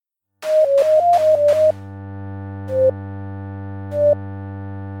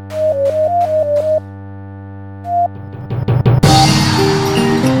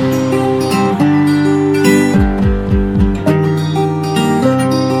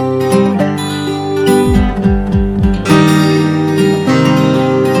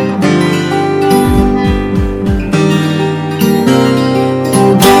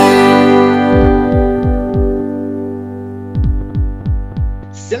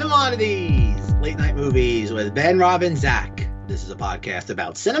Cinema Oddities, late night movies with Ben, Rob, and Zach. This is a podcast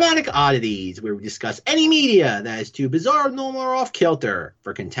about cinematic oddities where we discuss any media that is too bizarre, normal, or off-kilter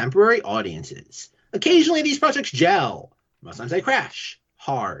for contemporary audiences. Occasionally these projects gel, most times they crash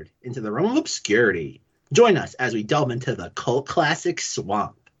hard into the realm of obscurity. Join us as we delve into the cult classic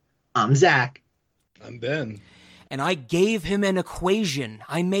swamp. I'm Zach. I'm Ben. And I gave him an equation.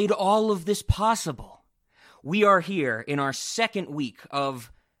 I made all of this possible. We are here in our second week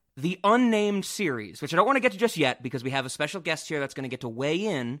of the unnamed series, which I don't want to get to just yet because we have a special guest here that's going to get to weigh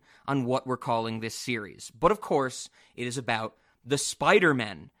in on what we're calling this series. But of course, it is about the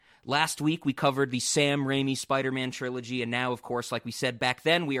Spider-Men. Last week, we covered the Sam Raimi Spider-Man trilogy, and now, of course, like we said back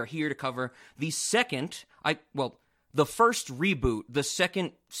then, we are here to cover the the first reboot, the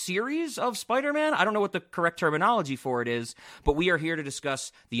second series of Spider-Man. I don't know what the correct terminology for it is, but we are here to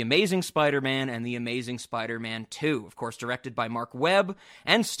discuss The Amazing Spider-Man and The Amazing Spider-Man 2, of course, directed by Mark Webb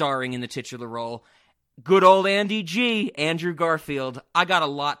and starring in the titular role, good old Andy G., Andrew Garfield. I got a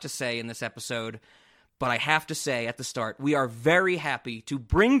lot to say in this episode, but I have to say at the start, we are very happy to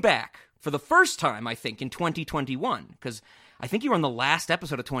bring back, for the first time, I think, in 2021, because I think you were on the last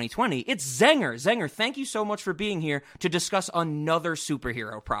episode of 2020. It's Zenger. Zenger, thank you so much for being here to discuss another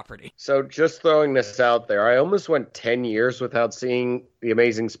superhero property. So just throwing this out there, I almost went 10 years without seeing The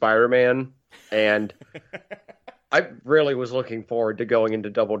Amazing Spider-Man, and I really was looking forward to going into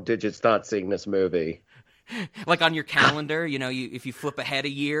double digits not seeing this movie. Like on your calendar, if you flip ahead a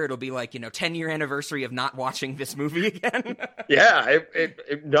year, it'll be like, 10-year anniversary of not watching this movie again. Yeah,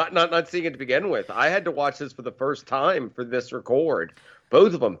 not seeing it to begin with. I had to watch this for the first time for this record.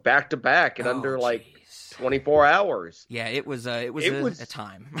 Both of them back to back in under 24 hours. Yeah, it was a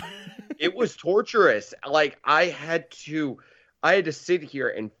time. It was torturous. Like I had to sit here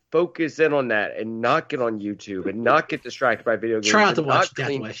and focus in on that and not get on YouTube and not get distracted by video games. Try not to watch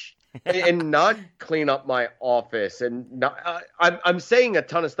Death Wish. And not clean up my office, and not, I'm saying a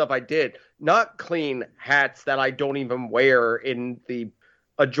ton of stuff I did. Not clean hats that I don't even wear in the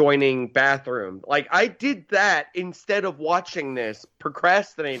adjoining bathroom. Like I did that instead of watching this,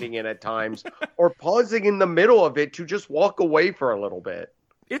 procrastinating it at times, or pausing in the middle of it to just walk away for a little bit.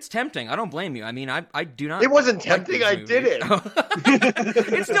 It's tempting. I don't blame you. I mean, I do not. It wasn't tempting. I did it.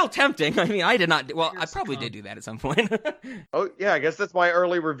 It's still tempting. I mean, I did not. Well, I probably did do that at some point. Oh, yeah. I guess that's my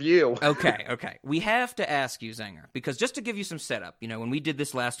early review. Okay. We have to ask you, Zenger, because just to give you some setup, when we did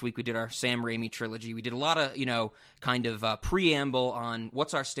this last week, we did our Sam Raimi trilogy. We did a lot of, kind of preamble on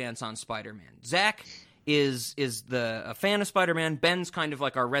what's our stance on Spider-Man. Zach is a fan of Spider-Man. Ben's kind of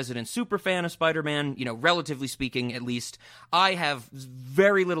like our resident super fan of Spider-Man, relatively speaking, at least. I have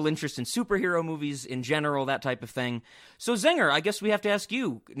very little interest in superhero movies in general, that type of thing. So, Zenger, I guess we have to ask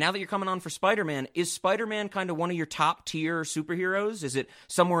you, now that you're coming on for Spider-Man, is Spider-Man kind of one of your top-tier superheroes? Is it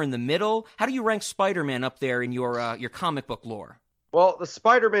somewhere in the middle? How do you rank Spider-Man up there in your comic book lore? Well, the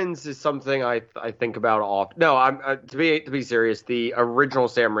Spider-Mans is something I think about often. No, I'm to be serious, the original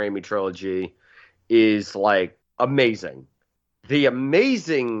Sam Raimi trilogy is like amazing. The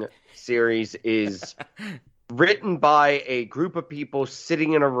Amazing series is written by a group of people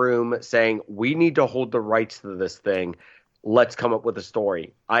sitting in a room saying, we need to hold the rights to this thing. Let's come up with a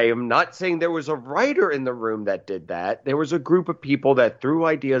story. I am not saying there was a writer in the room that did that. There was a group of people that threw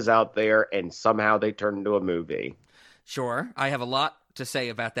ideas out there and somehow they turned into a movie. Sure. I have a lot to say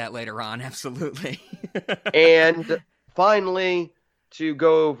about that later on. Absolutely. And finally, to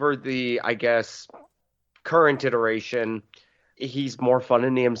go over the, I guess, current iteration, he's more fun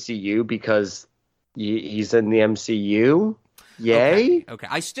in the MCU because he's in the MCU. Yay. Okay.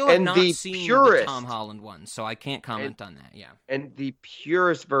 I still have not seen the Tom Holland one, so I can't comment on that. Yeah. And the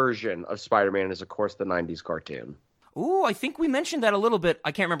purest version of Spider-Man is, of course, the 90s cartoon. Ooh, I think we mentioned that a little bit.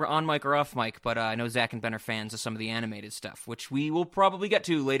 I can't remember on mic or off mic, but I know Zach and Ben are fans of some of the animated stuff, which we will probably get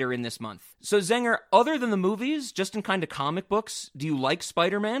to later in this month. So, Zenger, other than the movies, just in kind of comic books, do you like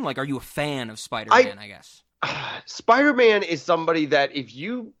Spider-Man? Like, are you a fan of Spider-Man, I guess? Spider-Man is somebody that if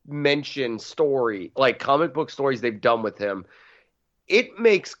you mention comic book stories they've done with him, it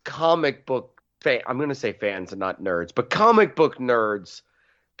makes comic book I'm going to say fans and not nerds, but comic book nerds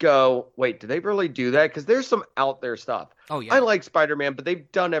go, wait, do they really do that? Because there's some out there stuff. Oh, yeah. I like Spider-Man, but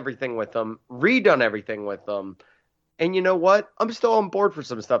they've done everything with them, redone everything with them. And you know what? I'm still on board for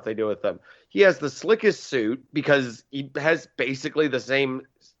some stuff they do with them. He has the slickest suit because he has basically the same,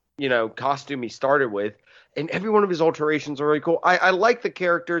 costume he started with. And every one of his alterations are really cool. I like the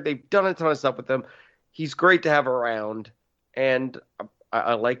character. They've done a ton of stuff with him. He's great to have around. And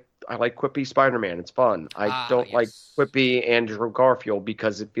I like quippy Spider-Man. It's fun. I don't like quippy Andrew Garfield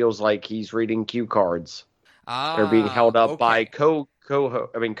because it feels like he's reading cue cards. They're being held up by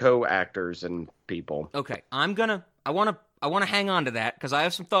co-actors and people. Okay, I want to hang on to that because I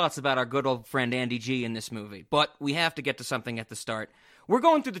have some thoughts about our good old friend Andy G in this movie. But we have to get to something at the start. We're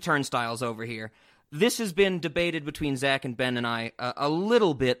going through the turnstiles over here. This has been debated between Zach and Ben and I a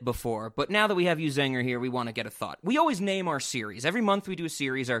little bit before, but now that we have you, Zenger, here, we want to get a thought. We always name our series. Every month we do a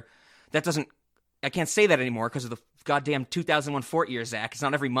series, I can't say that anymore because of the goddamn 2001 Fort year, Zach. It's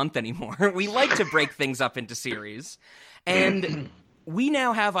not every month anymore. We like to break things up into series. And we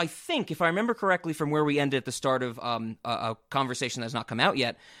now have, I think, if I remember correctly from where we ended at the start of a conversation that has not come out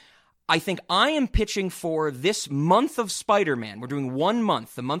yet, I think I am pitching for this month of Spider-Man. We're doing 1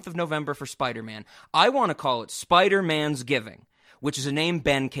 month, the month of November for Spider-Man. I want to call it Spider-Man's Giving, which is a name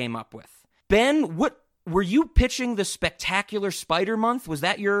Ben came up with. Ben, what were you pitching the Spectacular Spider Month? Was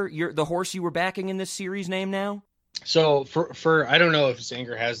that the horse you were backing in this series name now? So for I don't know if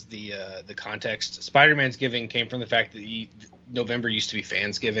Zanger has the context. Spider-Man's Giving came from the fact that November used to be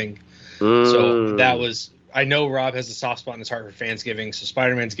Fansgiving. So that was, I know Rob has a soft spot in his heart for Fansgiving, so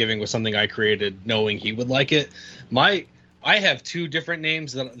Spider-Man's Giving was something I created knowing he would like it. I have 2 different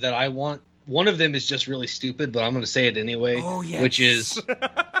names that I want. One of them is just really stupid, but I'm going to say it anyway. Oh, yes. Which is...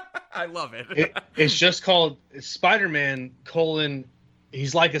 I love it. It's just called Spider-Man,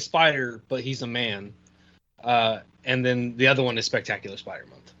 he's like a spider, but he's a man. And then the other one is Spectacular Spider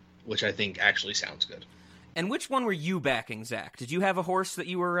Month, which I think actually sounds good. And which one were you backing, Zach? Did you have a horse that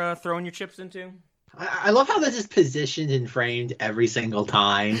you were throwing your chips into? I love how this is positioned and framed every single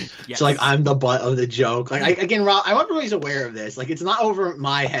time. Yes. So, I'm the butt of the joke. Again, Rob, I want everybody's aware of this. It's not over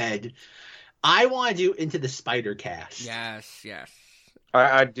my head. I want to do Into the Spider-Cast. Yes.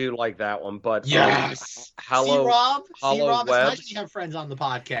 I do like that one, but yes. Hollow Rob, Webs. It's nice to have friends on the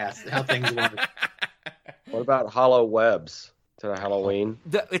podcast. How things work. What about Hollow Webs to Halloween?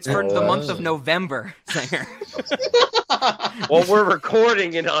 It's for the month of November, Singer. Well, we're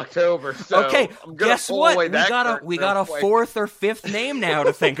recording in October, so okay. Guess what? We got a 4th or 5th name now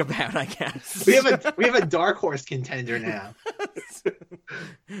to think about. I guess we have a dark horse contender now.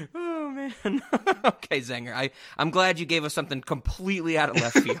 Oh man. Okay, Zenger. I'm glad you gave us something completely out of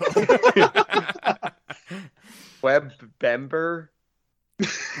left field. Web-Bember?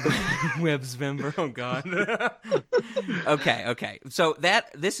 Websvember. Oh god. Okay. So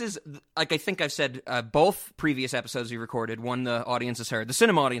this is, like I think I've said, both previous episodes we recorded, one the audience has heard, the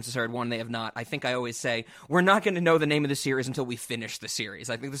cinema audience has heard, one they have not. I think I always say we're not going to know the name of the series until we finish the series.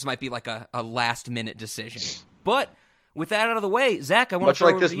 I think this might be like a last minute decision. But with that out of the way, Zach, I want to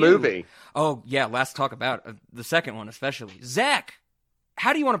throw much like this movie. Oh yeah, let's talk about the second one especially. Zach,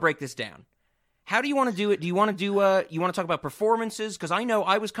 how do you want to break this down? How do you want to do it? Do you want to you want to talk about performances? Because I know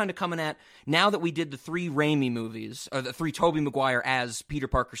I was kind of coming at, now that we did the 3 Raimi movies, or the 3 Tobey Maguire as Peter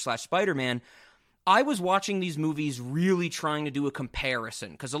Parker / Spider-Man, I was watching these movies really trying to do a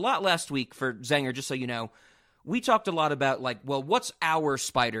comparison. Because a lot last week, for Zenger, just so you know, we talked a lot about, what's our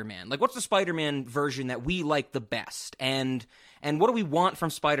Spider-Man? What's the Spider-Man version that we like the best? And what do we want from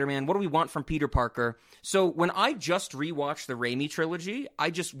Spider-Man? What do we want from Peter Parker? So when I just rewatched the Raimi trilogy, I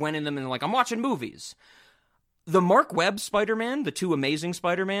just went in them and I'm watching movies. The Mark Webb Spider-Man, the 2 Amazing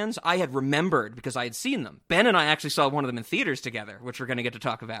Spider-Mans, I had remembered because I had seen them. Ben and I actually saw one of them in theaters together, which we're going to get to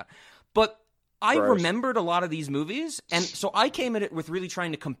talk about. But I remembered a lot of these movies, and so I came at it with really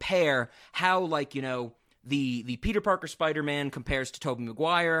trying to compare how, the Peter Parker Spider-Man compares to Tobey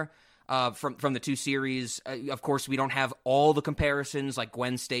Maguire, from the 2 series. Of course, we don't have all the comparisons, like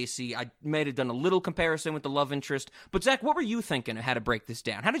Gwen Stacy. I might have done a little comparison with the love interest. But, Zach, what were you thinking of how to break this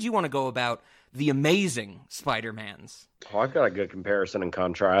down? How did you want to go about the Amazing Spider-Mans? Oh, I've got a good comparison and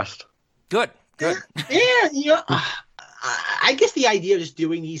contrast. Good. Yeah, I guess the idea of just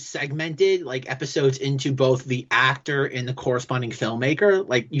doing these segmented, episodes into both the actor and the corresponding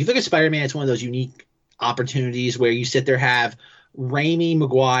filmmaker. You look at Spider-Man, it's one of those unique opportunities where you sit there, have Raimi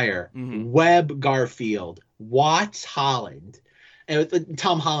Maguire, Webb Garfield, Watts Holland, and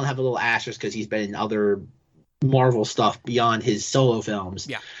Tom Holland have a little asterisk because he's been in other Marvel stuff beyond his solo films.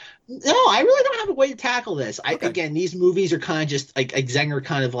 Yeah. No, I really don't have a way to tackle this. Okay. Again, these movies are kind of just like Zenger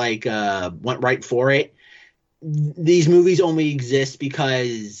kind of went right for it. These movies only exist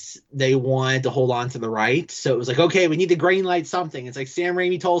because they wanted to hold on to the rights. So it was okay, we need to green light something. It's like Sam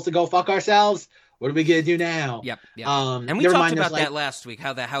Raimi told us to go fuck ourselves. What are we gonna do now? Yep. And we talked about that last week,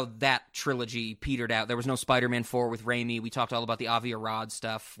 how that trilogy petered out. There was no Spider-Man 4 with Raimi. We talked all about the Avi Arad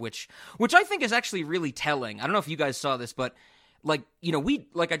stuff, which I think is actually really telling. I don't know if you guys saw this, but we,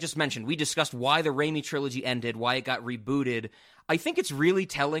 like I just mentioned, we discussed why the Raimi trilogy ended, why it got rebooted. I think it's really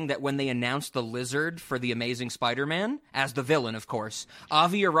telling that when they announced the Lizard for the Amazing Spider-Man, as the villain, of course,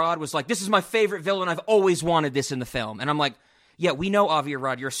 Avi Arad was like, "This is my favorite villain. I've always wanted this in the film." And I'm like, yeah, we know, Avi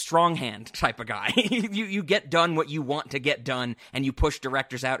Arad, you're a strong hand type of guy. you get done what you want to get done, and you push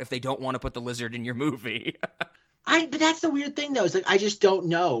directors out if they don't want to put the lizard in your movie. But that's the weird thing, though. It's like I just don't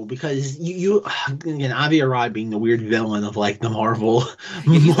know, because you again, Avi Arad being the weird villain of like the Marvel,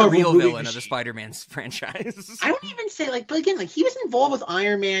 He's Marvel the real movie villain of the Spider-Man franchise. I don't even say like, but again, like he was involved with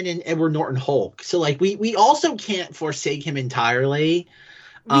Iron Man and Edward Norton Hulk, so like we also can't forsake him entirely.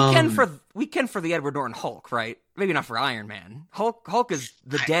 We can for the Edward Norton Hulk, right? Maybe not for Iron Man. Hulk is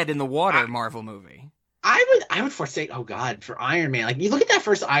the dead in the water Marvel movie. I would forsake, oh god, for Iron Man. Like you look at that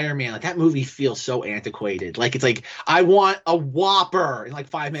first Iron Man, like that movie feels so antiquated. Like it's like I want a Whopper, and like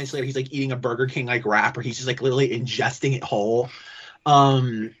 5 minutes later he's like eating a Burger King like wrapper. He's just like literally ingesting it whole.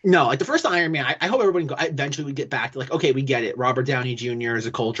 No, like the first Iron Man, I hope everybody eventually would get back to like, okay, we get it. Robert Downey Jr. is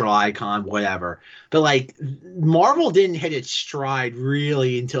a cultural icon, whatever. But like Marvel didn't hit its stride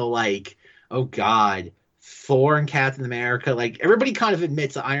really until like, oh god, Thor and Captain America. Like everybody kind of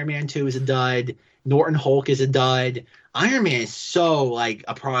admits that Iron Man 2 is a dud. Norton Hulk is a dud. Iron Man is so like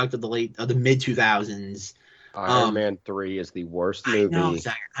a product of the mid 2000s. Iron Man 3 is the worst movie.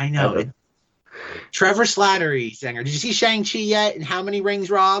 I know. Trevor Slattery, Zanger. Did you see Shang-Chi yet? And how many rings,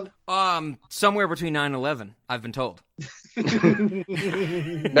 Rob? Somewhere between 9 and 11, I've been told.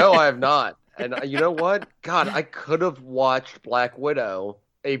 No, I have not. And you know what? God, I could have watched Black Widow,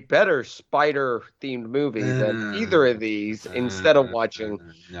 a better spider-themed movie than either of these, instead of watching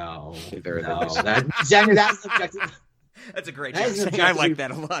either of these. Zanger, that's objective. That's a great joke. I like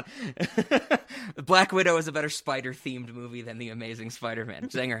that a lot. Black Widow is a better spider-themed movie than The Amazing Spider-Man.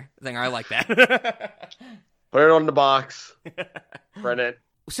 Zinger, I like that. Put it on the box. Print it.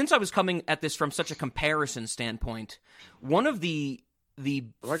 Since I was coming at this from such a comparison standpoint, one of the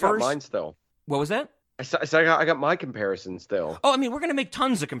I got mine still. What was that? I got my comparison still. Oh, I mean, we're going to make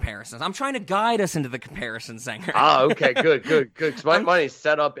tons of comparisons. I'm trying to guide us into the comparisons, Zanger. Okay, good. Because mine is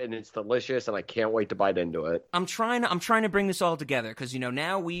set up and it's delicious, and I can't wait to bite into it. I'm trying to bring this all together because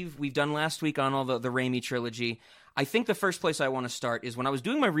now we've done last week on all the Raimi trilogy. I think the first place I want to start is when I was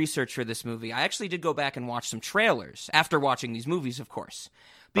doing my research for this movie. I actually did go back and watch some trailers after watching these movies, of course.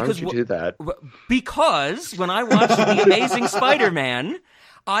 Because, why would you do that? Because when I watched The Amazing Spider-Man,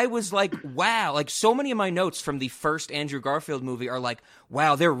 I was like, wow, like so many of my notes from the first Andrew Garfield movie are like,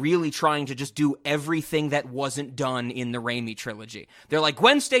 wow, they're really trying to just do everything that wasn't done in the Raimi trilogy. They're like,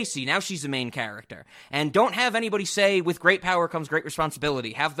 Gwen Stacy, now she's the main character. And don't have anybody say, with great power comes great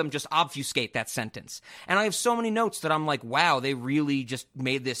responsibility. Have them just obfuscate that sentence. And I have so many notes that I'm like, wow, they really just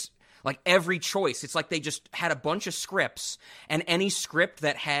made this. Like every choice, it's like they just had a bunch of scripts, and any script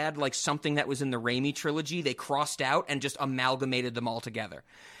that had like something that was in the Raimi trilogy, they crossed out and just amalgamated them all together.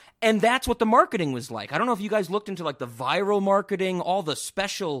 And that's what the marketing was like. I don't know if you guys looked into like the viral marketing, all the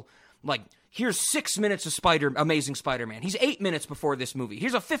special, like here's 6 minutes of Amazing Spider-Man. He's 8 minutes before this movie.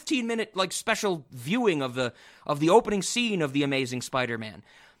 Here's a 15-minute like special viewing of the opening scene of The Amazing Spider-Man.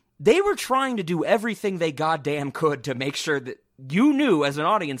 They were trying to do everything they goddamn could to make sure that you knew as an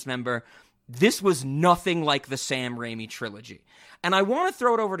audience member this was nothing like the Sam Raimi trilogy. And I want to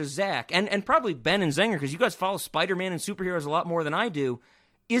throw it over to Zach and probably Ben and Zenger, because you guys follow Spider-Man and superheroes a lot more than I do.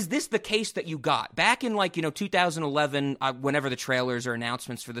 Is this the case that you got? Back in 2011, whenever the trailers or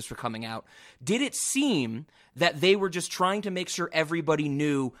announcements for this were coming out, did it seem that they were just trying to make sure everybody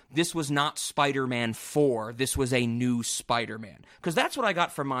knew this was not Spider-Man 4, this was a new Spider-Man? Because that's what I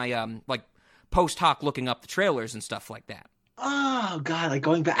got from my post hoc looking up the trailers and stuff like that. Oh god, like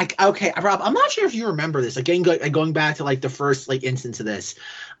going back. Okay, Rob, I'm not sure if you remember this. Again, going back to like the first like instance of this.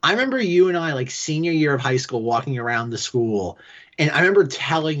 I remember you and I like senior year of high school walking around the school, and I remember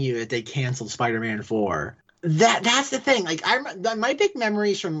telling you that they canceled Spider-Man 4. That's the thing. Like my big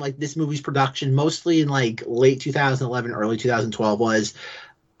memories from like this movie's production, mostly in like late 2011, early 2012, was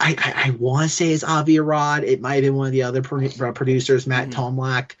I want to say it's Avi Arad. It might have been one of the other producers, Matt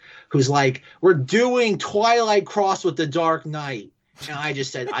Tomlak, who's like, we're doing Twilight crossed with The Dark Knight. And I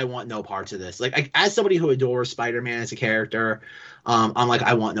just said, I want no parts of this. Like, as somebody who adores Spider-Man as a character, I'm like,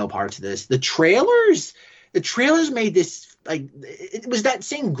 I want no parts of this. The trailers made this, like, it was that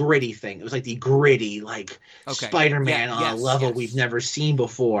same gritty thing. It was like the gritty, like, Spider-Man on a level we've never seen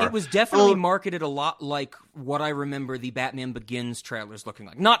before. It was definitely marketed a lot like what I remember the Batman Begins trailers looking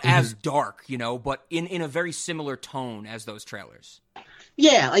like. Not as dark, but in a very similar tone as those trailers.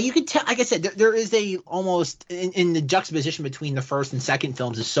 Yeah, like you could tell. Like I said, there is a almost in the juxtaposition between the first and second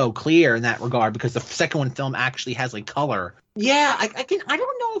films is so clear in that regard, because the second one film actually has like color. Yeah, I don't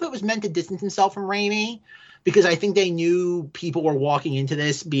know if it was meant to distance himself from Raimi, because I think they knew people were walking into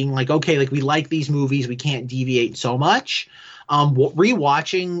this being like, okay, like we like these movies, we can't deviate so much.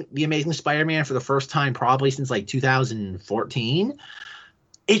 Rewatching The Amazing Spider-Man for the first time probably since like 2014,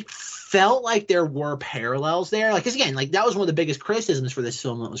 it felt like there were parallels there. Like, 'cause again, like that was one of the biggest criticisms for this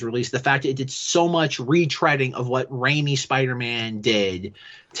film that was released. The fact that it did so much retreading of what Raimi Spider-Man did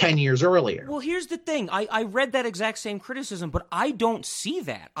 10 years earlier. Well, here's the thing. I read that exact same criticism, but I don't see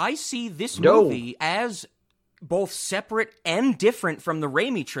that. I see this movie as both separate and different from the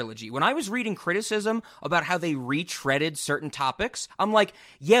Raimi trilogy. When I was reading criticism about how they retreaded certain topics, I'm like,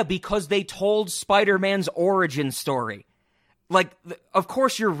 yeah, because they told Spider-Man's origin story. Like, of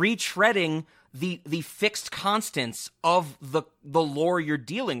course, you're retreading the fixed constants of the lore you're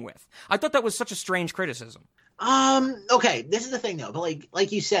dealing with. I thought that was such a strange criticism. Okay, this is the thing though, but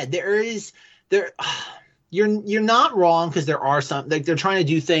like you said, you're not wrong, because there are some, like, they're trying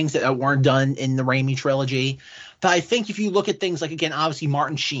to do things that weren't done in the Raimi trilogy. But I think if you look at things like, again, obviously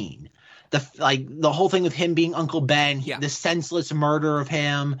Martin Sheen, the whole thing with him being Uncle Ben, the senseless murder of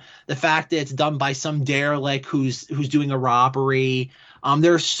him, the fact that it's done by some derelict who's doing a robbery.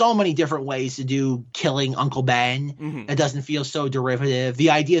 There are so many different ways to do killing Uncle Ben. Mm-hmm. It doesn't feel so derivative. The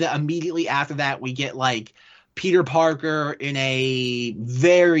idea that immediately after that we get like Peter Parker in a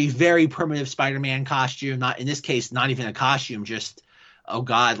very, very primitive Spider-Man costume. Not in this case, not even a costume, just, oh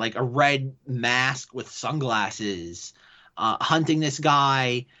God, like a red mask with sunglasses, hunting this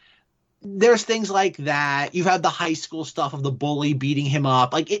guy. There's things like that. You've had the high school stuff of the bully beating him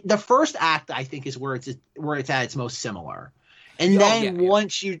up. Like the first act, I think, is where it's at its most similar. And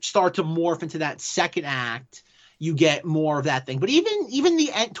once you start to morph into that second act, you get more of that thing. But even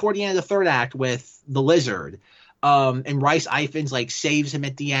toward the end of the third act with the Lizard, and Rhys Ifans like saves him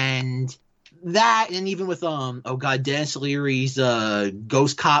at the end. That, and even with Dennis Leary's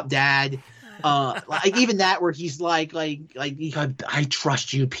ghost cop dad. Like even that where he's like I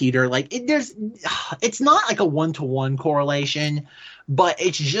trust you, Peter. Like it's not like a 1-to-1 correlation, but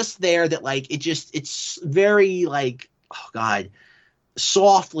it's just there that like it's very like, oh God,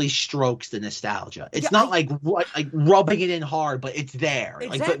 softly strokes the nostalgia. It's not like rubbing it in hard, but it's there.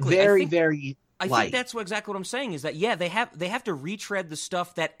 Exactly. Like, but very, very. I think that's exactly what I'm saying is that, yeah, they have to retread the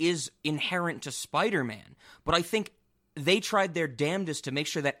stuff that is inherent to Spider-Man, but I think they tried their damnedest to make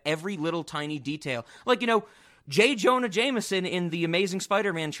sure that every little tiny detail, like, you know, J. Jonah Jameson in the Amazing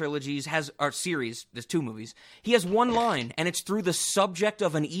Spider-Man trilogies series, there's 2 movies, he has one line, and it's through the subject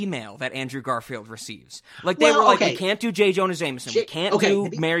of an email that Andrew Garfield receives. Like, they were like, we can't do J. Jonah Jameson, we can't do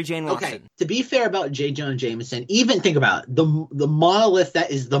Mary Jane Watson. Okay, to be fair about J. Jonah Jameson, even think about it, the monolith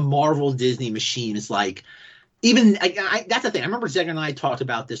that is the Marvel Disney machine is like, even that's the thing. I remember Zenger and I talked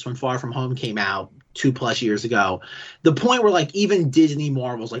about this when Far From Home came out 2+ years ago. The point where like even Disney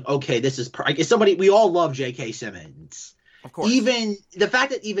Marvel's like, okay, this is we all love J.K. Simmons. Of course. Even the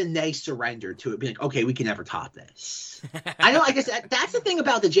fact that even they surrendered to it, being like, okay, we can never top this. I know. I guess that's the thing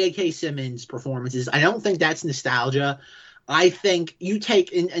about the J.K. Simmons performances. I don't think that's nostalgia. I think you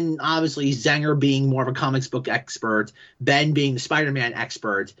take, and obviously Zenger being more of a comics book expert, Ben being the Spider-Man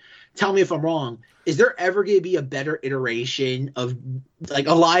expert. Tell me if I'm wrong. Is there ever going to be a better iteration of like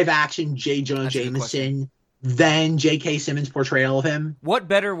a live action J. Jonah Jameson than J.K. Simmons' portrayal of him? What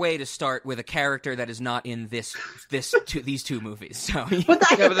better way to start with a character that is not in these 2 movies? So, but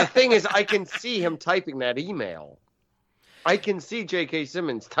the thing is, I can see him typing that email. I can see J.K.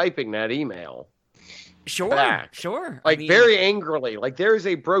 Simmons typing that email. Sure. Like, very angrily. Like, there is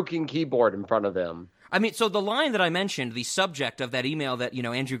a broken keyboard in front of him. I mean, so the line that I mentioned, the subject of that email that, you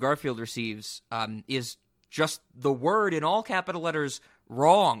know, Andrew Garfield receives, is just the word in all capital letters,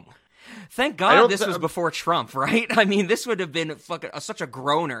 wrong. Thank God this was before Trump, right? I mean, this would have been such a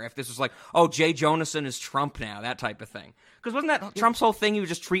groaner if this was like, oh, Jay Jonason is Trump now, that type of thing. Because wasn't that Trump's whole thing? He would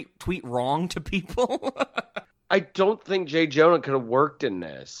just tweet wrong to people? I don't think Jay Jonah could have worked in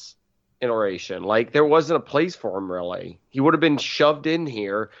this iteration. Like, there wasn't a place for him, really. He would have been shoved in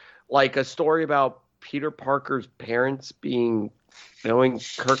here, like a story about Peter Parker's parents knowing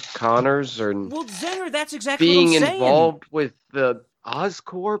Kirk Connors, or Zenger, that's exactly being what I'm involved with the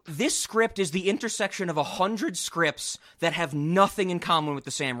Oscorp. This script is the intersection of 100 scripts that have nothing in common with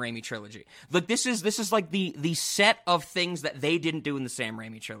the Sam Raimi trilogy. Like, this is like the set of things that they didn't do in the Sam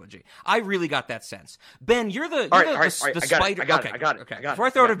Raimi trilogy. I really got that sense. Ben, you're the spider. I got it. Before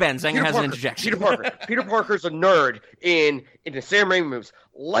I throw it to Ben, Zenger has an interjection. Peter Parker's a nerd in the Sam Raimi movies.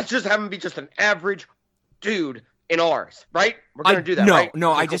 Let's just have him be just an average dude in ours, right? We're going to do that, right?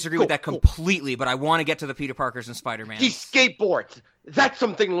 No, I disagree with that completely, but I want to get to the Peter Parkers and Spider-Man. He skateboards. That's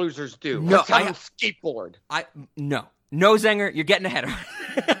something losers do. Let's have him skateboard. No, Zenger, you're getting ahead of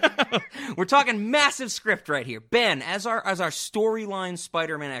We're talking massive script right here. Ben, as our storyline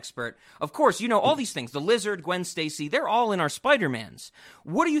Spider-Man expert, of course, you know all these things. The Lizard, Gwen Stacy, they're all in our Spider-Mans.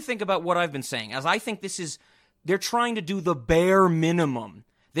 What do you think about what I've been saying? As I think they're trying to do the bare minimum.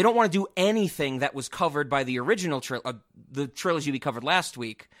 They don't want to do anything that was covered by the original the trilogy we covered last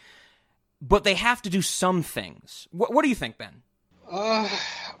week, but they have to do some things. What do you think, Ben?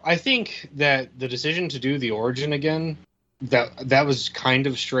 I think that the decision to do the origin again, that was kind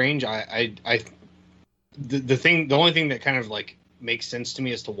of strange. The only thing that kind of like makes sense to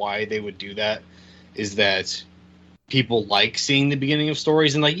me as to why they would do that is that people like seeing the beginning of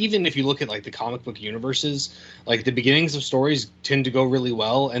stories, and like even if you look at like the comic book universes, like the beginnings of stories tend to go really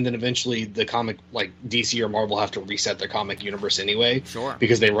well, and then eventually the comic, like DC or Marvel, have to reset their comic universe anyway, sure,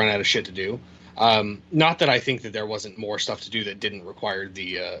 because they run out of shit to do. Not that I think that there wasn't more stuff to do that didn't require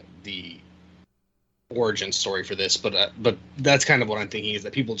the origin story for this, but that's kind of what I'm thinking, is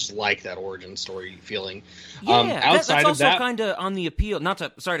that people just like that origin story feeling. Yeah, outside that's also of that, kind of on the appeal.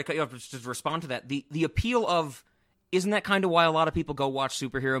 Sorry to cut you off, just to respond to that. The appeal of, isn't that kind of why a lot of people go watch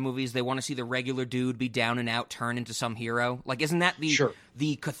superhero movies? They want to see the regular dude be down and out, turn into some hero. Like, isn't that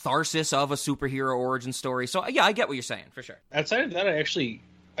the catharsis of a superhero origin story? So yeah, I get what you're saying for sure. Outside of that,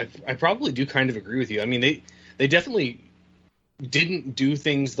 I probably do kind of agree with you. I mean, they definitely didn't do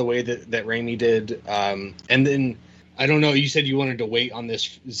things the way that Raimi did. And then, I don't know, you said you wanted to wait on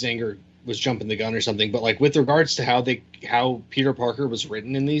this, Zanger was jumping the gun or something, but like with regards to how Peter Parker was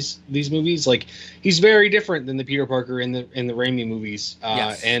written in these movies, like he's very different than the Peter Parker in the Raimi movies.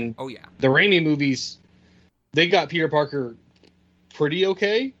 Yes. And oh yeah, the Raimi movies, they got Peter Parker pretty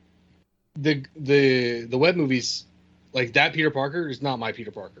okay. The web movies, like that Peter Parker is not my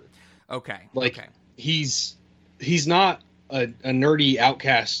Peter Parker. Okay. Like okay. he's not a nerdy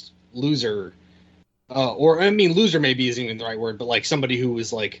outcast loser, or I mean loser maybe isn't even the right word, but like somebody who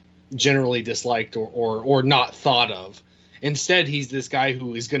was like generally disliked or not thought of. Instead, he's this guy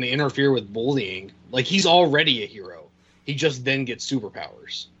who is going to interfere with bullying. Like he's already a hero. He just then gets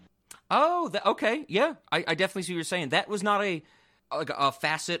superpowers. Oh, okay. Yeah, I definitely see what you're saying. That was not a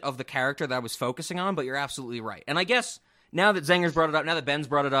facet of the character that I was focusing on, but you're absolutely right. And I guess now that Zanger's brought it up, now that Ben's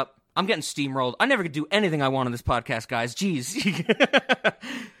brought it up, I'm getting steamrolled. I never could do anything I want on this podcast, guys. Jeez.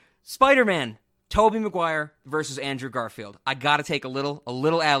 Spider-Man, Tobey Maguire versus Andrew Garfield. I gotta take a little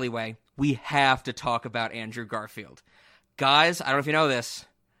alleyway. We have to talk about Andrew Garfield. Guys, I don't know if you know this,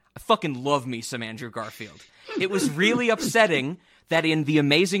 I fucking love me some Andrew Garfield. It was really upsetting that in The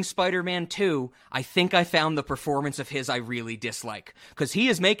Amazing Spider-Man 2, I think I found the performance of his I really dislike. Because he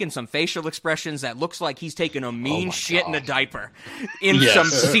is making some facial expressions that looks like he's taking a mean shit in a diaper in some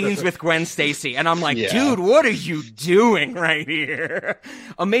scenes with Gwen Stacy. And I'm like, dude, what are you doing right here?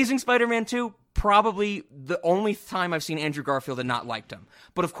 Amazing Spider-Man 2, probably the only time I've seen Andrew Garfield and not liked him.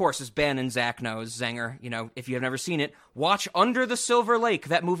 But of course, as Ben and Zach knows, Zanger, you know, if you have never seen it, watch Under the Silver Lake.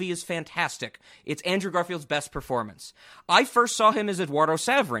 That movie is fantastic. It's Andrew Garfield's best performance. I first saw him as Eduardo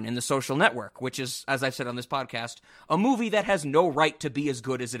Saverin in The Social Network, which is, as I've said on this podcast, a movie that has no right to be as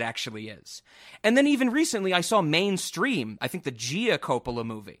good as it actually is. And then even recently, I saw Mainstream, I think the Gia Coppola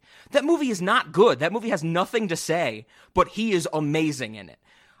movie. That movie is not good. That movie has nothing to say, but he is amazing in it.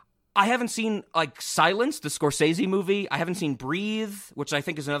 I haven't seen, like, Silence, the Scorsese movie. I haven't seen Breathe, which I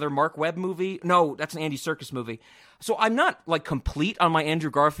think is another Mark Webb movie. No, that's an Andy Serkis movie. So I'm not, like, complete on my Andrew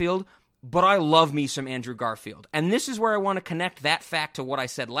Garfield, but I love me some Andrew Garfield. And this is where I want to connect that fact to what I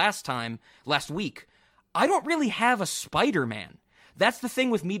said last week. I don't really have a Spider-Man. That's the thing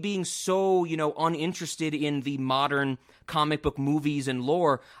with me being so, you know, uninterested in the modern comic book movies and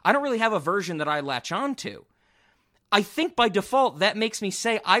lore. I don't really have a version that I latch on to. I think by default, that makes me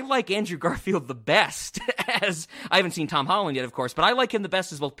say I like Andrew Garfield the best, as I haven't seen Tom Holland yet, of course, but I like him the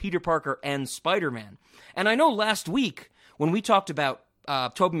best as both Peter Parker and Spider-Man. And I know last week, when we talked about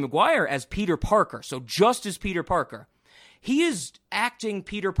Tobey Maguire as Peter Parker, so just as Peter Parker, he is acting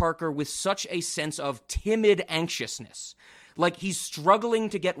Peter Parker with such a sense of timid anxiousness. Like he's struggling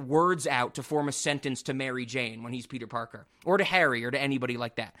to get words out to form a sentence to Mary Jane when he's Peter Parker, or to Harry, or to anybody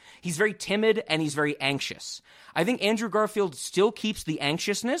like that. He's very timid and he's very anxious. I think Andrew Garfield still keeps the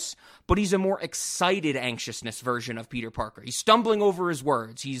anxiousness, but he's a more excited anxiousness version of Peter Parker. He's stumbling over his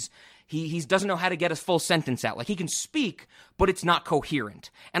words. He doesn't know how to get a full sentence out. Like he can speak, but it's not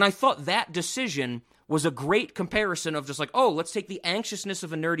coherent. And I thought that decision was a great comparison of just like, oh, let's take the anxiousness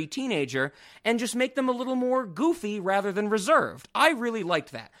of a nerdy teenager and just make them a little more goofy rather than reserved. I really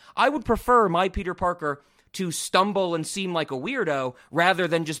liked that. I would prefer my Peter Parker to stumble and seem like a weirdo rather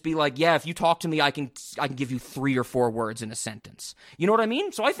than just be like, yeah, if you talk to me, I can give you 3 or 4 words in a sentence. You know what I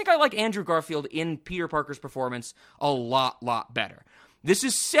mean? So I think I like Andrew Garfield in Peter Parker's performance a lot better. This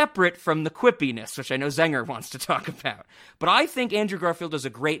is separate from the quippiness, which I know Zenger wants to talk about. But I think Andrew Garfield does a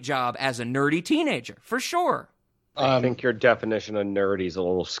great job as a nerdy teenager, for sure. I think your definition of nerdy is a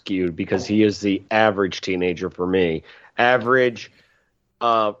little skewed because he is the average teenager for me. Average,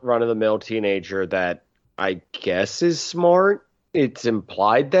 run-of-the-mill teenager that I guess is smart. It's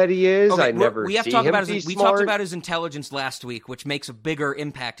implied that he is. Okay, I never we have see to talk him about be we smart. talked about his intelligence last week, which makes a bigger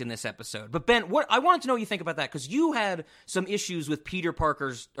impact in this episode. But Ben, I wanted to know what you think about that because you had some issues with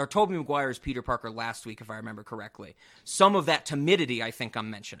Tobey Maguire's Peter Parker last week, if I remember correctly. Some of that timidity, I think I'm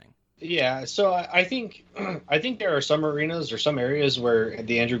mentioning. Yeah, so I think there are some arenas or some areas where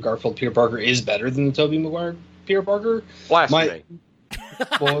the Andrew Garfield Peter Parker is better than the Tobey Maguire Peter Parker. Blasphemy.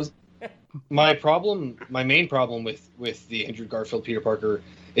 My main problem with the Andrew Garfield Peter Parker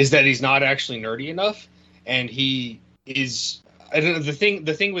is that he's not actually nerdy enough, and he is. I don't know, the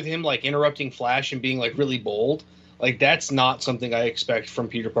thing with him like interrupting Flash and being like really bold, like that's not something I expect from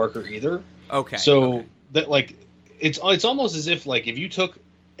Peter Parker either. Okay. So that like it's almost as if like if you took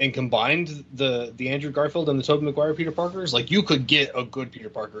and combined the Andrew Garfield and the Tobey Maguire Peter Parkers, like you could get a good Peter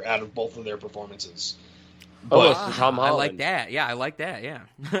Parker out of both of their performances. Almost Tom Holland. I like that. Yeah, I like that. Yeah.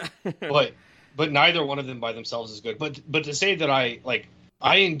 but neither one of them by themselves is good. But to say that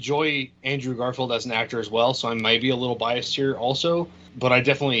I enjoy Andrew Garfield as an actor as well, so I might be a little biased here also. But I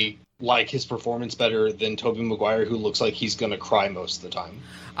definitely like his performance better than Tobey Maguire, who looks like he's going to cry most of the time.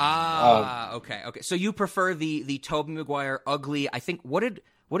 Okay. So you prefer the Tobey Maguire ugly? I think what did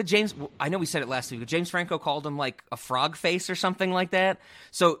James? I know we said it last week. But James Franco called him like a frog face or something like that.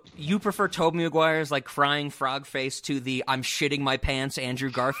 So you prefer Tobey Maguire's like crying frog face to the I'm shitting my pants Andrew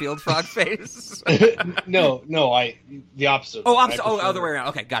Garfield frog face? No, the opposite. Opposite. Other way around.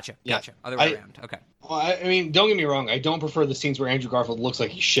 Okay, gotcha. Other way around. Okay. Well, I mean, don't get me wrong. I don't prefer the scenes where Andrew Garfield looks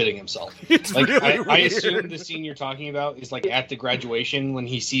like he's shitting himself. It's like really I weird. assume the scene you're talking about is like at the graduation when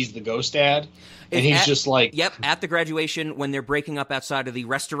he sees the ghost ad, and It's he's at- just like, Yep, at the graduation when they're breaking up outside of the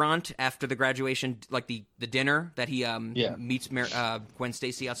restaurant after the graduation, like the dinner that he meets Gwen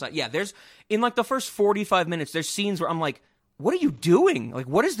Stacy outside. Yeah, there's in like the first 45 minutes, there's scenes where I'm like, what are you doing? Like,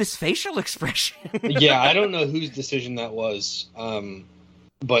 what is this facial expression? yeah, I don't know whose decision that was,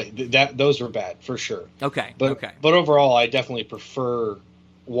 but those were bad for sure. Okay. But overall, I definitely prefer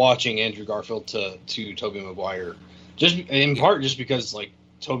watching Andrew Garfield to Tobey Maguire, just in part just because like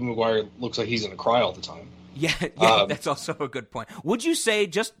Tobey Maguire looks like he's gonna cry all the time. Yeah, that's also a good point. Would you say,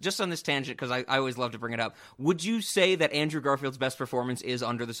 just on this tangent, because I always love to bring it up, would you say that Andrew Garfield's best performance is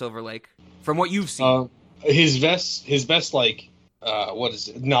Under the Silver Lake, from what you've seen? His best like what is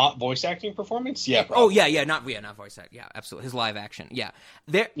it? Not voice acting performance? Yeah. Probably. Not voice act. Yeah, absolutely. His live action. Yeah.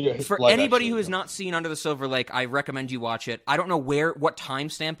 For live anybody action, who has not seen Under the Silver Lake, I recommend you watch it. I don't know what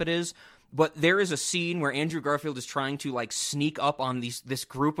timestamp it is, but there is a scene where Andrew Garfield is trying to like sneak up on this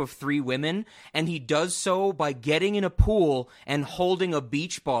group of 3 women, and he does so by getting in a pool and holding a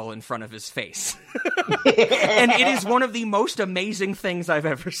beach ball in front of his face. And it is one of the most amazing things I've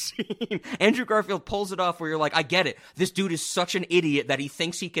ever seen. Andrew Garfield pulls it off where you're like, I get it. This dude is such an idiot that he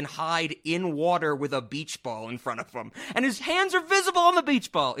thinks he can hide in water with a beach ball in front of him. And his hands are visible on the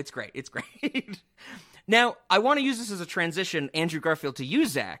beach ball. It's great. It's great. Now, I want to use this as a transition, Andrew Garfield, to you,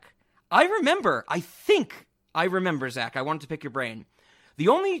 Zach. I think I remember, Zach, I wanted to pick your brain. The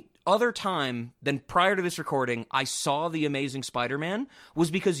only other time than prior to this recording I saw The Amazing Spider-Man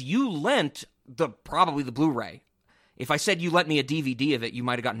was because you lent probably the Blu-ray. If I said you lent me a DVD of it, you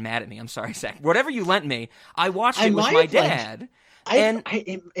might have gotten mad at me. I'm sorry, Zach. Whatever you lent me, I watched it with my dad.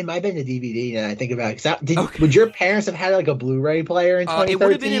 It might have been a DVD. Now I think about it. Would your parents have had like a Blu-ray player in 2013? It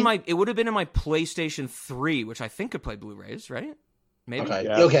would have been in my PlayStation 3, which I think could play Blu-rays, right? Maybe.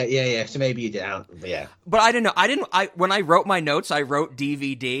 Okay. Yeah. So maybe you did. Yeah. But I didn't know. When I wrote my notes, I wrote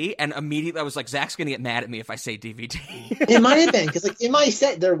DVD, and immediately I was like, Zach's gonna get mad at me if I say DVD. It might have been because, like, in my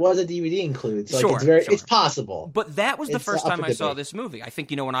set there was a DVD included. So like, it's possible. But that was the first time I saw this movie. I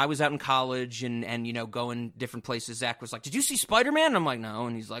think when I was out in college and going different places, Zach was like, "Did you see Spider-Man?" And I'm like, "No,"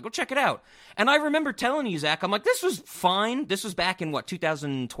 and he's like, "Well, check it out." And I remember telling you, Zach, I'm like, "This was fine." This was back in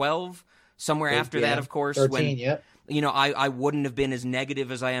 2012, somewhere after that, of course. 13, yep. I wouldn't have been as negative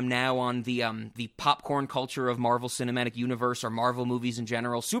as I am now on the popcorn culture of Marvel Cinematic Universe or Marvel movies in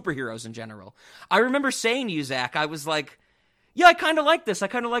general, superheroes in general. I remember saying to you, Zach, I was like, yeah, I kind of like this. I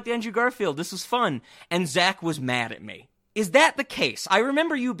kind of liked Andrew Garfield. This was fun. And Zach was mad at me. Is that the case? I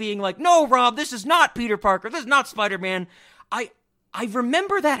remember you being like, no, Rob, this is not Peter Parker. This is not Spider-Man. I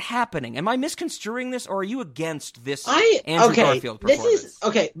remember that happening. Am I misconstruing this, or are you against this Andrew Garfield performance? This is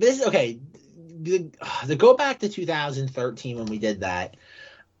okay. To go back to 2013 when we did that,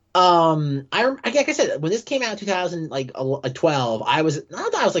 Like I said, when this came out in 2012, I was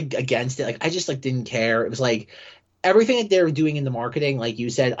not that I was like against it. Like I just like didn't care. It was like everything that they were doing in the marketing, like you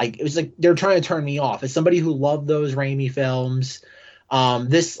said, like it was like they're trying to turn me off. As somebody who loved those Raimi films,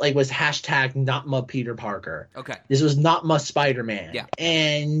 this like was hashtag not my Peter Parker. Okay. This was not my Spider-Man. Yeah.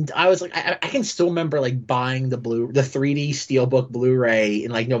 And I was like, I can still remember like buying the 3D Steelbook Blu-ray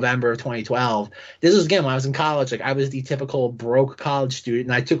in like November of 2012. This was again when I was in college. Like I was the typical broke college student,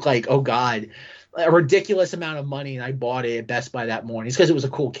 and I took like, oh God, a ridiculous amount of money, and I bought it at Best Buy that morning because it was a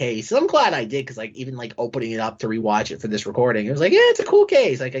cool case. And I'm glad I did, because like even like opening it up to rewatch it for this recording, it was like, yeah, it's a cool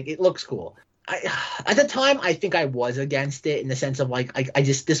case. Like it looks cool. At the time, I think I was against it in the sense of like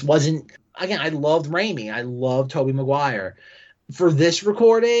this wasn't, again, I loved Raimi, I loved Tobey Maguire. For this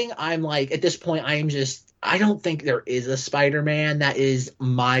recording, I'm like, at this point, I don't think there is a Spider-Man that is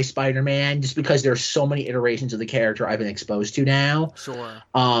my Spider-Man, just because there's so many iterations of the character I've been exposed to now. Sure.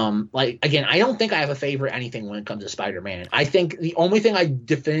 Like again, I don't think I have a favorite anything when it comes to Spider-Man. I think the only thing I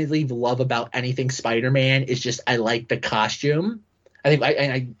definitively love about anything Spider-Man is just I like the costume. I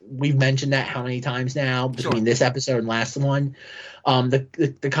think we've mentioned that how many times now between this episode and last one.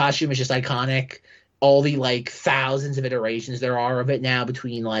 The costume is just iconic. All the like thousands of iterations there are of it now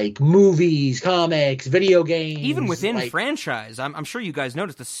between like movies, comics, video games. Even within like, franchise, I'm sure you guys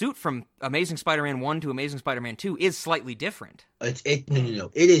noticed the suit from Amazing Spider-Man 1 to Amazing Spider-Man 2 is slightly different.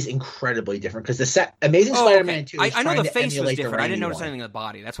 No. It is incredibly different because the Amazing Spider-Man 2 is I know trying the to face was emulate different. the I didn't Raimi notice one. anything in the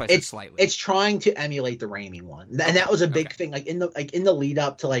body. That's why I said slightly. It's trying to emulate the Raimi one. And that was a big thing. Like in the lead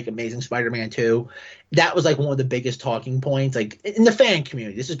up to like Amazing Spider-Man 2, that was like one of the biggest talking points, like in the fan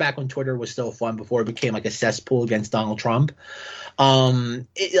community. This is back when Twitter was still fun, before it became like a cesspool against Donald Trump.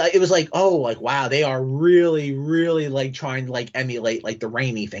 It was like, oh, like wow, they are really, really like trying to like emulate like the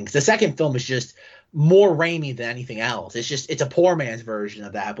Raimi thing. 'Cause the second film is just more Raimi than anything else. It's a poor man's version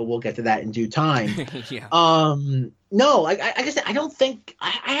of that, but we'll get to that in due time. Yeah. No, like I said, I don't think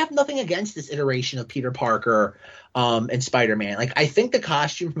I have nothing against this iteration of Peter Parker and Spider-Man. Like I think the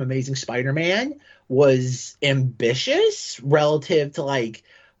costume from Amazing Spider-Man was ambitious relative to like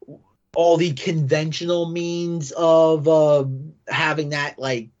all the conventional means of having that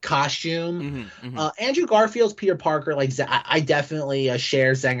like costume. Andrew Garfield's Peter Parker, like I definitely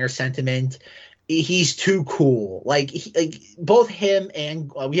share Zenger's sentiment. He's too cool. Like both him and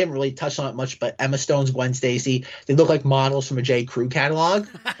we haven't really touched on it much, but Emma Stone's Gwen Stacy, they look like models from a J. Crew catalog.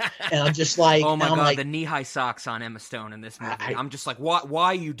 And I'm just like, oh my God, like, the knee-high socks on Emma Stone in this movie. I'm just like, why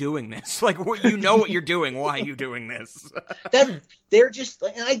are you doing this? Like, you know what you're doing. Why are you doing this? They're just,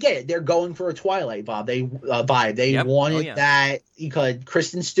 and I get it. They're going for a Twilight vibe. They wanted that. You could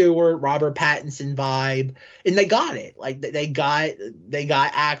Kristen Stewart, Robert Pattinson vibe, and they got it. Like they got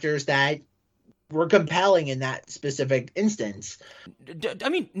actors that were compelling in that specific instance. I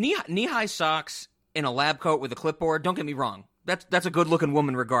mean, knee-high socks in a lab coat with a clipboard, don't get me wrong. That's a good-looking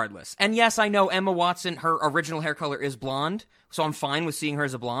woman regardless. And yes, I know Emma Watson, her original hair color is blonde, so I'm fine with seeing her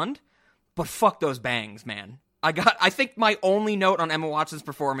as a blonde. But fuck those bangs, man. I think my only note on Emma Watson's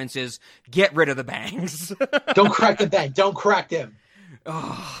performance is get rid of the bangs. Don't crack the bang. Don't crack them.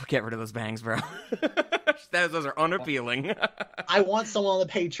 Oh, get rid of those bangs, bro. Those are unappealing. I want someone on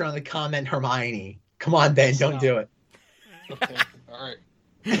the Patreon to comment Hermione. Come on, Ben, don't do it. Okay, all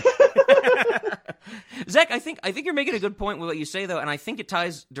right. Zach, I think you're making a good point with what you say, though, and I think it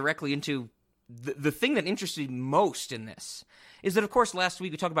ties directly into the thing that interested me most in this. Is that, of course, last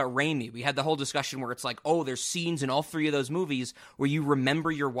week we talked about Raimi. We had the whole discussion where it's like, oh, there's scenes in all three of those movies where you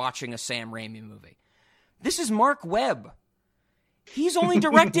remember you're watching a Sam Raimi movie. This is Mark Webb. He's only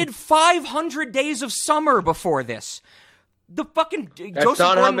directed 500 Days of Summer before this. The fucking That's Joseph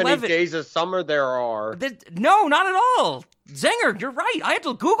not how many Gordon-Levitt. days of summer there are. No, not at all. Zenger, you're right. I had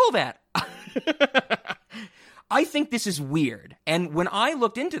to Google that. I think this is weird. And when I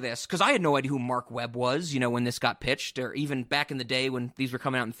looked into this, because I had no idea who Mark Webb was, when this got pitched, or even back in the day when these were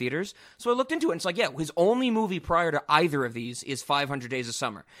coming out in theaters. So I looked into it, and it's like, yeah, his only movie prior to either of these is 500 Days of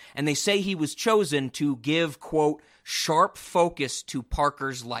Summer. And they say he was chosen to give, quote, sharp focus to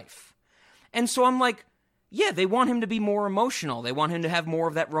Parker's life. And so I'm like, yeah, they want him to be more emotional. They want him to have more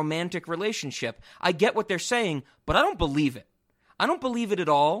of that romantic relationship. I get what they're saying, but I don't believe it. I don't believe it at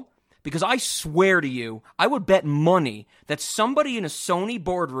all. Because I swear to you, I would bet money that somebody in a Sony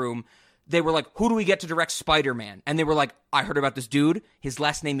boardroom, they were like, who do we get to direct Spider-Man? And they were like, I heard about this dude. His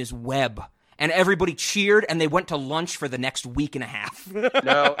last name is Webb. And everybody cheered, and they went to lunch for the next week and a half.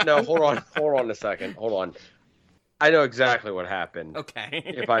 No, hold on a second. Hold on. I know exactly what happened. Okay.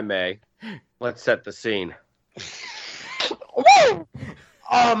 If I may. Let's set the scene.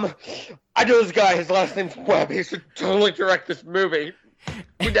 I know this guy. His last name's Webb. He should totally direct this movie.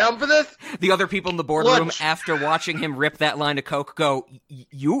 You down for this? The other people in the boardroom, Lunch. after watching him rip that line of coke, go,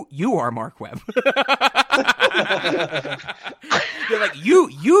 "You are Mark Webb." They're like,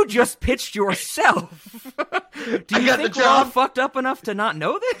 "You just pitched yourself." Do you think we're all fucked up enough to not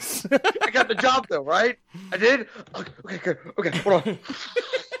know this? I got the job though, right? I did. Okay, good. Okay, hold on.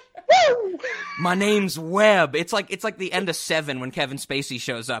 Woo! My name's Webb. It's like the end of Seven when Kevin Spacey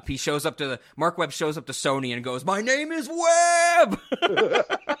shows up. Mark Webb shows up to Sony and goes, "My name is Webb."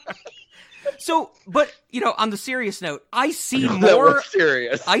 So, but on the serious note, I see more.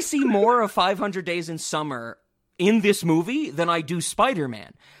 Serious. I see more of 500 Days in Summer in this movie than I do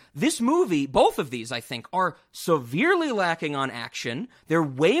Spider-Man. This movie, both of these, I think, are severely lacking on action. They're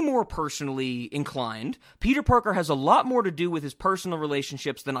way more personally inclined. Peter Parker has a lot more to do with his personal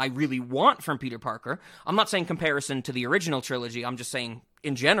relationships than I really want from Peter Parker. I'm not saying comparison to the original trilogy. I'm just saying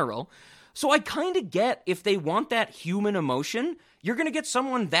in general. So I kind of get if they want that human emotion, you're going to get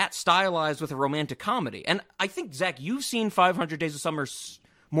someone that stylized with a romantic comedy. And I think, Zach, you've seen 500 Days of Summer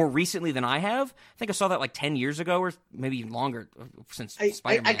more recently than I have. I think I saw that like 10 years ago or maybe even longer since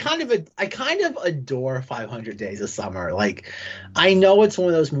Spider-Man. I kind of adore 500 Days of Summer. Like, I know it's one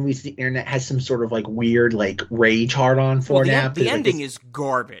of those movies the internet has some sort of like weird like rage hard on for now. The ending is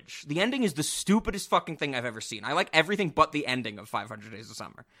garbage. The ending is the stupidest fucking thing I've ever seen. I like everything but the ending of 500 Days of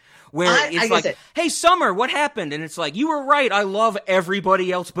Summer. Where it's like, "Hey, Summer, what happened?" And it's like, "You were right. I love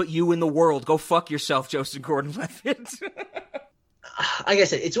everybody else but you in the world. Go fuck yourself, Joseph Gordon-Levitt." Like I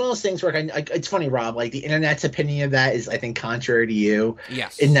said, it's one of those things where it's funny, Rob. Like the internet's opinion of that is, I think, contrary to you.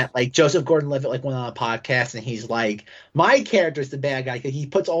 Yes. In that, like Joseph Gordon-Levitt like went on a podcast and he's like, "My character's the bad guy." He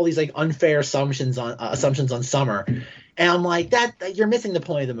puts all these like unfair assumptions on Summer, and I'm like, that you're missing the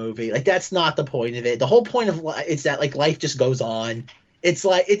point of the movie. Like that's not the point of it. The whole point of it's that like life just goes on. It's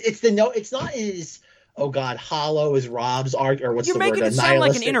like it's not as oh god hollow as Rob's art or what's You're the word? You're making it sound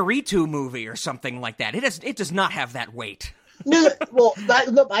like an Inarritu movie or something like that. It does not have that weight. No, well,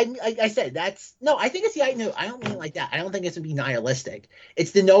 I said that's no. I think it's the I don't mean it like that. I don't think it's to be nihilistic. It's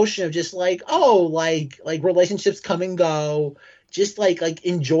the notion of just like like relationships come and go. Just like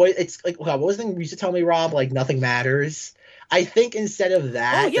enjoy. It's like what was the thing you used to tell me, Rob? Like nothing matters. I think instead of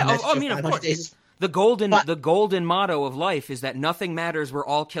that, oh yeah, I mean of course. The golden motto of life is that nothing matters. We're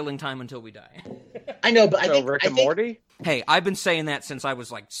all killing time until we die. I know, but so I think Rick and Morty. Hey, I've been saying that since I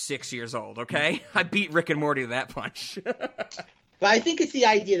was like 6 years old. Okay, I beat Rick and Morty to that punch. But I think it's the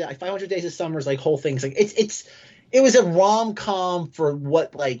idea that like 500 Days of Summer's like whole thing's like it was a rom-com for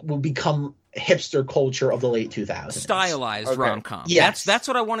what like will become hipster culture of the late 2000s. Stylized rom-com. Yes. That's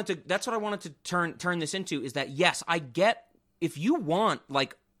what I wanted to turn this into is that yes, I get if you want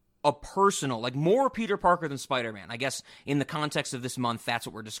like a personal, like more Peter Parker than Spider-Man. I guess in the context of this month, that's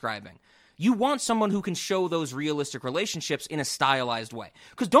what we're describing. You want someone who can show those realistic relationships in a stylized way.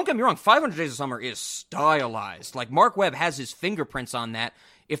 Because don't get me wrong, 500 Days of Summer is stylized. Like, Mark Webb has his fingerprints on that.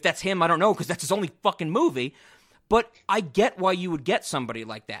 If that's him, I don't know, because that's his only fucking movie. But I get why you would get somebody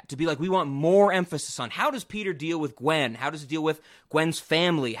like that. To be like, we want more emphasis on how does Peter deal with Gwen? How does he deal with Gwen's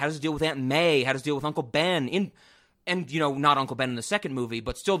family? How does he deal with Aunt May? How does he deal with Uncle Ben? And, not Uncle Ben in the second movie,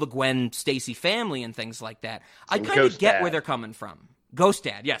 but still the Gwen Stacy family and things like that. I kind of get where they're coming from. Ghost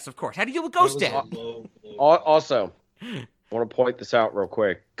Dad, yes, of course. How do you deal with Ghost Dad? Also, I want to point this out real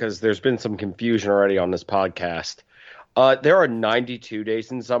quick because there's been some confusion already on this podcast. There are 92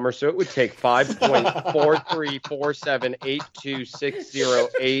 days in summer, so it would take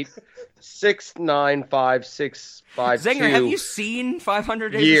 5.434782608695652 Zinger, have you seen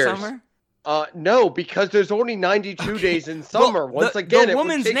 500 Days of Summer? No, because there's only 92 days in summer. Well, Once again, the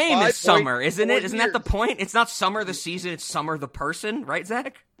woman's name is Summer, isn't it? Isn't years. that the point? It's not Summer the season, it's Summer the person, right,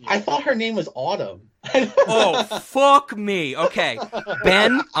 Zach? I thought her name was Autumn. Oh, fuck me. Okay,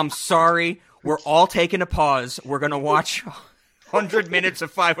 Ben, I'm sorry. We're all taking a pause. We're going to watch 100 minutes of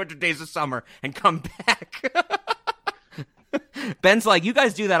 500 Days of Summer and come back. Ben's like, you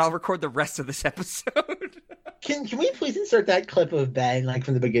guys do that, I'll record the rest of this episode. Can we please insert that clip of Ben, like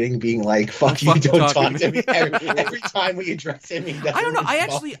from the beginning, being like, "Fuck you, don't talk to me." Every time we address him, he doesn't. I don't know. I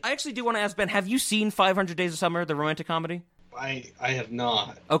actually do want to ask Ben. Have you seen 500 Days of Summer, the romantic comedy? I have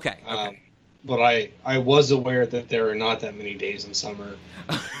not. Okay. But I was aware that there are not that many days in summer.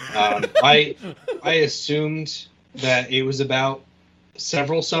 I assumed that it was about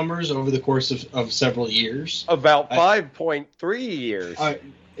several summers over the course of several years. About 5.3 years.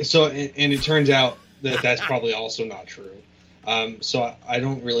 So it turns out that's probably also not true. So I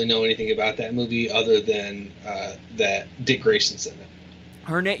don't really know anything about that movie other than that Dick Grayson's in it.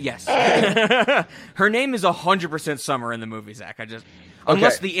 Her name, yes. Her name is 100% Summer in the movie, Zach.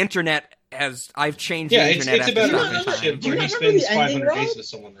 Unless the internet as I've changed Yeah, the it's internet about after a stopping relationship time. where he remember spends the ending, 500 days Rob? with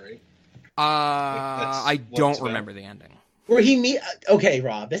someone, right? I what don't it's about. remember the ending. Where he meet. Okay,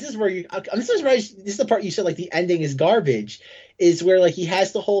 Rob. This is where you. I'm so surprised. This is the part you said like the ending is garbage. Is where like he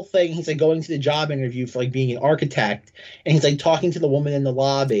has the whole thing. He's like going to the job interview for like being an architect, and he's like talking to the woman in the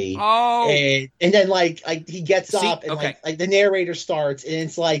lobby. Oh, And then like he gets See, up and okay. like the narrator starts and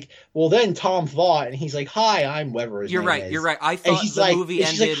it's like, well then Tom thought, and he's like, hi, I'm whatever his you're name right. is. You're right. I And thought he's the like, movie and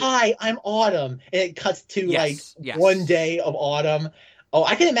she's ended. like, hi, I'm Autumn, and it cuts to Yes, like yes. one day of autumn. Oh,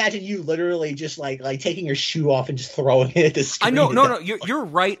 I can imagine you literally just like taking your shoe off and just throwing it at the screen. I know, no. You're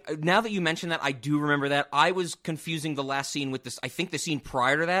right. Now that you mention that, I do remember that. I was confusing the last scene with this. I think the scene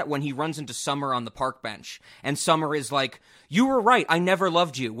prior to that, when he runs into Summer on the park bench, and Summer is like, "You were right. I never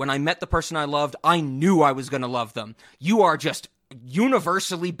loved you. When I met the person I loved, I knew I was going to love them. You are just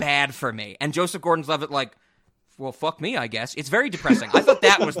universally bad for me." And Joseph Gordon-Levitt like, well, fuck me, I guess. It's very depressing. I thought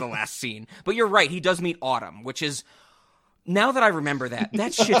that was the last scene, but you're right. He does meet Autumn, which is. Now that I remember that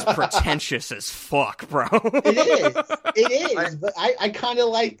shit's pretentious as fuck, bro. It is. But I kind of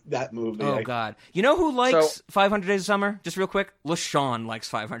like that movie. Oh, God. You know who likes 500 Days of Summer? Just real quick. LaShawn likes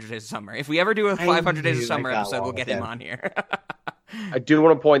 500 Days of Summer. If we ever do a 500 Days of Summer episode, we'll get him on here. I do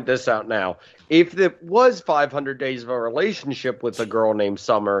want to point this out now. If it was 500 days of a relationship with a girl named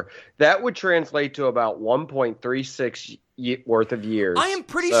Summer, that would translate to about 1.36 worth of years. I am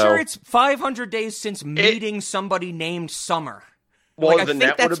pretty sure it's 500 days since meeting somebody named Summer. Well, I then think that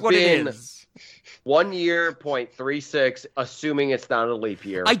would that's have what been it is. 1 year, 0.36, assuming it's not a leap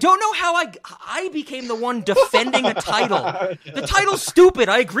year. I don't know how I became the one defending a title. The title's stupid,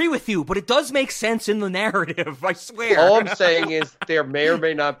 I agree with you, but it does make sense in the narrative, I swear. All I'm saying is there may or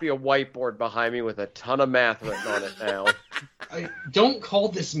may not be a whiteboard behind me with a ton of math written on it now. I don't call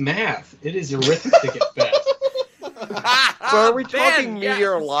this math. It is arithmetic at best. So are we Ben, talking yes.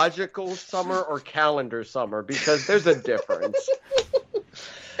 meteorological summer or calendar summer? Because there's a difference.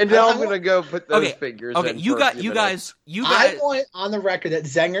 And now I'm going to go put those figures in. You for a few guys. I want on the record that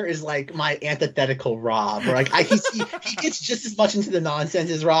Zenger is like my antithetical Rob. Or like he gets just as much into the nonsense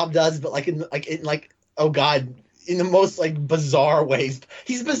as Rob does, but in oh god, in the most like bizarre ways.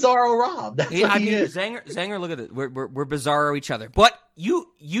 He's Bizarro Rob. That's what he is. Zenger, look at it. We're bizarro each other. But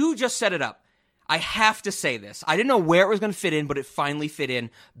you just set it up. I have to say this. I didn't know where it was going to fit in, but it finally fit in.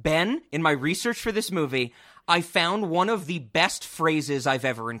 Ben, in my research for this movie, I found one of the best phrases I've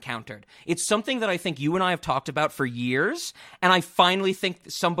ever encountered. It's something that I think you and I have talked about for years, and I finally think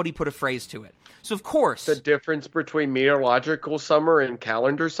somebody put a phrase to it. So, of course... The difference between meteorological summer and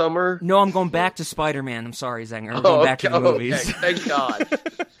calendar summer? No, I'm going back to Spider-Man. I'm sorry, Zenger. I'm going back to the movies. Okay. Thank God.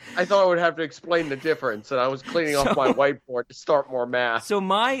 I thought I would have to explain the difference, and I was cleaning off my whiteboard to start more math. So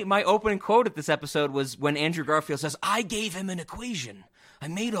my opening quote at this episode was when Andrew Garfield says, "I gave him an equation. I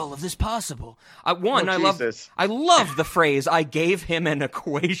made all of this possible." I love the phrase, "I gave him an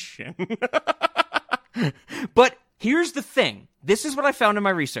equation." But here's the thing. This is what I found in my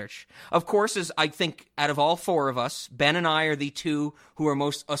research. Of course, as I think out of all four of us, Ben and I are the two who are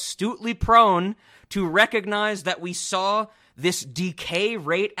most astutely prone to recognize that we saw this decay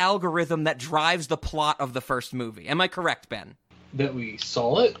rate algorithm that drives the plot of the first movie. Am I correct, Ben? That we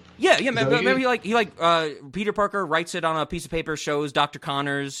saw it? Yeah. Remember Peter Parker writes it on a piece of paper, shows Dr.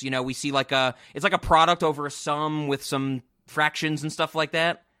 Connors. We see it's like a product over a sum with some fractions and stuff like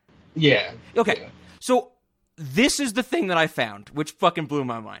that. Yeah. Okay. Yeah. So this is the thing that I found, which fucking blew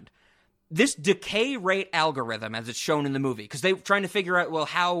my mind. This decay rate algorithm, as it's shown in the movie, because they're trying to figure out, well,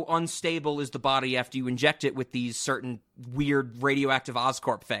 how unstable is the body after you inject it with these certain weird radioactive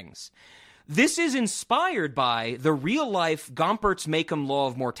Oscorp things. This is inspired by the real-life Gompertz Makeham Law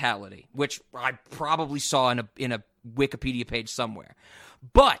of Mortality, which I probably saw in a Wikipedia page somewhere.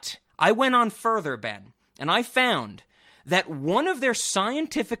 But I went on further, Ben, and I found that one of their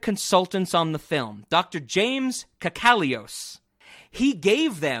scientific consultants on the film, Dr. James Kakalios, he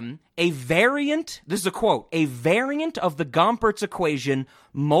gave them a variant, this is a quote, a variant of the Gompertz equation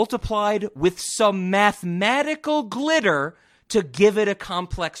multiplied with some mathematical glitter to give it a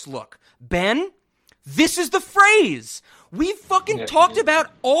complex look. Ben, this is the phrase. We've fucking talked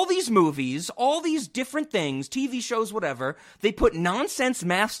about all these movies, all these different things, TV shows, whatever. They put nonsense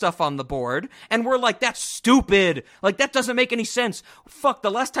math stuff on the board, and we're like, that's stupid. Like, that doesn't make any sense. Fuck, the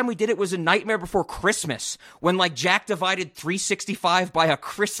last time we did it was in Nightmare Before Christmas, when, Jack divided 365 by a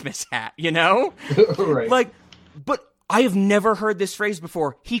Christmas hat, Right. But I have never heard this phrase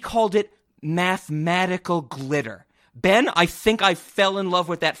before. He called it mathematical glitter. Ben, I think I fell in love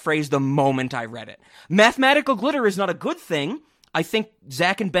with that phrase the moment I read it. Mathematical glitter is not a good thing. I think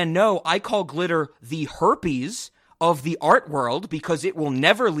Zach and Ben know I call glitter the herpes of the art world because it will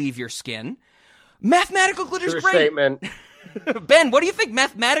never leave your skin. Mathematical glitter's True great. statement. Ben, what do you think?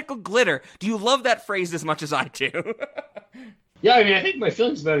 Mathematical glitter. Do you love that phrase as much as I do? Yeah, I mean, I think my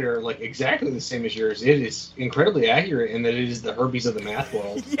feelings about it are like exactly the same as yours. It is incredibly accurate in that it is the Herbies of the math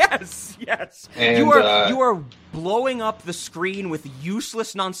world. Yes. And, you are blowing up the screen with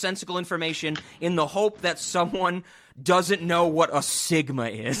useless, nonsensical information in the hope that someone doesn't know what a sigma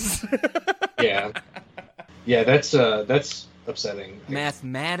is. Yeah, that's upsetting.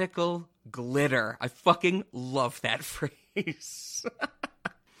 Mathematical glitter. I fucking love that phrase.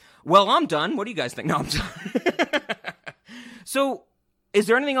 Well, I'm done. What do you guys think? No, I'm done. So, is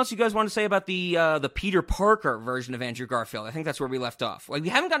there anything else you guys want to say about the Peter Parker version of Andrew Garfield? I think that's where we left off. Like, we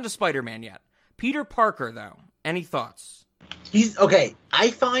haven't gotten to Spider-Man yet. Peter Parker, though. Any thoughts? He's okay.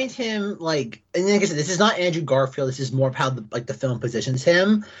 I find him like, and like I said, this is not Andrew Garfield. This is more of how the film positions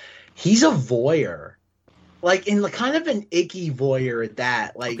him. He's a voyeur, like in kind of an icky voyeur at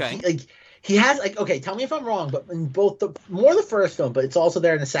that. Like, okay. He has like, okay, tell me if I'm wrong, but in both the first film, but it's also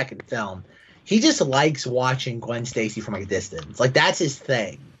there in the second film. He just likes watching Gwen Stacy from a distance. Like, that's his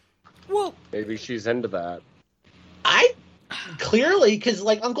thing. Well, Maybe she's into that. Clearly, because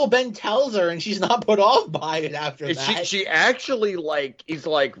like Uncle Ben tells her, and she's not put off by it after that. She actually is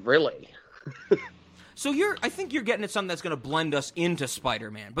like, really? so I think you're getting at something that's going to blend us into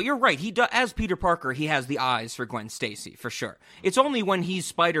Spider-Man. But you're right. As Peter Parker, he has the eyes for Gwen Stacy, for sure. It's only when he's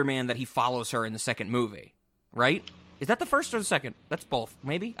Spider-Man that he follows her in the second movie, right? Is that the first or the second? That's both.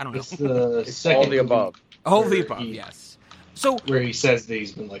 Maybe? I don't know. It's the second All the above. All the above, yes. So where he says that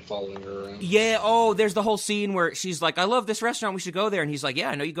he's been like following her around. Yeah, there's the whole scene where she's like, I love this restaurant, we should go there. And he's like, yeah,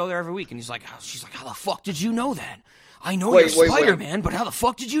 I know you go there every week. And she's like, how the fuck did you know that? I know you're Spider-Man, but how the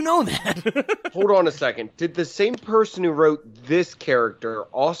fuck did you know that? Hold on a second. Did the same person who wrote this character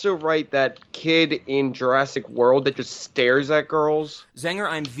also write that kid in Jurassic World that just stares at girls? Zenger,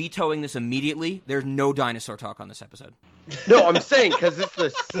 I'm vetoing this immediately. There's no dinosaur talk on this episode. No, I'm saying because it's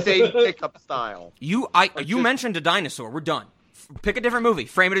the same pickup style. You mentioned a dinosaur. We're done. Pick a different movie.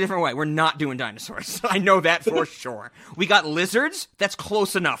 Frame it a different way. We're not doing dinosaurs. I know that for sure. We got lizards. That's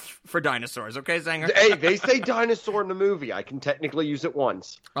close enough for dinosaurs. Okay, Zanger? Hey, they say dinosaur in the movie. I can technically use it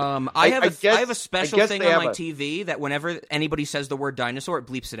once. I have a special thing on my TV that whenever anybody says the word dinosaur, it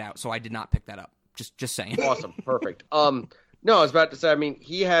bleeps it out. So I did not pick that up. Just saying. Awesome. Perfect. No, I was about to say, I mean,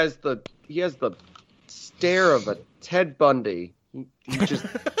 he has the stare of a Ted Bundy. He just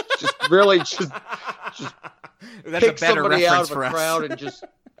really just That's picks a better somebody out reference of for a us. crowd and just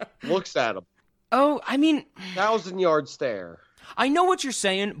looks at him. Oh, I mean, 1,000-yard stare. I know what you're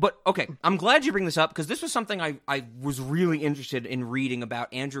saying, but okay, I'm glad you bring this up because this was something I was really interested in reading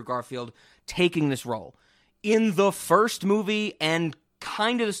about Andrew Garfield taking this role in the first movie and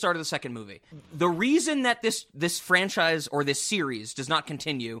kind of the start of the second movie. The reason that this franchise or this series does not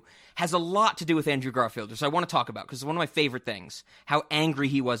continue has a lot to do with Andrew Garfield, which I want to talk about because it's one of my favorite things, how angry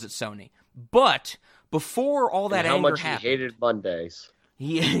he was at Sony. But before all that and how anger much happened, he hated Mondays.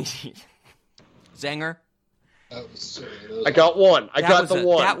 Zanger. I got one. I got the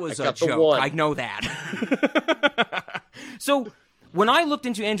one. That was a joke. I know that. So when I looked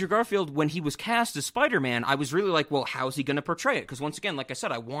into Andrew Garfield when he was cast as Spider-Man, I was really like, well, how's he going to portray it? Because once again, like I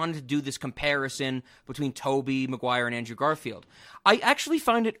said, I wanted to do this comparison between Tobey Maguire and Andrew Garfield. I actually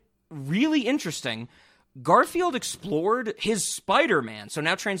find it really interesting. Garfield explored his Spider-Man, so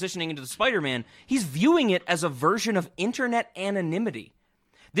now transitioning into the Spider-Man, he's viewing it as a version of internet anonymity.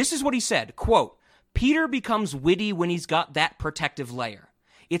 This is what he said, quote, Peter becomes witty when he's got that protective layer.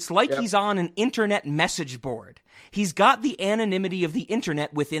 It's like he's on an internet message board. He's got the anonymity of the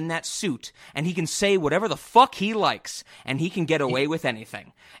internet within that suit, and he can say whatever the fuck he likes, and he can get away with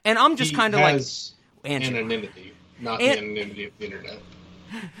anything. And I'm just kind of like... anonymity, not the anonymity of the internet.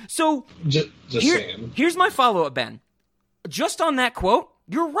 So, just saying. Here's my follow-up, Ben. Just on that quote,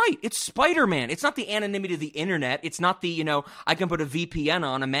 you're right. It's Spider-Man. It's not the anonymity of the internet. It's not the, I can put a VPN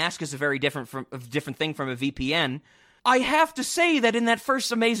on. A mask is a very different thing from a VPN. I have to say that in that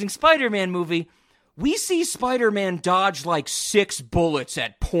first Amazing Spider-Man movie, we see Spider-Man dodge like 6 bullets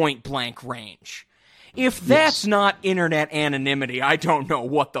at point-blank range. If that's not internet anonymity, I don't know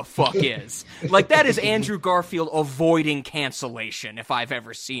what the fuck is. Like, that is Andrew Garfield avoiding cancellation, if I've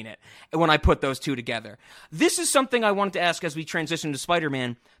ever seen it, when I put those two together. This is something I wanted to ask as we transition to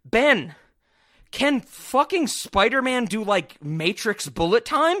Spider-Man. Ben, can fucking Spider-Man do, like, Matrix bullet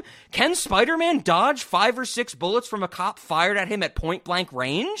time? Can Spider-Man dodge 5 or 6 bullets from a cop fired at him at point-blank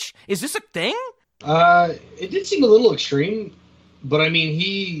range? Is this a thing? It did seem a little extreme, but I mean,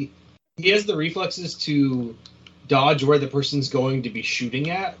 he has the reflexes to dodge where the person's going to be shooting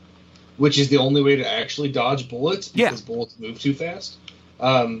at. which is the only way to actually dodge bullets because bullets move too fast.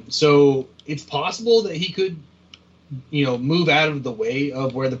 So it's possible that he could, move out of the way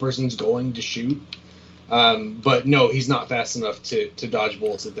of where the person's going to shoot. But no, he's not fast enough to dodge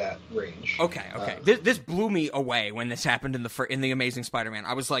bullets at that range. Okay. This blew me away when this happened in the Amazing Spider-Man.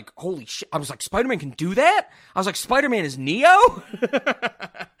 I was like, holy shit. I was like, Spider-Man can do that? I was like, Spider-Man is Neo?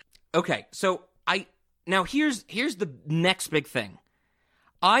 Okay, so now here's the next big thing.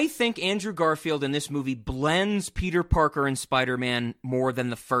 I think Andrew Garfield in this movie blends Peter Parker and Spider-Man more than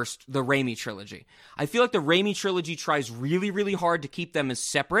the Raimi trilogy. I feel like the Raimi trilogy tries really, really hard to keep them as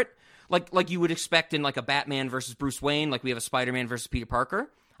separate, like you would expect in like a Batman versus Bruce Wayne, like we have a Spider-Man versus Peter Parker.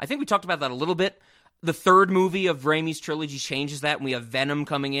 I think we talked about that a little bit. The third movie of Raimi's trilogy changes that, and we have Venom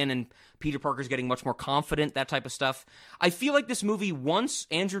coming in, and Peter Parker's getting much more confident, that type of stuff. I feel like this movie, once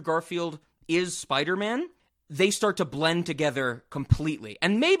Andrew Garfield is Spider-Man, they start to blend together completely.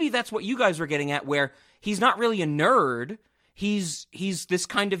 And maybe that's what you guys were getting at, where he's not really a nerd. He's this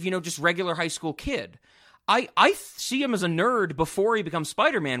kind of, just regular high school kid. I see him as a nerd before he becomes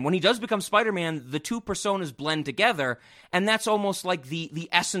Spider-Man. When he does become Spider-Man, the two personas blend together, and that's almost like the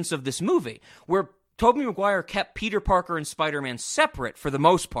essence of this movie, where Tobey Maguire kept Peter Parker and Spider-Man separate for the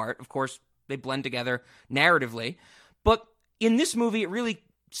most part. Of course, they blend together narratively. But in this movie, it really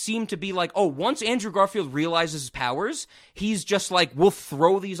seemed to be like, once Andrew Garfield realizes his powers, he's just like, we'll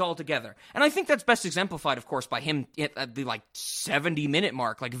throw these all together. And I think that's best exemplified, of course, by him at the 70-minute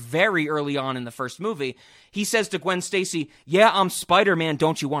mark, like very early on in the first movie. He says to Gwen Stacy, "Yeah, I'm Spider-Man,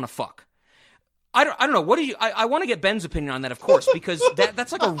 don't you want to fuck?" I don't know. What do you? I want to get Ben's opinion on that, of course, because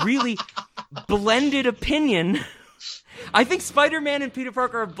that's like a really blended opinion. I think Spider-Man and Peter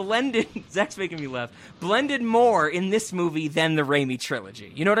Parker are blended. Zach's making me laugh. Blended more in this movie than the Raimi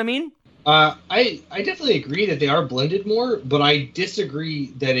trilogy. You know what I mean? I definitely agree that they are blended more, but I disagree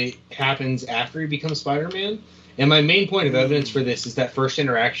that it happens after he becomes Spider-Man. And my main point of evidence for this is that first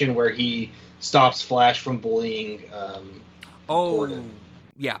interaction where he stops Flash from bullying. Gordon.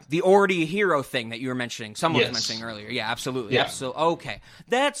 Yeah, the already a hero thing that you were mentioning. Someone was mentioning earlier. Yeah, absolutely. Yeah. Absolutely. Okay.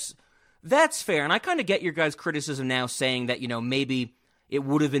 That's fair. And I kind of get your guys' criticism now saying that, maybe it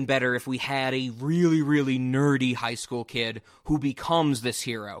would have been better if we had a really, really nerdy high school kid who becomes this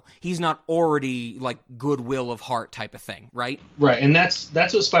hero. He's not already like goodwill of heart type of thing, right? Right. And that's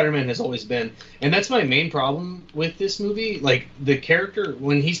what Spider-Man has always been. And that's my main problem with this movie. Like the character,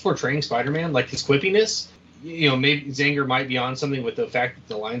 when he's portraying Spider-Man, like his quippiness, maybe Zanger might be on something with the fact that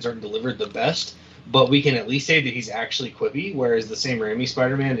the lines aren't delivered the best, but we can at least say that he's actually quippy, whereas the Sam Raimi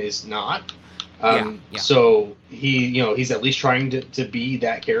Spider-Man is not. So he's at least trying to be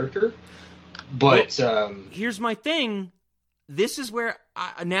that character. But here's my thing. This is where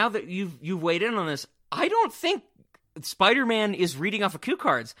now that you've weighed in on this, I don't think Spider-Man is reading off of cue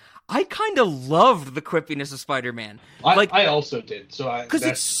cards. I kind of loved the quippiness of Spider-Man. I also did. So because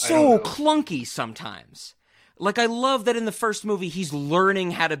it's so clunky sometimes. Like, I love that in the first movie, he's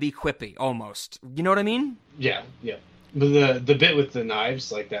learning how to be quippy, almost. You know what I mean? Yeah. But the bit with the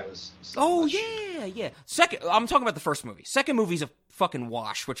knives, like, that was... So much. Yeah. I'm talking about the first movie. Second movie's a fucking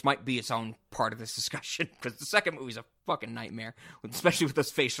wash, which might be its own part of this discussion, because the second movie's a fucking nightmare, especially with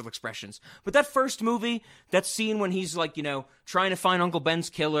those facial expressions. But that first movie, that scene when he's, like, trying to find Uncle Ben's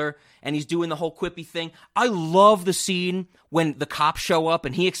killer, and he's doing the whole quippy thing, I love the scene when the cops show up,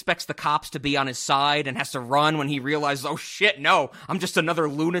 and he expects the cops to be on his side, and has to run when he realizes, oh shit, no, I'm just another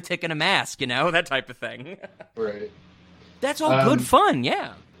lunatic in a mask, that type of thing. Right. That's all good fun,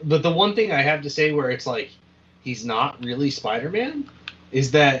 yeah. But the one thing I have to say where it's like, he's not really Spider-Man,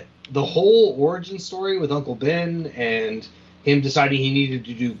 is that the whole origin story with Uncle Ben and him deciding he needed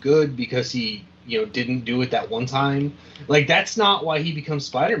to do good because he, didn't do it that one time, like, that's not why he becomes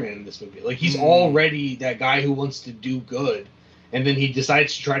Spider-Man in this movie. Like, he's already that guy who wants to do good, and then he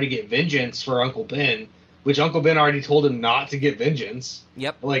decides to try to get vengeance for Uncle Ben, which Uncle Ben already told him not to get vengeance.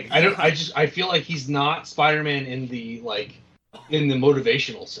 Yep. Like, I feel like he's not Spider-Man in the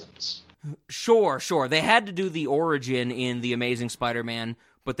motivational sense. Sure. They had to do the origin in The Amazing Spider-Man,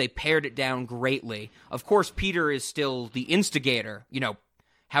 but they pared it down greatly. Of course, Peter is still the instigator,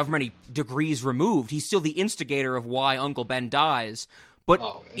 however many degrees removed. He's still the instigator of why Uncle Ben dies.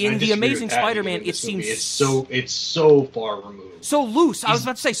 But in The Amazing Spider-Man, it seems... It's so far removed. So loose. I was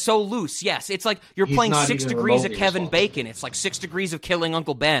about to say so loose, yes. It's like you're playing 6 degrees of Kevin Bacon. It's like 6 degrees of killing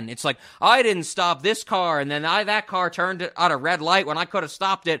Uncle Ben. It's like, I didn't stop this car, and then that car turned at a red light when I could have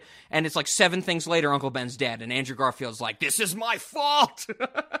stopped it, and it's like 7 things later, Uncle Ben's dead, and Andrew Garfield's like, this is my fault!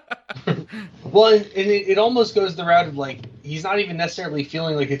 Well, and it almost goes the route of, like, he's not even necessarily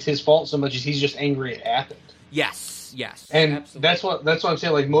feeling like it's his fault so much as he's just angry it happened. Yes. Yes. And absolutely. that's what I'm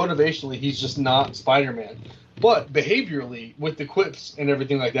saying. Like motivationally, he's just not Spider-Man. But behaviorally, with the quips and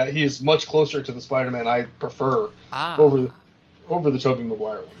everything like that, he is much closer to the Spider-Man I prefer over the Tobey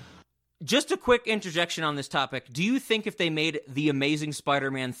Maguire one. Just a quick interjection on this topic. Do you think if they made The Amazing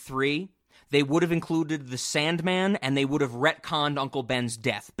Spider-Man 3, they would have included the Sandman and they would have retconned Uncle Ben's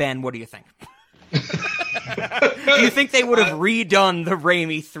death? Ben, what do you think? Do you think they would have redone the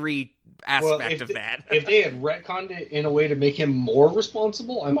Raimi 3 aspect of that? If they had retconned it in a way to make him more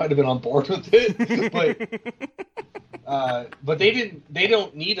responsible, I might have been on board with it. But they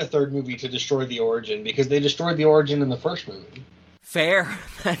don't need a third movie to destroy the origin because they destroyed the origin in the first movie. Fair.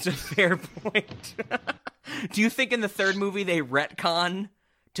 That's a fair point. Do you think in the third movie they retcon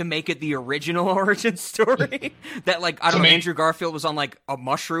to make it the original origin story? That, like, I don't know, Andrew Garfield was on, like, a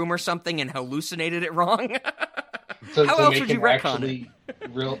mushroom or something and hallucinated it wrong? How else would you retcon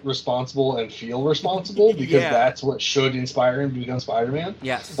it? Responsible and feel responsible, because that's what should inspire him to become Spider-Man.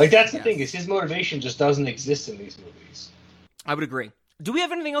 Yes. Like, that's the thing, is his motivation just doesn't exist in these movies. I would agree. Do we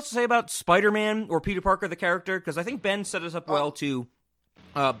have anything else to say about Spider-Man or Peter Parker, the character? Because I think Ben set us up well to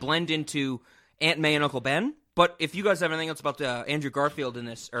blend into Aunt May and Uncle Ben. But if you guys have anything else about Andrew Garfield in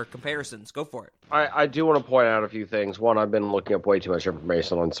this, or comparisons, go for it. I do want to point out a few things. One, I've been looking up way too much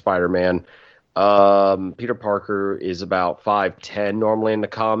information on Spider-Man. Peter Parker is about 5'10" normally in the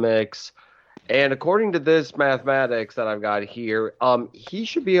comics. And according to this mathematics that I've got here, he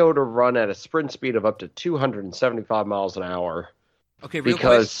should be able to run at a sprint speed of up to 275 miles an hour. Okay, real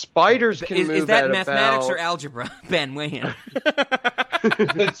because quick. Spiders can move Is that at mathematics about... or algebra? Ben, weigh in.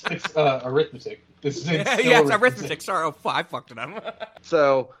 It's arithmetic. It's arithmetic. Sorry, I fucked it up.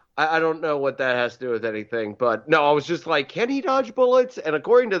 So I don't know what that has to do with anything, but no, I was just like, can he dodge bullets? And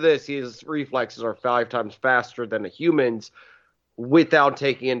according to this, his reflexes are 5 times faster than a human's without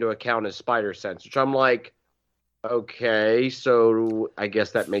taking into account his spider sense, which I'm like, okay, so I guess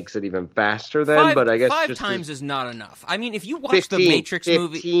that makes it even faster then. But I guess 5 just times is not enough. I mean, if you watch the Matrix 15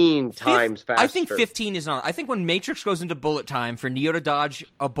 movie... 15 times faster. I think 15 is not... I think when Matrix goes into bullet time, for Neo to dodge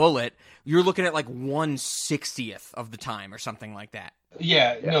a bullet, you're looking at like 1/60th of the time or something like that.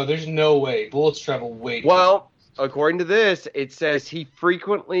 Yeah, no, there's no way. Bullets travel way too Well, according to this, it says he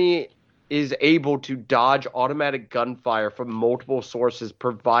frequently is able to dodge automatic gunfire from multiple sources,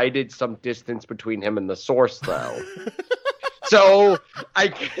 provided some distance between him and the source, though. So, I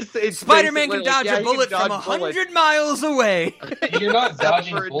guess it's Spider-Man can basically dodge a bullet from 100 miles away. You're not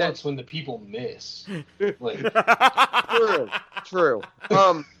dodging bullets when the people miss. Like... True.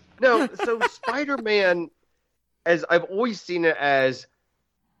 No, so Spider-Man, as I've always seen it as,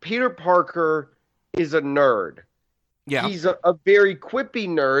 Peter Parker is a nerd. Yeah. He's a very quippy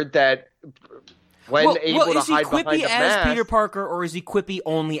nerd that, when able to hide behind a mask... Is he quippy as Peter Parker, or is he quippy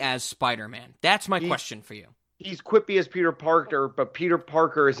only as Spider-Man? That's my question for you. He's quippy as Peter Parker, but Peter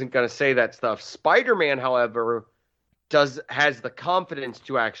Parker isn't going to say that stuff. Spider-Man, however, has the confidence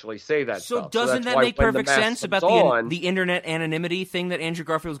to actually say that stuff. So doesn't that make perfect sense about the internet anonymity thing that Andrew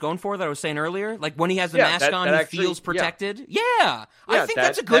Garfield was going for that I was saying earlier? Like, when he has the mask on, he feels protected? Yeah. I think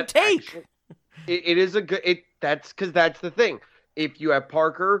that's a good take. It is a good... That's because that's the thing. If you have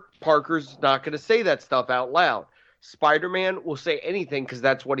Parker's not going to say that stuff out loud. Spider-Man will say anything because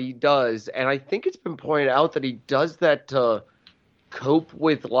that's what he does. And I think it's been pointed out that he does that to cope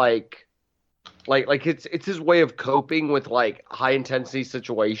with, like it's his way of coping with, like, high-intensity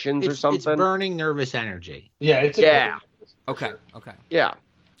situations or something. It's burning nervous energy. Yeah, Okay. Yeah.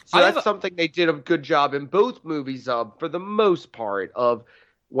 So that's something they did a good job in both movies of, for the most part, of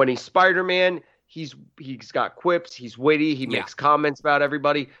when he's Spider-Man, he's got quips, he's witty, he makes comments about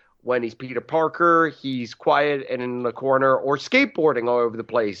everybody. When he's Peter Parker, he's quiet and in the corner or skateboarding all over the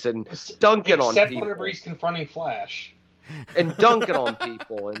place and dunking on people. Except whenever he's confronting Flash. And dunking on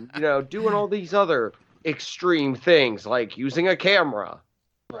people and, doing all these other extreme things like using a camera.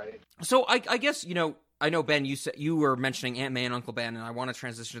 Right. So I guess, I know, Ben, you were mentioning Aunt May and Uncle Ben, and I want to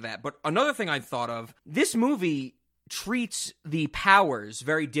transition to that. But another thing I've thought of, this movie treats the powers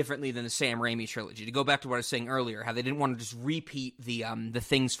very differently than the Sam Raimi trilogy. To go back to what I was saying earlier, how they didn't want to just repeat the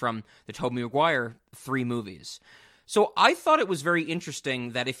things from the Tobey Maguire 3 movies. So I thought it was very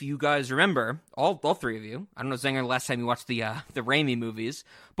interesting that if you guys remember, all 3 of you, I don't know, Zanger, the last time you watched the Raimi movies,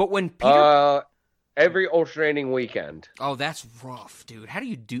 but when Peter... every alternating weekend. Oh, that's rough, dude. How do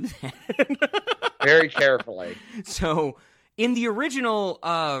you do that? Very carefully. So... in the original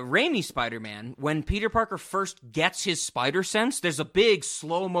Raimi Spider-Man, when Peter Parker first gets his spider sense, there's a big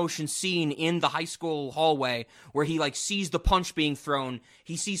slow-motion scene in the high school hallway where he, like, sees the punch being thrown.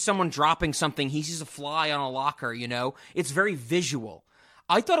 He sees someone dropping something. He sees a fly on a locker, It's very visual.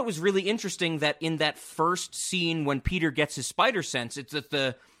 I thought it was really interesting that in that first scene when Peter gets his spider sense, it's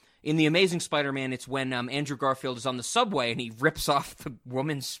that in The Amazing Spider-Man, it's when Andrew Garfield is on the subway and he rips off the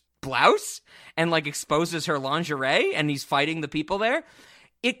woman's blouse and like exposes her lingerie and he's fighting the people there.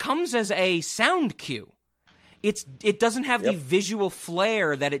 It comes as a sound cue. It doesn't have the visual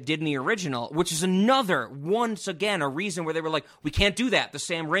flair that it did in the original, which is once again, a reason where they were like, we can't do that. The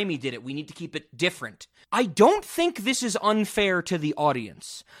Sam Raimi did it. We need to keep it different. I don't think this is unfair to the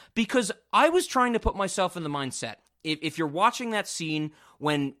audience, because I was trying to put myself in the mindset. If you're watching that scene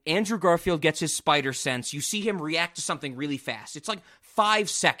when Andrew Garfield gets his spider sense, you see him react to something really fast. It's like 5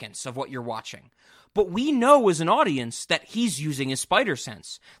 seconds of what you're watching. But we know as an audience that he's using his spider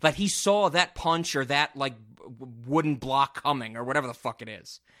sense, that he saw that punch or that like wooden block coming or whatever the fuck it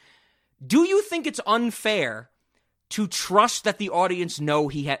is. Do you think it's unfair to trust that the audience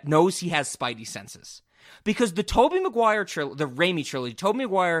knows he has spidey senses? Because the Tobey Maguire the Raimi trilogy, Tobey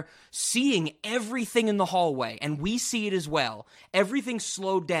Maguire seeing everything in the hallway, and we see it as well. Everything's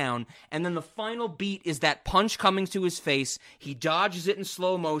slowed down, and then the final beat is that punch coming to his face. He dodges it in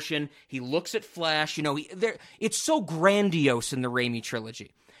slow motion. He looks at Flash. It's so grandiose in the Raimi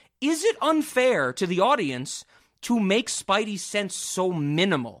trilogy. Is it unfair to the audience to make Spidey's sense so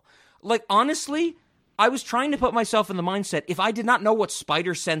minimal? Like, honestly, I was trying to put myself in the mindset, if I did not know what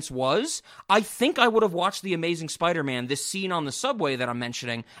spider sense was, I think I would have watched The Amazing Spider-Man, this scene on the subway that I'm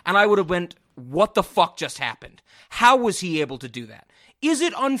mentioning, and I would have went, what the fuck just happened? How was he able to do that? Is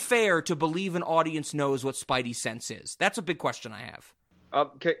it unfair to believe an audience knows what Spidey sense is? That's a big question I have.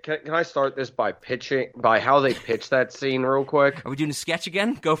 Can I start this by how they pitch that scene real quick? Are we doing a sketch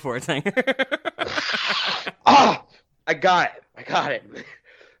again? Go for it. I got it.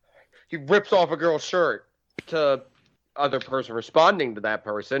 He rips off a girl's shirt to other person responding to that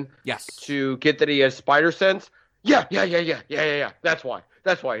person. Yes. To get that he has spider sense. Yeah. That's why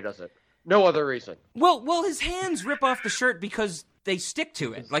he does it. No other reason. Well, his hands rip off the shirt because they stick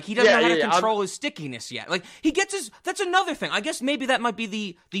to it. Like, he doesn't know how to control his stickiness yet. Like, he gets his... That's another thing. I guess maybe that might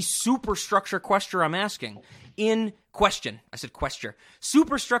be the superstructure question I'm asking.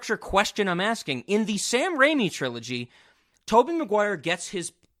 Superstructure question I'm asking. In the Sam Raimi trilogy, Tobey Maguire gets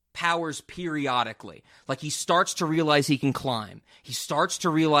his powers periodically. Like, he starts to realize he can climb. He starts to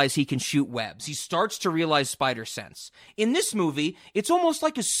realize he can shoot webs. He starts to realize spider sense. In this movie, it's almost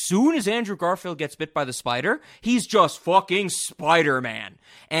like as soon as Andrew Garfield gets bit by the spider, he's just fucking Spider-Man.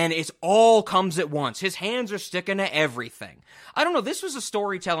 And it all comes at once. His hands are sticking to everything. I don't know, this was a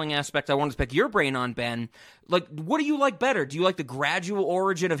storytelling aspect I wanted to pick your brain on, Ben. Like, what do you like better? Do you like the gradual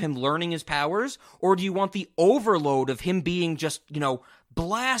origin of him learning his powers? Or do you want the overload of him being just,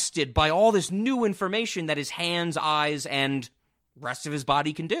 blasted by all this new information that his hands, eyes, and rest of his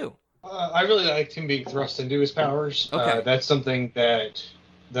body can do? I really liked him being thrust into his powers. Okay. That's something that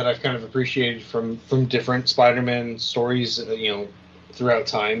I've kind of appreciated from different Spider-Man stories, throughout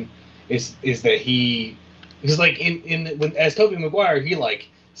time. Is that because like as Tobey Maguire, he like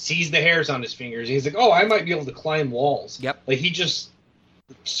sees the hairs on his fingers. And he's like, oh, I might be able to climb walls. Yep. Like, he just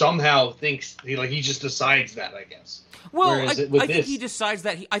somehow thinks he just decides that, I guess. Well, I think he decides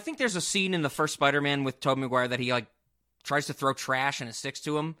that. I think there's a scene in the first Spider-Man with Tobey Maguire that he like tries to throw trash and it sticks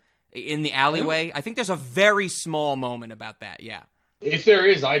to him in the alleyway. I think there's a very small moment about that. Yeah. If there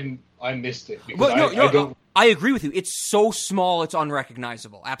is, I missed it. Because I agree with you. It's so small, it's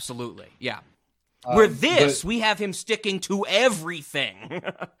unrecognizable. Absolutely. Yeah. We have him sticking to everything.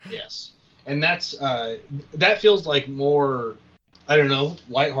 Yes. And that's that feels like more, I don't know,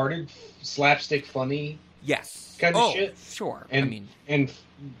 lighthearted, slapstick, funny. Yes. Kind of shit. Sure. And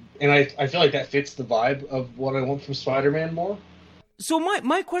I feel like that fits the vibe of what I want from Spider-Man more. So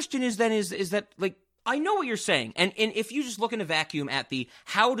my question is then is that, like, I know what you're saying, and if you just look in a vacuum at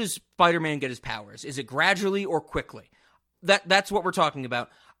how does Spider-Man get his powers? Is it gradually or quickly? That's what we're talking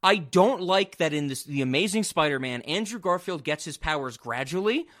about. I don't like that in The Amazing Spider-Man, Andrew Garfield gets his powers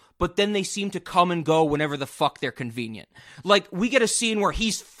gradually, but then they seem to come and go whenever the fuck they're convenient. Like, we get a scene where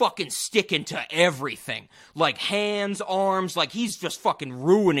he's fucking sticking to everything. Like, hands, arms, like, he's just fucking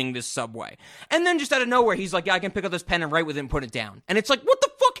ruining this subway. And then just out of nowhere, he's like, yeah, I can pick up this pen and write with it and put it down. And it's like, what the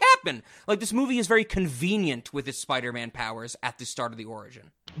fuck happened? Like, this movie is very convenient with its Spider-Man powers at the start of the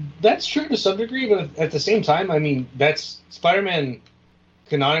origin. That's true to some degree, but at the same time, I mean, that's Spider-Man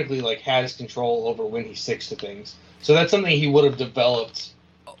canonically, like, has control over when he sticks to things. So that's something he would have developed.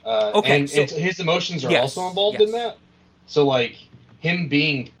 And his emotions are also involved in that. So, like, him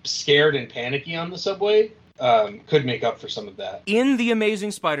being scared and panicky on the subway could make up for some of that. In The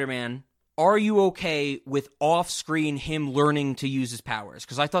Amazing Spider-Man, are you okay with off-screen him learning to use his powers?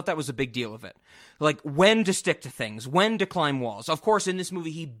 Because I thought that was a big deal of it. Like, when to stick to things, when to climb walls. Of course, in this movie,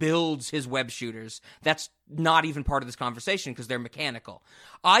 he builds his web shooters. That's not even part of this conversation because they're mechanical.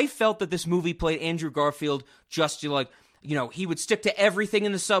 I felt that this movie played Andrew Garfield just to, like, you know, he would stick to everything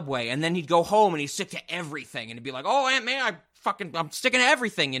in the subway, and then he'd go home and he'd stick to everything, and he'd be like, oh, Aunt May, I'm sticking to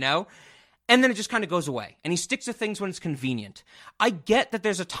everything, you know? And then it just kind of goes away. And he sticks to things when it's convenient. I get that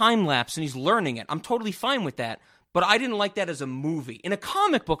there's a time lapse and he's learning it. I'm totally fine with that. But I didn't like that as a movie. In a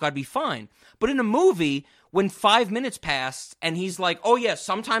comic book, I'd be fine. But in a movie, when 5 minutes passed and he's like, oh yeah,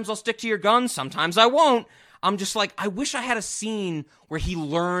 sometimes I'll stick to your guns, sometimes I won't. I'm just like, I wish I had a scene where he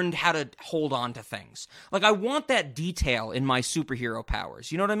learned how to hold on to things. Like, I want that detail in my superhero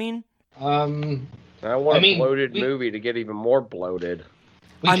powers. You know what I mean? I want a bloated movie to get even more bloated.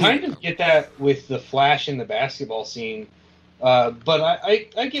 We kind of get that with the Flash in the basketball scene, but I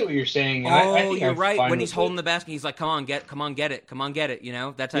get what you're saying. And I think you're right. When he's holding the basket, he's like, come on, get it, you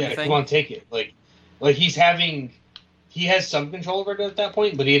know, that type of thing. Come on, take it. Like he has some control over it at that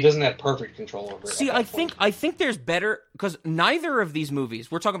point, but he doesn't have perfect control over it. See, I think there's better, because neither of these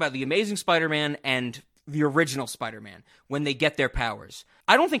movies, we're talking about The Amazing Spider-Man and the original Spider-Man, when they get their powers.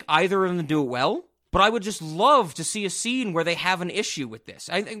 I don't think either of them do it well. But I would just love to see a scene where they have an issue with this.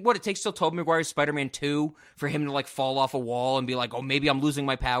 I think it takes till Tobey Maguire's Spider-Man 2 for him to, like, fall off a wall and be like, oh, maybe I'm losing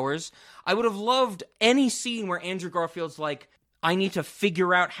my powers. I would have loved any scene where Andrew Garfield's like, I need to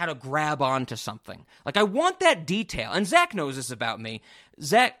figure out how to grab onto something. Like, I want that detail. And Zach knows this about me.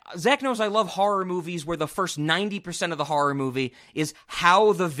 Zach knows I love horror movies where the first 90% of the horror movie is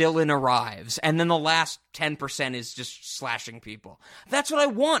how the villain arrives, and then the last 10% is just slashing people. That's what I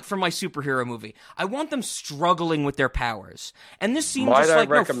want from my superhero movie. I want them struggling with their powers. And this seems just like,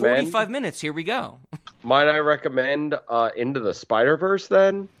 no, 45 minutes, here we go. Might I recommend Into the Spider-Verse,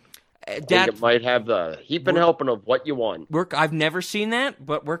 then? I think it might have the heaping helping of what you want. I've never seen that,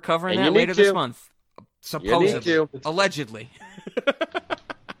 but we're covering that later this month. Supposedly. Allegedly.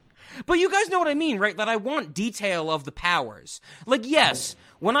 But you guys know what I mean, right? That I want detail of the powers. Like, yes,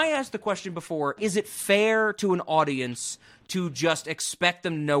 when I asked the question before, is it fair to an audience to just expect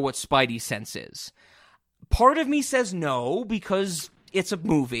them to know what Spidey sense is? Part of me says no, because it's a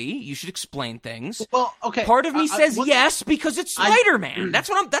movie. You should explain things. Well, okay. Part of me says yes, because it's Spider-Man. That's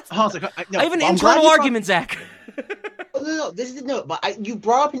what I'm... I have an I'm internal argument, Zach. But you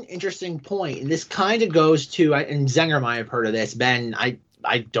brought up an interesting point, and this kind of goes to, and Zenger might have heard of this. Ben,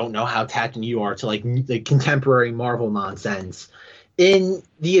 I don't know how tapped in you are to like the contemporary Marvel nonsense. In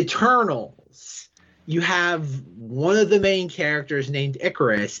the Eternals, you have one of the main characters named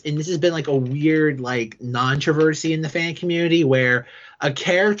Icarus, and this has been like a weird like controversy in the fan community where a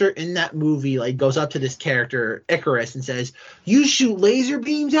character in that movie like goes up to this character Icarus and says, "You shoot laser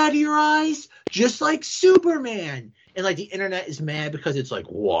beams out of your eyes just like Superman." And like the internet is mad because it's like,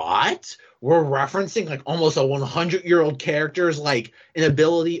 what? We're referencing like almost a 100-year-old character's like an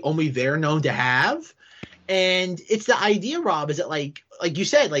ability only they're known to have. And it's the idea, Rob, is that like you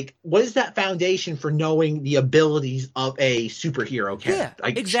said, like, what is that foundation for knowing the abilities of a superhero character? Yeah,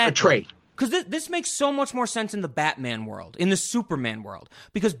 like, exactly. A trait. Because this makes so much more sense in the Batman world, in the Superman world.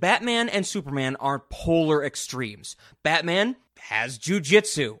 Because Batman and Superman are polar extremes. Batman has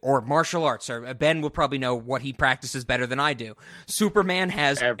jujitsu or martial arts, or Ben will probably know what he practices better than I do. Superman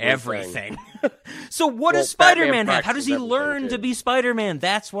has everything. So what does Spider-Man have? How does he learn to be Spider-Man?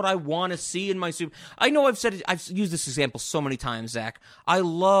 That's what I want to see in my super. I know I've used this example so many times, Zach. I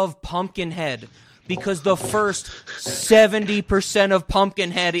love Pumpkinhead. Because the first 70% of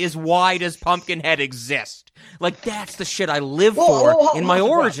Pumpkinhead is why does Pumpkinhead exist? Like, that's the shit I live for in my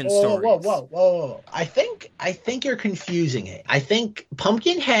origin story. Whoa. I think you're confusing it. I think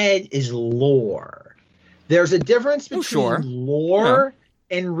Pumpkinhead is lore. There's a difference between lore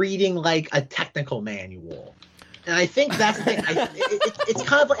and reading, like, a technical manual. And I think that's the thing. It's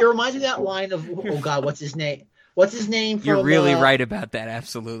kind of like, it reminds me of that line of, oh God, what's his name? What's his name? You're really right about that.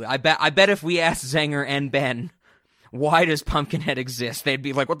 Absolutely. I bet if we asked Zenger and Ben, why does Pumpkinhead exist? They'd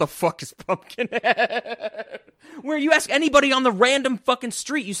be like, what the fuck is Pumpkinhead? Where you ask anybody on the random fucking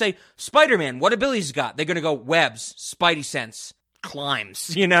street, you say, Spider-Man, what abilities he got? They're going to go webs, Spidey sense,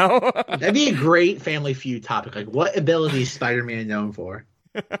 climbs, you know? That'd be a great Family Feud topic. Like, what abilities is Spider-Man known for?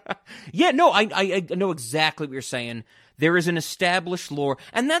 Yeah, no, I know exactly what you're saying. There is an established lore,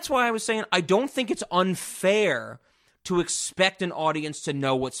 and that's why I was saying I don't think it's unfair to expect an audience to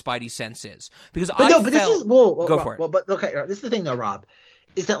know what Spidey sense is. Because go for it. Well, but okay, this is the thing though, Rob,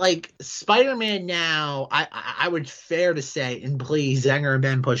 is that like Spider-Man now, I would fair to say, and please Zenger and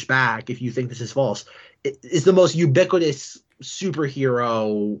Ben push back if you think this is false, is the most ubiquitous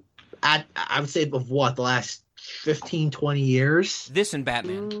superhero I would say of what, the last 15, 20 years? This and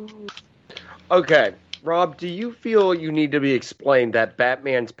Batman. Okay. Rob, do you feel you need to be explained that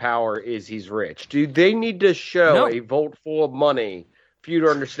Batman's power is he's rich? Do they need to show a vault full of money for you to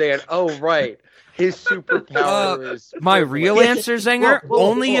understand, oh, right, his superpower is... My real answer, Zenger, Whoa.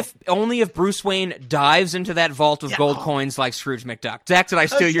 only if Bruce Wayne dives into that vault of gold coins like Scrooge McDuck. Zach, did I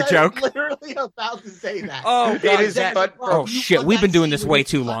steal your joke? I was literally about to say that. Oh, God, is Zach. but- Oh, shit, we've been doing this way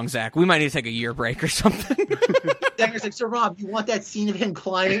too long, Zach. We might need to take a year break or something. Zenger's like, so Rob, you want that scene of him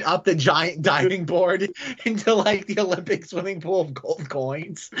climbing up the giant diving board into like the Olympic swimming pool of gold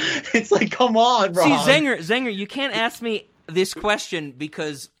coins? It's like, come on, Rob. See, Zenger, you can't ask me this question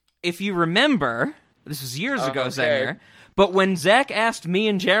because if you remember, this was years ago, okay. Zenger, but when Zach asked me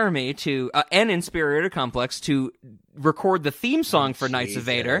and Jeremy to, and Inspirator Complex, to record the theme song for Knights of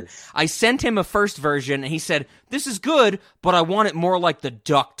Vader, I sent him a first version, and he said, this is good, but I want it more like the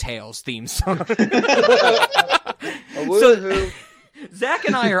DuckTales theme song. So, Zach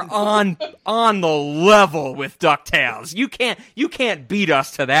and I are on the level with DuckTales. You can't beat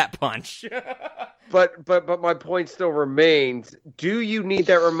us to that punch. But my point still remains. Do you need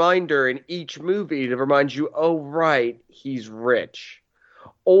that reminder in each movie to remind you, oh, right, he's rich?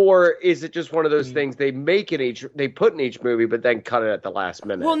 Or is it just one of those things they put in each movie, but then cut it at the last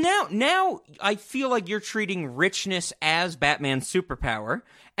minute? Well, now I feel like you're treating richness as Batman's superpower,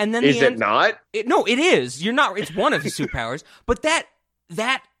 and then is it not? No, it is. You're not. It's one of his superpowers, but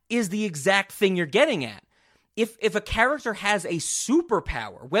that is the exact thing you're getting at. If a character has a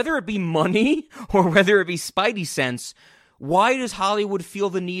superpower, whether it be money or whether it be Spidey sense, why does Hollywood feel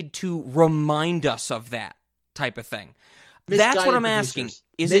the need to remind us of that type of thing? That's what I'm asking.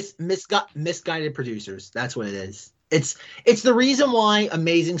 Is misguided producers? That's what it is. It's the reason why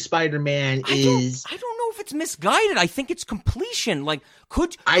Amazing Spider-Man is... I don't know if it's misguided. I think it's completion. Like,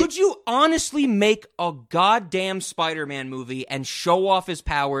 could you honestly make a goddamn Spider-Man movie and show off his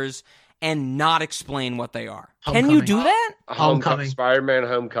powers and not explain what they are? Homecoming. Can you do that? Homecoming. Spider-Man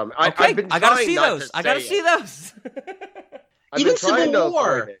Homecoming. Okay, I gotta see those. I gotta see those. Even Civil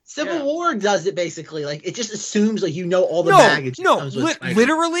War does it basically. Like, it just assumes like you know all the baggage.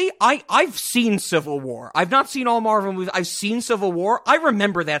 Literally, I've seen Civil War. I've not seen all Marvel movies. I've seen Civil War. I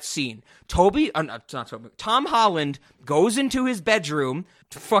remember that scene. Tom Holland goes into his bedroom.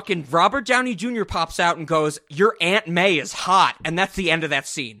 Fucking Robert Downey Jr. pops out and goes, "Your Aunt May is hot," and that's the end of that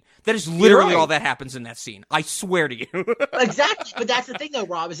scene. That is literally all that happens in that scene. I swear to you. Exactly. But that's the thing, though,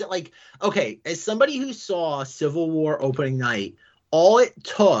 Rob, is it like, okay, as somebody who saw Civil War opening night, all it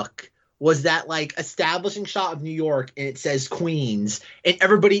took was that, like, establishing shot of New York, and it says Queens, and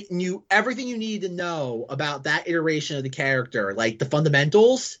everybody knew everything you needed to know about that iteration of the character, like the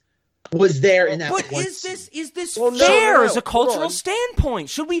fundamentals was there in that. But is this fair as a cultural standpoint?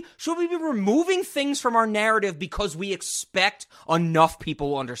 Should we be removing things from our narrative because we expect enough people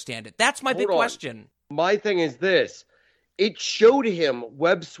will understand it? That's my big question. My thing is this: it showed him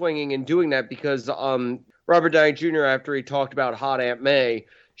web swinging and doing that because Robert Downey Jr. after he talked about Hot Aunt May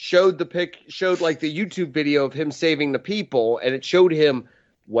showed like the YouTube video of him saving the people, and it showed him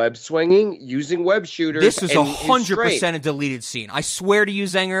web swinging, using web shooters. This is 100% a deleted scene. I swear to you,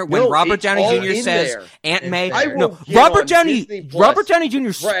 Zenger, when Robert Downey Jr. says Aunt May, Robert Downey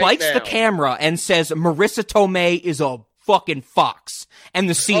Jr. spikes the camera and says Marissa Tomei is a fucking fox, and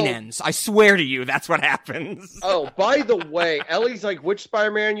the scene ends. I swear to you, that's what happens. Oh, by the way, Ellie's like, which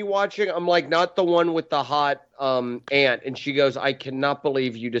Spider-Man are you watching? I'm like, not the one with the hot aunt. And she goes, I cannot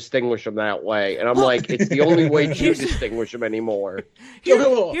believe you distinguish them that way. And I'm like, it's the only way to distinguish them anymore.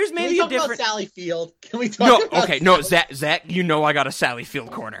 Here's maybe a different... about Sally Field? Can we talk about Zach, you know I got a Sally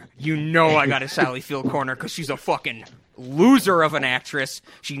Field corner. You know I got a Sally Field corner because she's a fucking loser of an actress.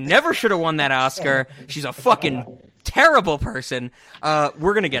 She never should have won that Oscar. She's a fucking terrible person.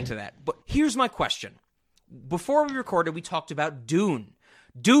 We're going to get to that. But here's my question. Before we recorded, we talked about Dune.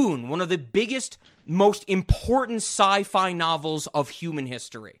 Dune, one of the biggest, most important sci-fi novels of human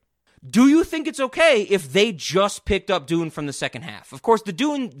history. Do you think it's okay if they just picked up Dune from the second half? Of course, the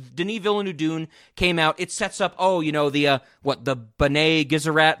Denis Villeneuve Dune came out. It sets up, the Bene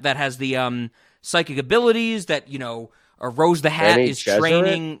Gesserit that has the psychic abilities that, Rose the Hat Bene is Gesserit?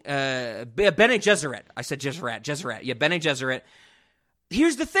 training. Bene Gesserit. I said Gesserit. Yeah, Bene Gesserit.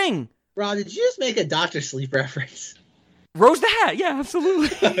 Here's the thing. Rob, did you just make a Dr. Sleep reference? Rose the Hat. Yeah,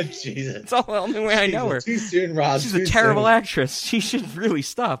 absolutely. Oh, Jesus. It's all the only way I know her. Too soon, Rob. She's a terrible actress. She should really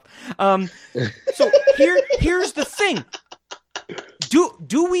stop. So here's the thing.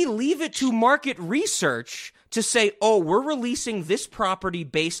 Do we leave it to market research to say, oh, we're releasing this property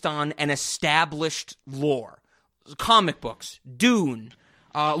based on an established lore? Comic books, Dune,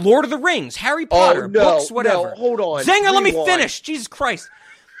 Lord of the Rings, Harry Potter, books, whatever. No, hold on. Zenga, let me finish. Jesus Christ.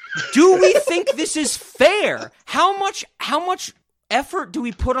 Do we think this is fair? How much effort do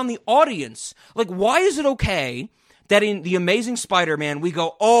we put on the audience? Like, why is it okay that in The Amazing Spider-Man we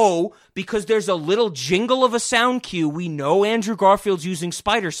go, oh, because there's a little jingle of a sound cue, we know Andrew Garfield's using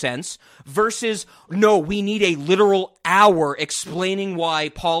Spider-Sense, versus, no, we need a literal hour explaining why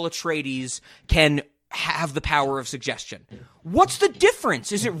Paul Atreides can have the power of suggestion. What's the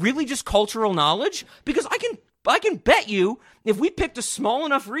difference? Is it really just cultural knowledge? Because I can bet you, if we picked a small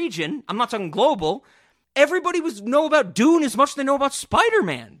enough region, I'm not talking global, everybody would know about Dune as much as they know about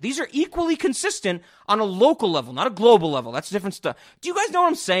Spider-Man. These are equally consistent on a local level, not a global level. That's different stuff. Do you guys know what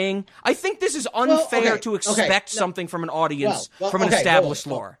I'm saying? I think this is unfair to expect something from an audience from an established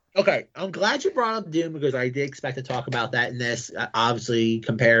lore. Okay, I'm glad you brought up Dune because I did expect to talk about that in this. Obviously,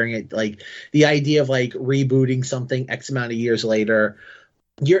 comparing it, like the idea of like rebooting something X amount of years later.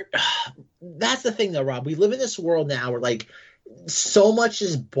 That's the thing, though, Rob. We live in this world now where like so much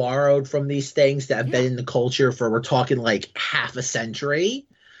is borrowed from these things that have been in the culture for, we're talking like half a century.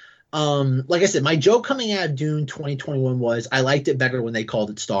 Like I said, my joke coming out of Dune 2021 was I liked it better when they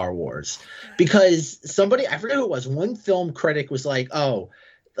called it Star Wars, because somebody, I forget who it was, one film critic was like, oh,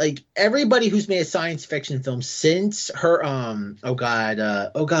 like everybody who's made a science fiction film since her,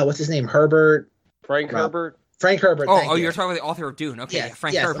 what's his name? Frank Herbert. Frank Herbert. Oh, you're talking about the author of Dune. Okay,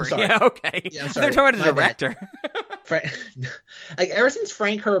 Frank Herbert. Yeah, okay. Yeah, they're talking about the director. Like ever since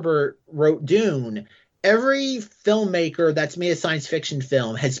Frank Herbert wrote Dune, every filmmaker that's made a science fiction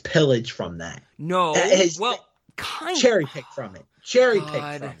film has pillaged from that. No, kind of cherry picked from it.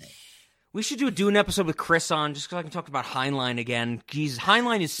 From it. We should do a Dune episode with Chris on, just because I can talk about Heinlein again. Jesus,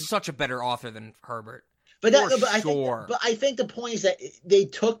 Heinlein is such a better author than Herbert. I think the point is that they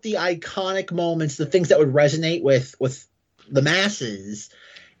took the iconic moments, the things that would resonate with the masses,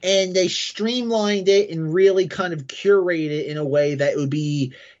 and they streamlined it and really kind of curated it in a way that it would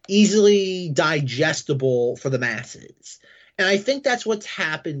be easily digestible for the masses. And I think that's what's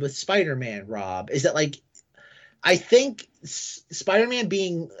happened with Spider-Man, Rob, is that like I think Spider-Man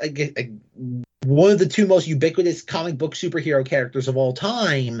being one of the two most ubiquitous comic book superhero characters of all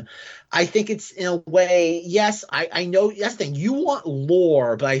time, I think it's in a way, yes, I know that's the thing. You want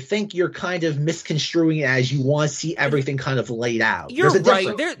lore, but I think you're kind of misconstruing it as you want to see everything kind of laid out. You're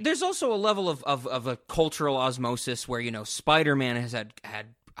right. There's also a level of a cultural osmosis where, you know, Spider-Man has had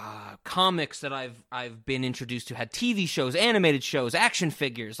comics that I've been introduced to, had TV shows, animated shows, action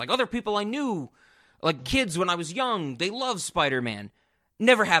figures, like other people I knew, like kids when I was young, they loved Spider-Man.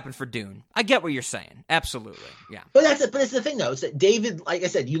 Never happened for Dune. I get what you're saying. Absolutely. Yeah. But that's the thing, though. It's that David, like I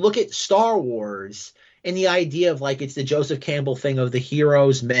said, you look at Star Wars and the idea of like it's the Joseph Campbell thing of the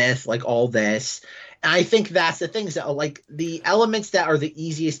hero's myth, like all this. And I think that's the things that are like the elements that are the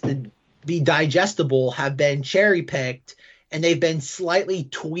easiest to be digestible have been cherry picked, and they've been slightly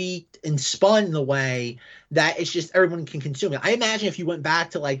tweaked and spun in a way that it's just everyone can consume it. I imagine if you went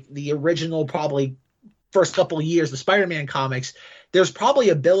back to like the original, probably first couple of years of Spider-Man comics, there's probably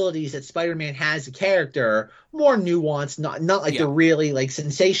abilities that Spider-Man has a character, more nuanced, not like the really like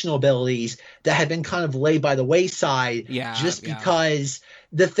sensational abilities that have been kind of laid by the wayside because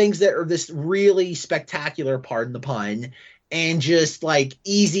the things that are this really spectacular, pardon the pun, and just like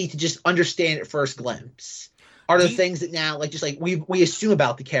easy to just understand at first glimpse are the things that now like just like we assume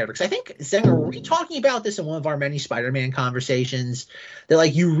about the characters. I think, Zenga, were we talking about this in one of our many Spider-Man conversations that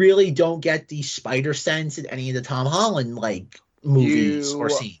like you really don't get the spider sense in any of the Tom Holland like movies or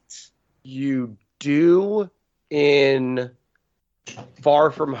scenes? You do in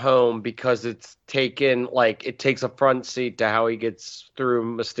Far From Home because it's taken like it takes a front seat to how he gets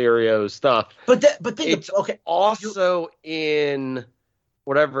through Mysterio's stuff. But it's also in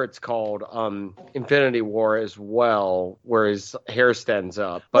whatever it's called, Infinity War as well, where his hair stands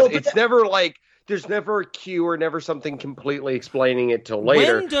up. But never like there's never a cue or never something completely explaining it till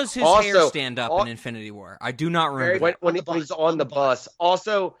later. When does his hair stand up in Infinity War? I do not remember. When he's on the bus.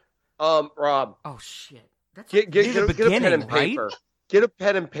 Also, Rob. Oh shit! Get a pen and paper. Right? Get a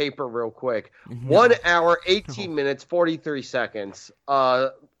pen and paper real quick. No. 1 hour, 18 minutes, 43 seconds.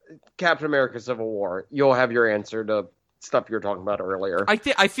 Captain America: Civil War. You'll have your answer to stuff you were talking about earlier. I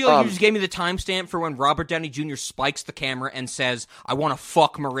feel like you just gave me the timestamp for when Robert Downey Jr. spikes the camera and says, "I want to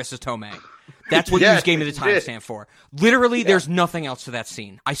fuck Marissa Tomei." That's what you just gave me the timestamp for. Literally, there's nothing else to that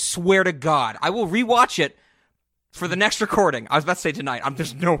scene. I swear to God, I will rewatch it for the next recording. I was about to say tonight.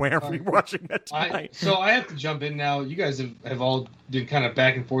 There's no way I'm rewatching that tonight. So I have to jump in now. You guys have all been kind of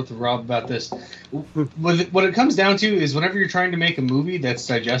back and forth with Rob about this. What it comes down to is whenever you're trying to make a movie that's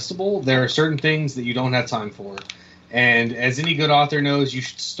digestible, there are certain things that you don't have time for. And as any good author knows, you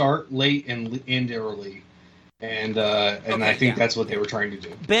should start late and end early. And I think that's what they were trying to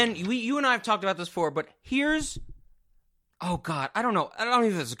do. Ben, you and I have talked about this before, but here's... Oh, God, I don't know. I don't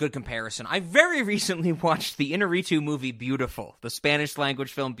think that's a good comparison. I very recently watched the Inarritu movie Beautiful, the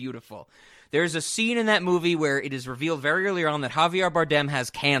Spanish-language film Beautiful. There's a scene in that movie where it is revealed very early on that Javier Bardem has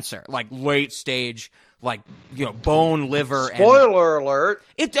cancer, like late stage, like, you know, bone, liver. Spoiler alert.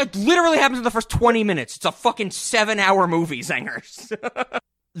 It literally happens in the first 20 minutes. It's a fucking 7-hour movie, Zangers.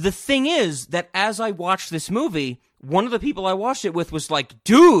 The thing is that as I watched this movie, one of the people I watched it with was like,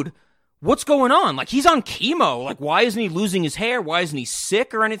 dude, what's going on? Like, he's on chemo. Like, why isn't he losing his hair? Why isn't he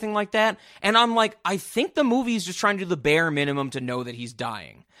sick or anything like that? And I'm like, I think the movie is just trying to do the bare minimum to know that he's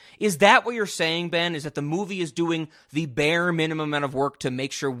dying. Is that what you're saying, Ben? Is that the movie is doing the bare minimum amount of work to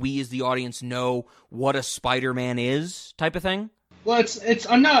make sure we as the audience know what a Spider-Man is, type of thing? Well, I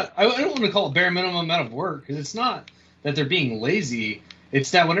don't want to call it bare minimum amount of work, because it's not that they're being lazy. It's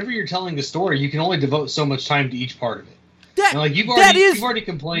that whenever you're telling a story, you can only devote so much time to each part of it. You've already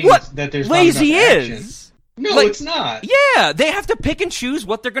complained that there's lazy not enough action. Is. No, it's not. Yeah, they have to pick and choose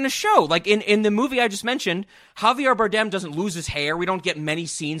what they're going to show. Like in the movie I just mentioned, Javier Bardem doesn't lose his hair. We don't get many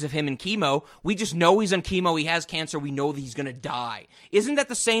scenes of him in chemo. We just know he's on chemo. He has cancer. We know that he's going to die. Isn't that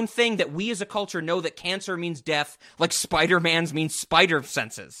the same thing that we as a culture know that cancer means death, like Spider-Man's means spider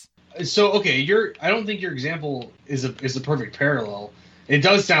senses? So, okay, I don't think your example is a perfect parallel. It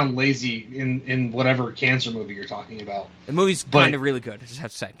does sound lazy in whatever cancer movie you're talking about. The movie's kind of really good, I just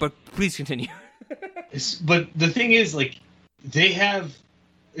have to say. But please continue. But the thing is, like, they have...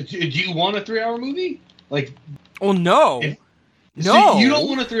 Do you want a 3-hour movie? Like... Oh, no. No. So you don't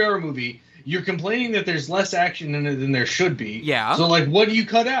want a 3-hour movie. You're complaining that there's less action in it than there should be. Yeah. So, like, what do you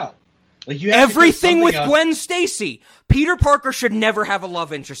cut out? Like, you have everything with out. Gwen Stacy. Peter Parker should never have a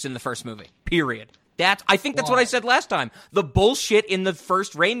love interest in the first movie. Period. I think that's what I said last time. The bullshit in the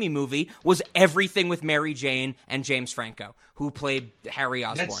first Raimi movie was everything with Mary Jane and James Franco, who played Harry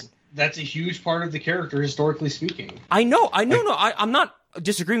Osborn. That's a huge part of the character, historically speaking. I know. I'm not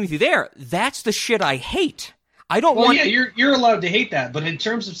disagreeing with you there. That's the shit I hate. Yeah, you're allowed to hate that, but in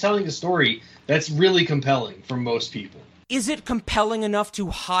terms of telling a story, that's really compelling for most people. Is it compelling enough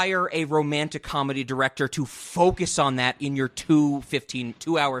to hire a romantic comedy director to focus on that in your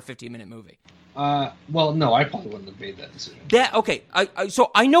 2-hour, 15-minute movie? Well, no, I probably wouldn't have made that decision. Okay,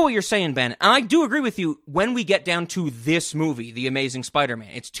 so I know what you're saying, Ben, and I do agree with you when we get down to this movie, The Amazing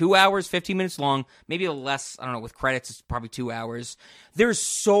Spider-Man. It's 2 hours, 15 minutes long, maybe a less, I don't know, with credits, it's probably 2 hours. There's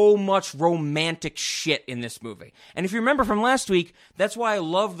so much romantic shit in this movie. And if you remember from last week, that's why I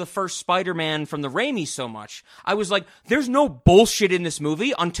love the first Spider-Man from the Raimi so much. I was like, there's no bullshit in this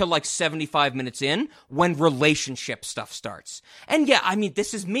movie until like 75 minutes in, when relationship stuff starts. And yeah, I mean,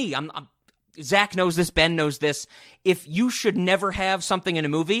 this is me. Zach knows this, Ben knows this. If you should never have something in a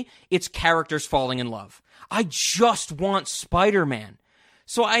movie, it's characters falling in love. I just want Spider-Man.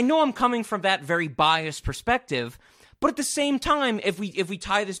 So I know I'm coming from that very biased perspective, but at the same time, if we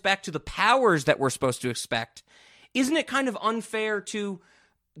tie this back to the powers that we're supposed to expect, isn't it kind of unfair to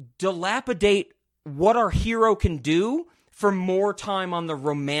dilapidate what our hero can do for more time on the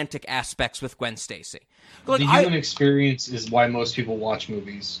romantic aspects with Gwen Stacy? Like, the human experience is why most people watch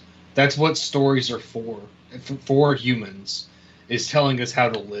movies. That's what stories are for humans, is telling us how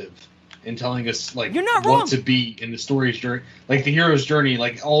to live and telling us, like, You're not what wrong. to be in the story's journey. Like, the hero's journey,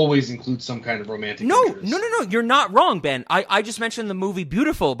 like, always includes some kind of romantic interest. No, you're not wrong, Ben. I just mentioned the movie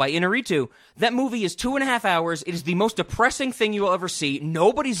Beautiful by Inarritu. That movie is 2.5 hours. It is the most depressing thing you will ever see.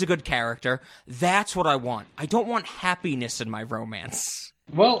 Nobody's a good character. That's what I want. I don't want happiness in my romance.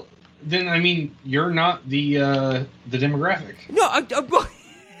 Well, then, I mean, you're not the demographic. No,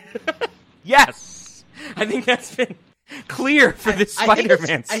 yes, I think that's been clear for this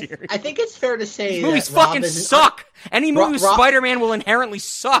Spider-Man series. I think it's fair to say these movies that fucking suck. Any movie with Spider-Man will inherently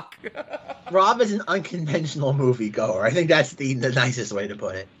suck. Rob is an unconventional moviegoer. I think that's the nicest way to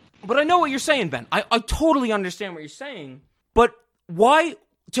put it. But I know what you're saying, Ben. I totally understand what you're saying. But why,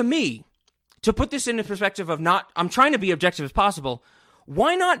 to me, to put this into perspective of I'm trying to be objective as possible,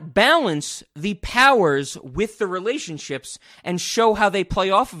 why not balance the powers with the relationships and show how they play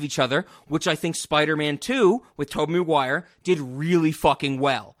off of each other, which I think Spider-Man 2 with Tobey Maguire did really fucking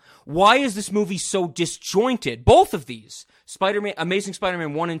well. Why is this movie so disjointed? Both of these, Amazing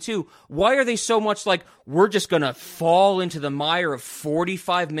Spider-Man 1 and 2, why are they so much like, we're just gonna fall into the mire of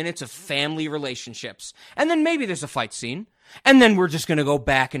 45 minutes of family relationships, and then maybe there's a fight scene, and then we're just going to go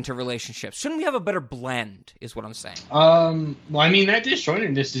back into relationships. Shouldn't we have a better blend, is what I'm saying. Well, I mean, that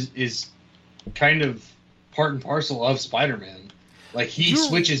disjointedness is kind of part and parcel of Spider-Man. Like, he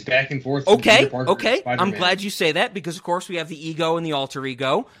switches back and forth. Okay. I'm glad you say that, because, of course, we have the ego and the alter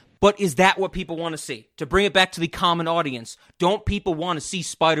ego. But is that what people want to see? To bring it back to the common audience, don't people want to see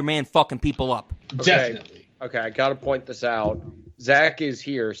Spider-Man fucking people up? Definitely. Okay, I got to point this out. Zach is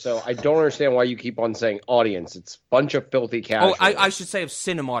here, so I don't understand why you keep on saying audience. It's a bunch of filthy casuals. Oh, I should say of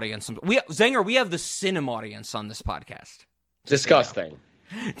cinema audience. Zanger, we have the cinema audience on this podcast. Disgusting.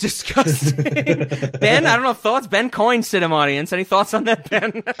 Disgusting. Ben, I don't know, thoughts? Ben coined cinema audience. Any thoughts on that,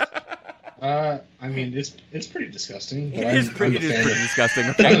 Ben? I mean, it's pretty disgusting. But It is pretty disgusting.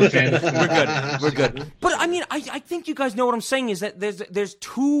 Okay. We're good. But I mean, I think you guys know what I'm saying is that there's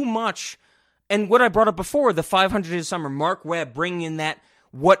too much. And what I brought up before, the 500 Days of Summer, Mark Webb bringing in that,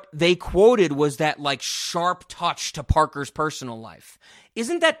 what they quoted was that, like, sharp touch to Parker's personal life.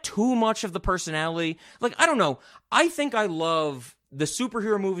 Isn't that too much of the personality? Like, I don't know. I think I love the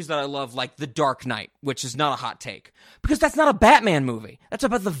superhero movies that I love, like The Dark Knight, which is not a hot take, because that's not a Batman movie. That's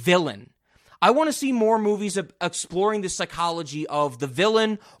about the villain. I want to see more movies exploring the psychology of the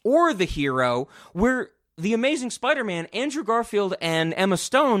villain or the hero, where The Amazing Spider-Man, Andrew Garfield and Emma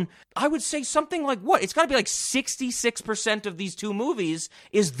Stone, I would say something like, what? It's got to be like 66% of these two movies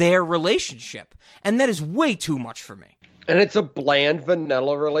is their relationship. And that is way too much for me. And it's a bland,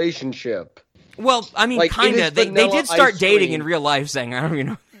 vanilla relationship. Well, I mean, like, kind of. They did start dating in real life, saying, I don't even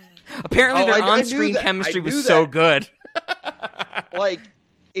know. Apparently their on-screen chemistry was so good. Like,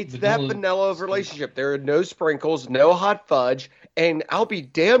 it's that vanilla relationship. There are no sprinkles, no hot fudge, and I'll be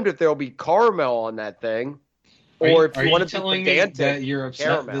damned if there'll be caramel on that thing. Or if you want to telling me that you're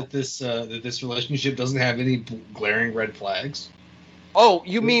upset that this relationship doesn't have any glaring red flags? Oh,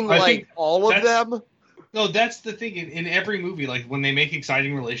 you mean like all of them? No, that's the thing. In every movie, like, when they make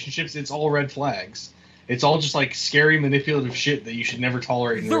exciting relationships, it's all red flags. It's all just, like, scary, manipulative shit that you should never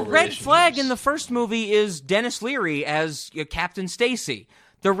tolerate in real relationships. The red flag in the first movie is Dennis Leary as Captain Stacy.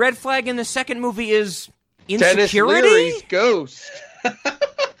 The red flag in the second movie is insecurity. Dennis Leary's ghost.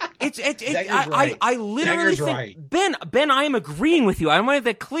 I literally think, right. Ben, I am agreeing with you. I want to make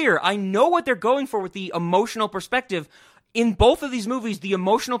that clear. I know what they're going for with the emotional perspective. In both of these movies, the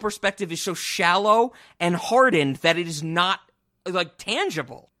emotional perspective is so shallow and hardened that it is not, like,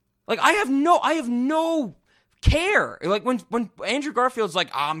 tangible. Like, I have no care. Like, when Andrew Garfield's like,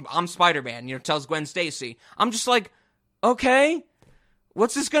 I'm Spider-Man, tells Gwen Stacy, I'm just like, okay,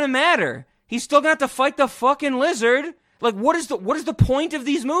 what's this gonna matter? He's still gonna have to fight the fucking lizard. Like, what is the point of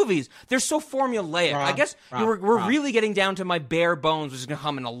these movies? They're so formulaic. I guess we're really getting down to my bare bones, which is gonna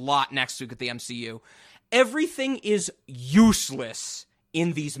come in a lot next week at the MCU. Everything is useless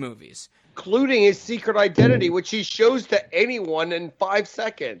in these movies. Including his secret identity, which he shows to anyone in 5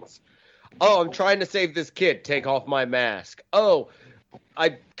 seconds. Oh, I'm trying to save this kid. Take off my mask. Oh,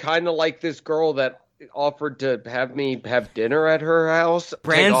 I kind of like this girl that offered to have me have dinner at her house.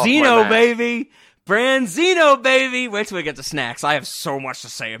 Branzino, baby. Branzino, baby. Wait till we get to snacks. I have so much to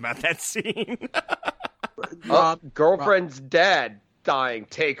say about that scene. Girlfriend's dad dying.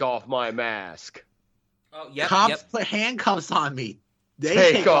 Take off my mask. Oh, yep, Cops put handcuffs on me. They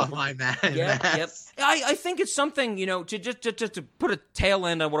take off my mask. Yep. I think it's something, to put a tail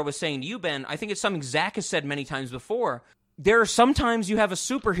end on what I was saying to you, Ben, I think it's something Zach has said many times before. There are sometimes you have a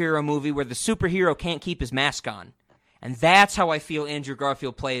superhero movie where the superhero can't keep his mask on. And that's how I feel Andrew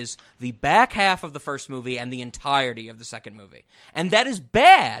Garfield plays the back half of the first movie and the entirety of the second movie. And that is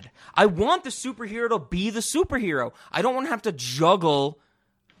bad. I want the superhero to be the superhero. I don't want to have to juggle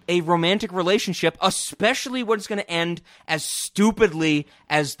a romantic relationship, especially when it's going to end as stupidly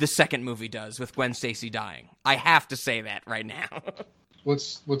as the second movie does with Gwen Stacy dying. I have to say that right now.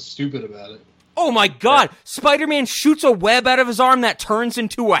 What's stupid about it? Oh my god! Spider-Man shoots a web out of his arm that turns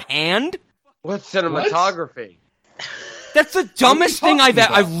into a hand? What's cinematography? That's the dumbest thing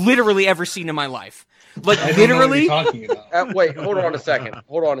I've literally ever seen in my life. Like, literally? Wait, hold on a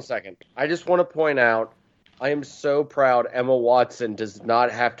second. I just want to point out, I am so proud Emma Watson does not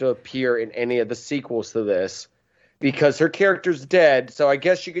have to appear in any of the sequels to this because her character's dead, so I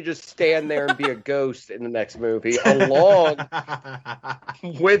guess she could just stand there and be a ghost in the next movie along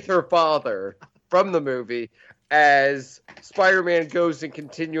with her father from the movie as Spider-Man goes and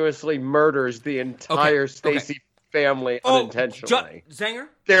continuously murders the entire Stacy family unintentionally. Zanger?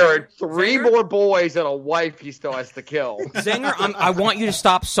 There are three more boys and a wife he still has to kill. Zanger, I want you to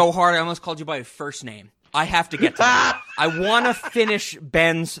stop so hard I almost called you by your first name. I have to get to that. I want to finish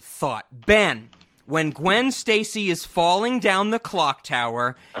Ben's thought. Ben, when Gwen Stacy is falling down the clock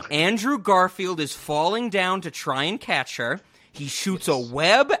tower, Andrew Garfield is falling down to try and catch her. He shoots a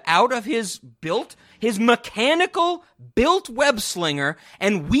web out of his mechanical built web slinger,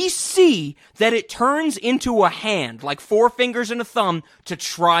 and we see that it turns into a hand, like 4 fingers and a thumb, to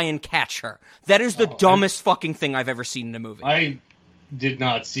try and catch her. That is the dumbest fucking thing I've ever seen in a movie. I did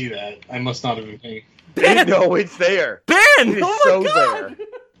not see that. I must not have been paying. Ben! No, it's there. Ben! It's Oh my so God! there.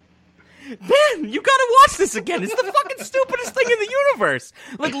 Ben, you gotta watch this again. It's the fucking stupidest thing in the universe.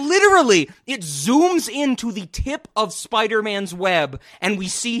 Like, literally, it zooms into the tip of Spider-Man's web, and we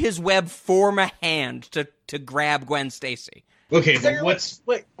see his web form a hand to grab Gwen Stacy. Okay, but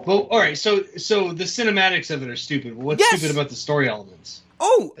wait. Well, all right. So the cinematics of it are stupid. But what's stupid about the story elements?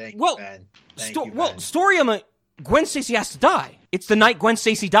 Oh, Thank well, you, Ben. Thank you, Ben. story element. Gwen Stacy has to die. It's the night Gwen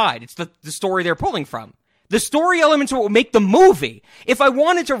Stacy died. It's the story they're pulling from. The story elements are what will make the movie. If I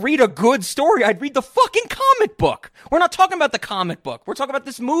wanted to read a good story, I'd read the fucking comic book. We're not talking about the comic book. We're talking about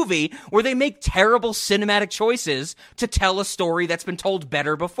this movie where they make terrible cinematic choices to tell a story that's been told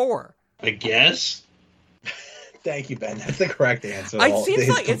better before. I guess. Thank you, Ben. That's the correct answer. It seems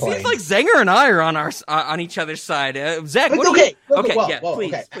like Zenger and I are on each other's side. Zach, what okay,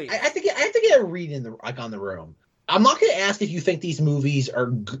 please. I think I have to get a read on the room. I'm not going to ask if you think these movies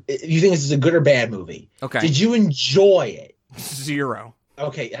are. If you think this is a good or bad movie. Okay. Did you enjoy it? 0.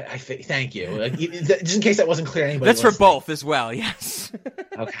 Okay, thank you. Just in case that wasn't clear to anybody. That's listening. for both as well. Yes.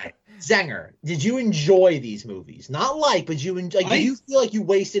 Okay. Zenger, did you enjoy these movies? Not but did you feel like you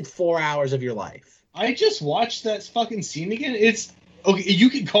wasted 4 hours of your life? I just watched that fucking scene again. It's okay. You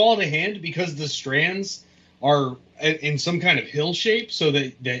could call it a hand because the strands are in some kind of hill shape, so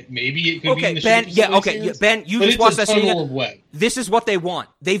that maybe it could be in the Ben. shape of Ben. You but just watched that scene. Of web. This is what they want.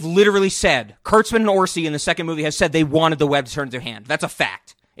 They've literally said. Kurtzman and Orsi in the second movie has said they wanted the web to turn into a hand. That's a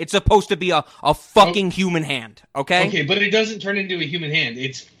fact. It's supposed to be a fucking human hand. Okay. Okay, but it doesn't turn into a human hand.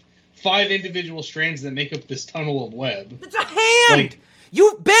 It's 5 individual strands that make up this tunnel of web. It's a hand.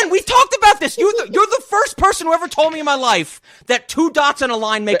 Ben, we've talked about this. You're the first person who ever told me in my life that 2 dots on a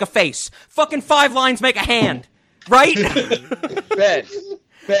line make a face. Fucking 5 lines make a hand. Right? Ben,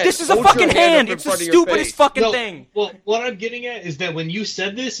 this is a fucking hand. It's the stupidest fucking thing. Well, what I'm getting at is that when you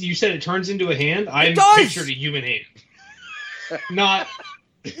said this, you said it turns into a hand. I pictured a human hand. Not...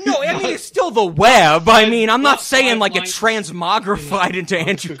 No, I mean, it's still the web. I mean, I'm not saying like it's transmogrified into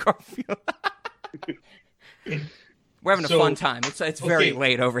Andrew Garfield. We're having a fun time. It's very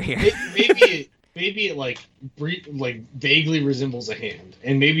late over here. Maybe it like vaguely resembles a hand,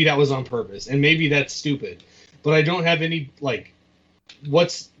 and maybe that was on purpose, and maybe that's stupid. But I don't have any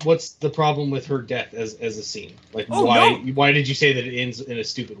what's the problem with her death as a scene? Like why did you say that it ends in a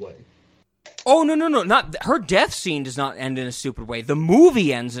stupid way? Oh no! Not her death scene does not end in a stupid way. The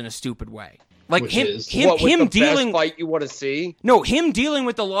movie ends in a stupid way. Like him dealing best fight you want to see. No, him dealing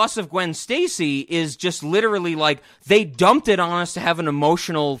with the loss of Gwen Stacy is just literally like they dumped it on us to have an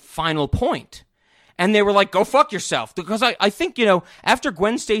emotional final point. And they were like, go fuck yourself. Because I think, after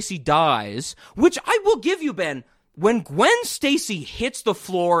Gwen Stacy dies, which I will give you, Ben, when Gwen Stacy hits the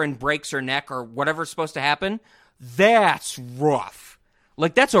floor and breaks her neck or whatever's supposed to happen, that's rough.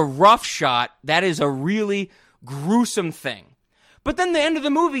 Like, that's a rough shot. That is a really gruesome thing. But then the end of the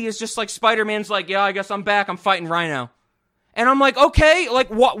movie is just like Spider-Man's like, yeah, I guess I'm back. I'm fighting Rhino. And I'm like, okay, like,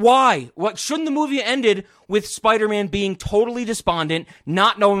 why? What shouldn't the movie ended with Spider-Man being totally despondent,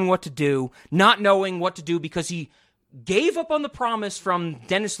 not knowing what to do because he gave up on the promise from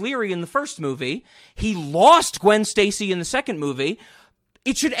Dennis Leary in the first movie. He lost Gwen Stacy in the second movie.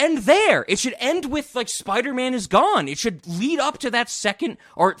 It should end there. It should end with, like, Spider-Man is gone. It should lead up to that second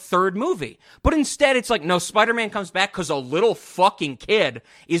or third movie. But instead, it's like, no, Spider-Man comes back because a little fucking kid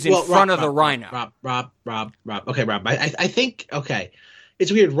is in front of the Rhino. Rob. Okay, Rob, I think, okay.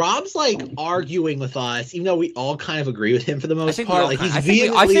 It's weird. Rob's, like, arguing with us, even though we all kind of agree with him for the most part. I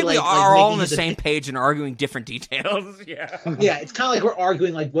think we are all on the same page and arguing different details. Yeah. Yeah, it's kind of like we're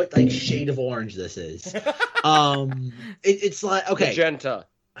arguing, like, what, like, shade of orange this is. It's like, okay. Magenta.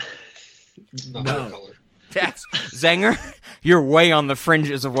 No. That's Zenger, you're way on the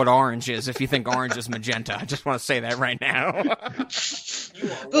fringes of what orange is if you think orange is magenta. I just want to say that right now.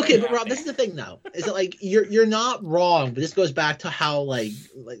 Okay, but Rob, this is the thing though. Is that like you're not wrong, but this goes back to how like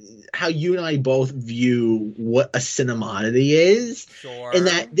how you and I both view what a cinemonity is. Sure. And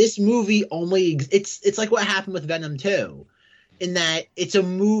that this movie only it's like what happened with Venom 2. In that it's a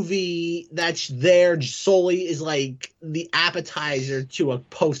movie that's there solely is like the appetizer to a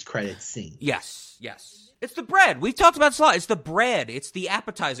post-credits scene. Yes. It's the bread. We've talked about this a lot. It's the bread. It's the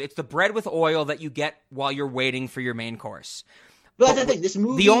appetizer. It's the bread with oil that you get while you're waiting for your main course. But that's the thing. This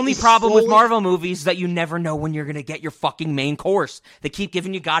movie. The only problem with slowly... Marvel movies is that you never know when you're gonna get your fucking main course. They keep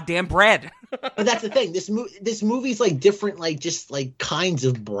giving you goddamn bread. But that's the thing. This movie's like different, like just like kinds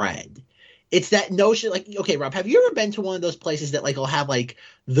of bread. It's that notion, like, okay, Rob, have you ever been to one of those places that like will have like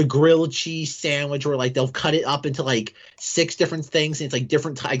the grilled cheese sandwich, where like they'll cut it up into like 6 different things, and it's like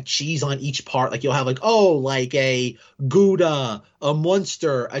different type cheese on each part. Like you'll have like like a Gouda, a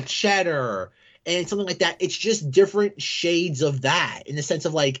Munster, a cheddar, and something like that. It's just different shades of that, in the sense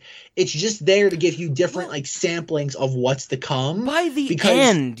of like it's just there to give you different like samplings of what's to come. By the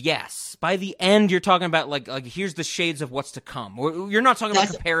end, yes. By the end, you're talking about like here's the shades of what's to come. You're not talking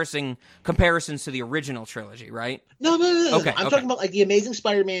about comparisons to the original trilogy, right? No. Okay, I'm talking about like the Amazing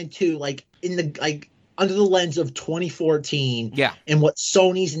Spider-Man 2, like in the like under the lens of 2014, and what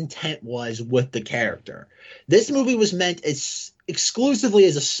Sony's intent was with the character. This movie was meant as exclusively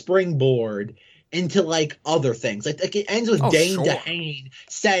as a springboard into like other things. Like it ends with Dane DeHaan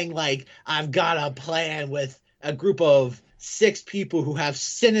saying like, "I've got a plan with a group of 6 people who have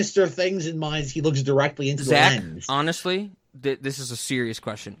sinister things in mind." He looks directly into the lens. Honestly, this is a serious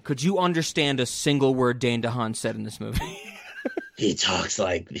question. Could you understand a single word Dane DeHaan said in this movie? He talks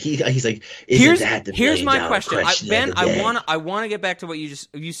like he's like. Here's my question, Ben. I want to get back to what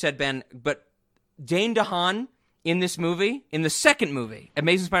you said, Ben. But Dane DeHaan in this movie, in the second movie,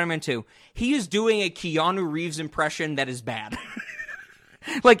 Amazing Spider-Man 2, he is doing a Keanu Reeves impression that is bad.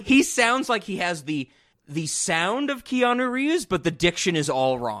 Like he sounds like he has the sound of Keanu Reeves, but the diction is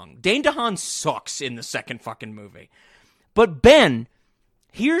all wrong. Dane DeHaan sucks in the second fucking movie. But Ben,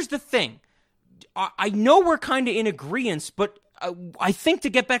 here's the thing. I know we're kind of in agreement, but I think to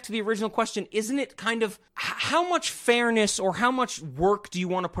get back to the original question, isn't it kind of how much fairness or how much work do you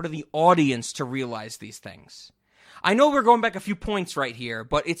want to put in the audience to realize these things? I know we're going back a few points right here,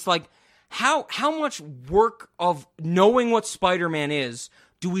 but it's like how much work of knowing what Spider-Man is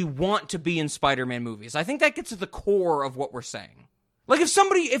do we want to be in Spider-Man movies? I think that gets to the core of what we're saying. Like if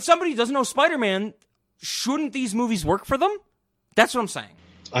somebody doesn't know Spider-Man, shouldn't these movies work for them? That's what I'm saying.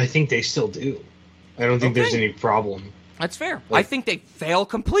 I think they still do. I don't think there's any problem. That's fair. I think they fail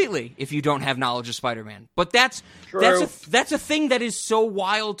completely if you don't have knowledge of Spider-Man. But that's a thing that is so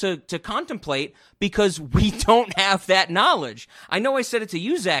wild to contemplate because we don't have that knowledge. I know I said it to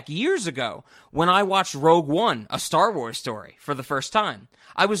you, Zach, years ago when I watched Rogue One, a Star Wars story, for the first time.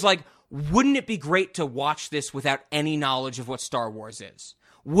 I was like, wouldn't it be great to watch this without any knowledge of what Star Wars is?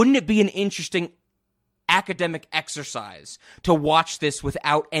 Wouldn't it be an interesting academic exercise to watch this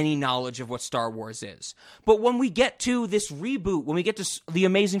without any knowledge of what Star Wars is? But when we get to this reboot, when we get to The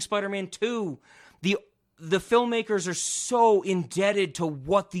Amazing Spider-Man 2, the filmmakers are so indebted to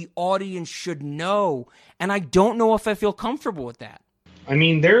what the audience should know, and I don't know if I feel comfortable with that. I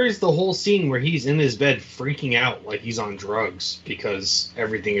mean, there is the whole scene where he's in his bed freaking out like he's on drugs because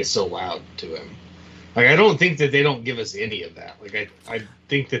everything is so loud to him. Like, I don't think that they don't give us any of that. Like, I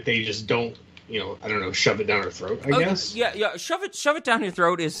think that they just don't, I don't know, shove it down our throat, I guess. Yeah, shove it down your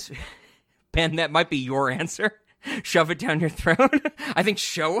throat is, Ben, that might be your answer. Shove it down your throat. I think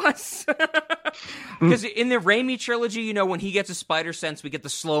show us. Because in the Raimi trilogy, when he gets a spider sense, we get the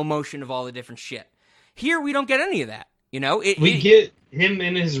slow motion of all the different shit. Here, we don't get any of that. We get him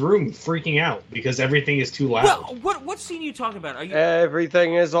in his room freaking out because everything is too loud. Well, what scene are you talking about?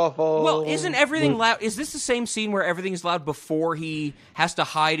 Everything is awful. Well, isn't everything loud? Is this the same scene where everything is loud before he has to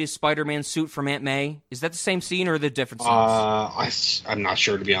hide his Spider-Man suit from Aunt May? Is that the same scene or are there different scenes? I'm not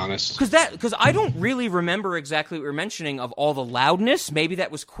sure, to be honest. Because I don't really remember exactly what you're mentioning of all the loudness. Maybe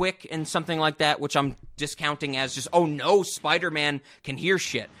that was quick and something like that, which I'm discounting as just, oh no, Spider-Man can hear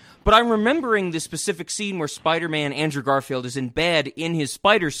shit. But I'm remembering the specific scene where Spider-Man, Andrew Garfield, is in bed in his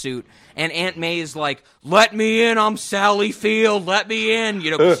spider suit, and Aunt May is like, "Let me in, I'm Sally Field, let me in,"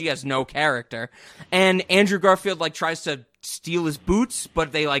 because she has no character. And Andrew Garfield, tries to steal his boots,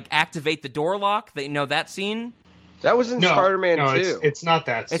 but they, activate the door lock. They know that scene? That was in Spider-Man 2. It's not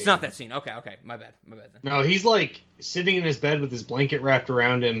that scene. It's not that scene. Okay, my bad then. No, he's, sitting in his bed with his blanket wrapped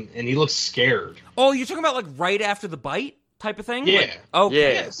around him, and he looks scared. Oh, you're talking about, right after the bite? Type of thing? Yeah.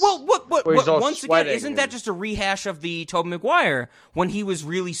 Okay. Yes. Well, what once again, sweating isn't that just a rehash of the Tobey Maguire when he was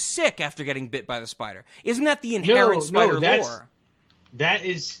really sick after getting bit by the spider? Isn't that the inherent spider lore? That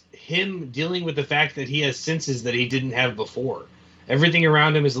is him dealing with the fact that he has senses that he didn't have before. Everything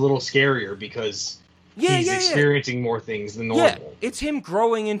around him is a little scarier because he's experiencing more things than normal. Yeah, it's him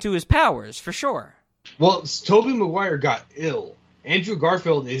growing into his powers, for sure. Well, Tobey Maguire got ill. Andrew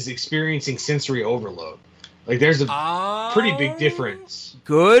Garfield is experiencing sensory overload. There's a pretty big difference.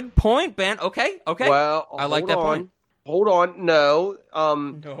 Good point, Ben. Okay. Well, I like that point. Hold on, no.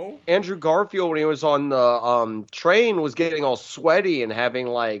 No. Andrew Garfield, when he was on the train, was getting all sweaty and having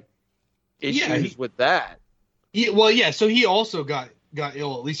like issues with that. So he also got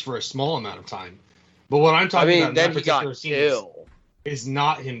ill at least for a small amount of time. But what I'm talking about in that particular scene is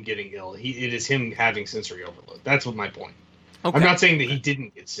not him getting ill. It is him having sensory overload. That's what my point. Okay. I'm not saying that he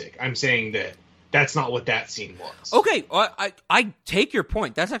didn't get sick. I'm saying that that's not what that scene was. Okay, I take your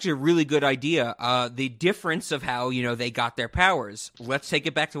point. That's actually a really good idea. The difference of how, they got their powers. Let's take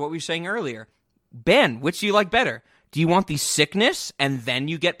it back to what we were saying earlier. Ben, which do you like better? Do you want the sickness and then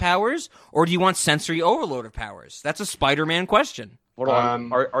you get powers? Or do you want sensory overload of powers? That's a Spider-Man question. Hold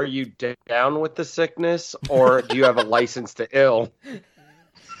on. Are you down with the sickness, or do you have a license to ill?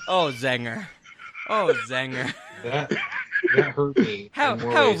 Oh, Zenger. That hurt me. How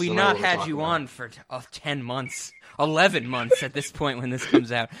have we not had you on for 10 months, 11 months at this point when this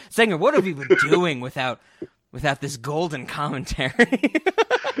comes out? Zenger, what have we been doing without this golden commentary?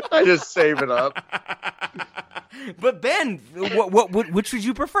 I just save it up. But Ben, which would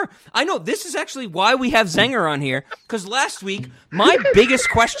you prefer? I know this is actually why we have Zenger on here, because last week my biggest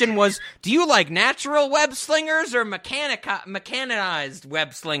question was, do you like natural web slingers or mechanized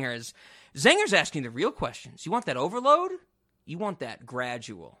web slingers? Zenger's asking the real questions. You want that overload? You want that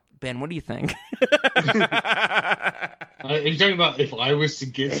gradual? Ben, what do you think? Are you talking about if I was to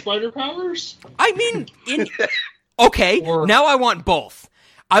get spider powers? I mean, now I want both.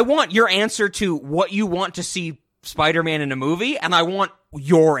 I want your answer to what you want to see Spider-Man in a movie, and I want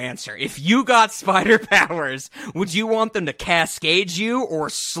your answer. If you got spider powers, would you want them to cascade you or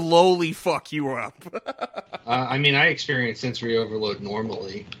slowly fuck you up? I experience sensory overload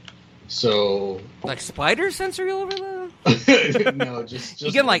normally. So, like spider sensory overload? No, just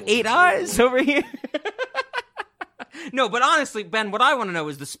you get like 8 eyes over here. No, but honestly, Ben, what I want to know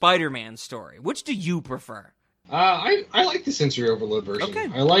is the Spider-Man story. Which do you prefer? I like the sensory overload version. Okay.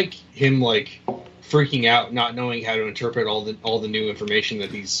 I like him freaking out, not knowing how to interpret all the new information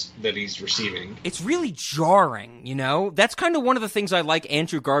that he's receiving. It's really jarring, That's kind of one of the things I like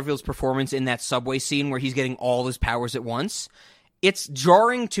Andrew Garfield's performance in that subway scene where he's getting all his powers at once. It's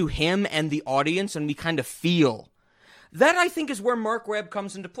jarring to him and the audience, and we kind of feel. That, I think, is where Mark Webb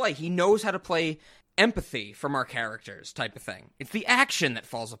comes into play. He knows how to play empathy from our characters type of thing. It's the action that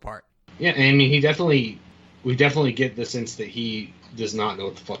falls apart. Yeah, we definitely get the sense that he does not know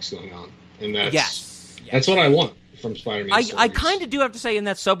what the fuck's going on. And that's what I want from Spider-Man. I kind of do have to say, in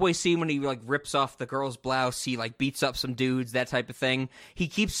that subway scene when he rips off the girl's blouse, he beats up some dudes, that type of thing. He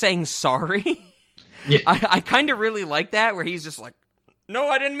keeps saying sorry. Yeah. I kind of really like that, where he's just like, no,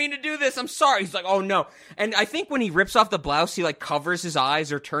 I didn't mean to do this. I'm sorry. He's like, oh no. And I think when he rips off the blouse, he covers his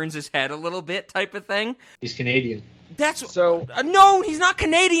eyes or turns his head a little bit, type of thing. He's Canadian. That's so. No, he's not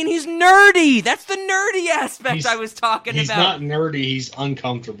Canadian. He's nerdy. That's the nerdy aspect I was talking about. He's not nerdy. He's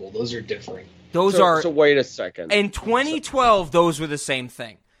uncomfortable. Those are different. So wait a second. In 2012, those were the same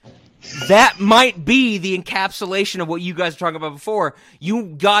thing. That might be the encapsulation of what you guys were talking about before. You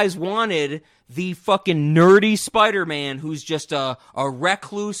guys wanted the fucking nerdy Spider-Man who's just a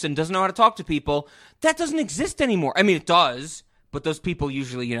recluse and doesn't know how to talk to people. That doesn't exist anymore. I mean, it does, but those people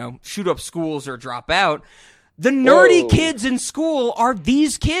usually, shoot up schools or drop out. The nerdy kids in school are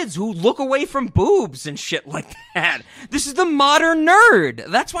these kids who look away from boobs and shit like that. This is the modern nerd.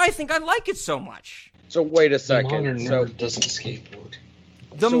 That's why I think I like it so much. So wait a second. The modern nerd doesn't skateboard.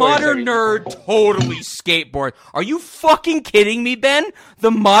 The modern nerd totally skateboard. Are you fucking kidding me, Ben? The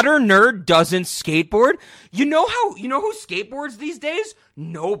modern nerd doesn't skateboard? You know who skateboards these days?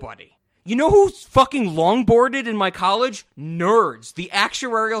 Nobody. You know who's fucking longboarded in my college? Nerds. The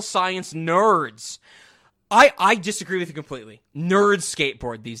actuarial science nerds. I disagree with you completely. Nerds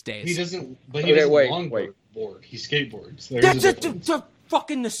skateboard these days. He doesn't longboard. He skateboards. That's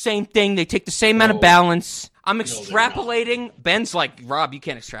fucking the same thing. They take the same amount of balance. I'm extrapolating. Ben's like, Rob, you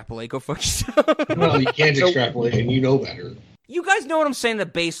can't extrapolate. Go fuck yourself. No, you can't extrapolate, and you know better. You guys know what I'm saying, the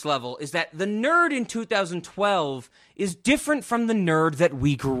base level, is that the nerd in 2012 is different from the nerd that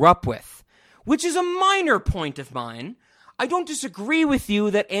we grew up with, which is a minor point of mine. I don't disagree with you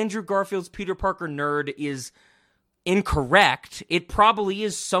that Andrew Garfield's Peter Parker nerd is incorrect. It probably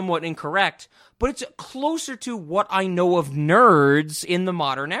is somewhat incorrect, but it's closer to what I know of nerds in the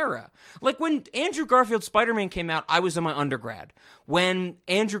modern era. Like when Andrew Garfield's Spider-Man came out, I was in my undergrad. When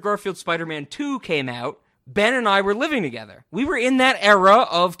Andrew Garfield's Spider-Man 2 came out, Ben and I were living together. We were in that era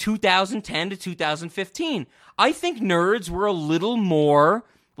of 2010 to 2015. I think nerds were a little more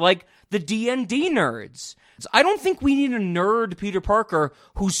like the D&D nerds. I don't think we need a nerd Peter Parker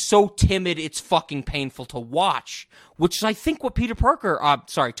who's so timid it's fucking painful to watch, which is, I think, what Peter Parker,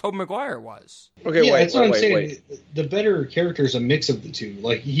 Tobey Maguire was. Okay, yeah, wait, that's what I'm wait, saying. wait. The better character is a mix of the two.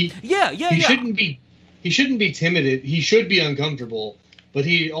 Like he shouldn't be timid. He should be uncomfortable, but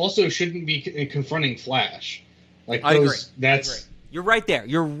he also shouldn't be confronting Flash. Like I agree. That's I agree. You're right there.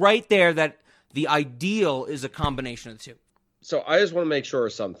 You're right there that the ideal is a combination of the two. So I just want to make sure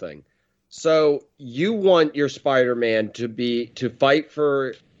of something. So you want your Spider-Man to fight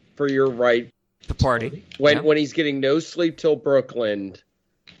for your right The party. when he's getting no sleep till Brooklyn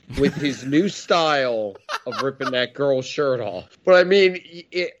with his new style of ripping that girl's shirt off. But I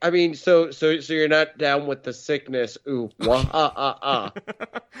mean, so you're not down with the sickness. Ooh, wah.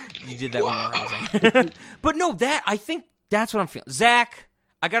 You did that one amazing. But no, I think that's what I'm feeling. Zach,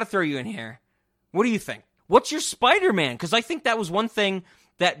 I got to throw you in here. What do you think? What's your Spider-Man? Because I think that was one thing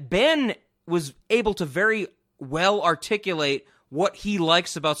that Ben was able to very well articulate what he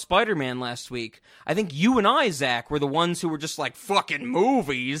likes about Spider-Man last week. I think you and I, Zach, were the ones who were just like, fucking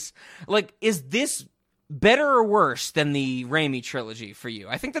movies. Like, is this better or worse than the Raimi trilogy for you?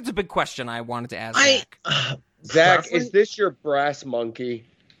 I think that's a big question I wanted to ask Zach. Zach, is this your brass monkey?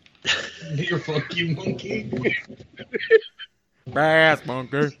 your funky monkey. Brass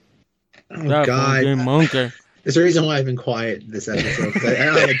monkey. Oh, God. Monkey. There's a reason why I've been quiet this episode. I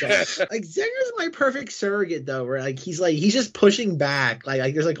don't have a dog. Like, Zenger's my perfect surrogate, though, where he's just pushing back.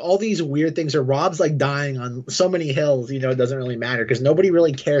 Like there's like all these weird things where Rob's like dying on so many hills, it doesn't really matter because nobody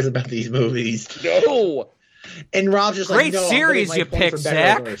really cares about these movies. No. And Rob's just great like, series you picked,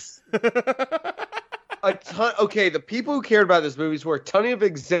 Zach. A ton. Okay, the people who cared about this movies were a ton of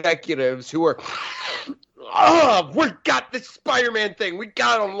executives who were, we got this Spider-Man thing. We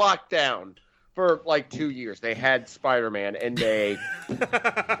got it on lockdown. For like 2 years, they had Spider-Man and they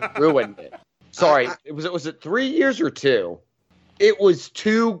ruined it. Sorry, was it 3 years or 2? It was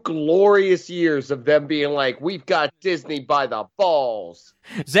 2 glorious years of them being like, we've got Disney by the balls.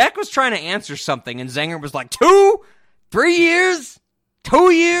 Zach was trying to answer something, and Zenger was like, 2? 3 years? 2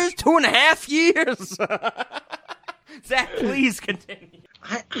 years? 2.5 years? Zach, please continue.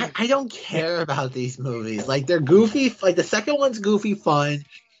 I don't care about these movies. Like, they're goofy. Like, the second one's goofy fun.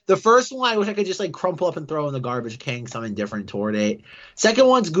 The first one, I wish I could just like crumple up and throw in the garbage can because I'm indifferent toward it. Second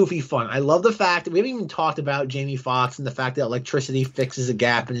one's goofy fun. I love the fact that we haven't even talked about Jamie Foxx and the fact that electricity fixes a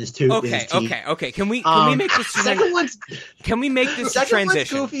gap in his tooth. Okay. Can we make this? Can we make this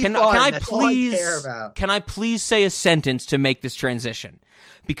transition? Can I please say a sentence to make this transition?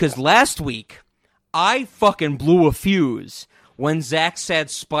 Because last week I fucking blew a fuse when Zach said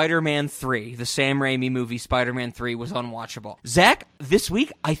Spider-Man 3, the Sam Raimi movie Spider-Man 3, was unwatchable. Zach, this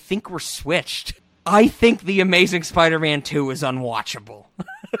week, I think we're switched. I think The Amazing Spider-Man 2 is unwatchable.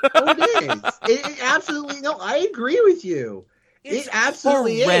 It is. It absolutely, no, I agree with you. It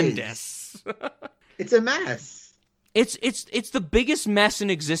absolutely horrendous. Is. It's a mess. It's the biggest mess in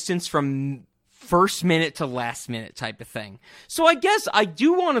existence from first minute to last minute type of thing. So I guess I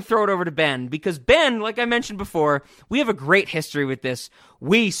do want to throw it over to Ben, because Ben, like I mentioned before, we have a great history with this.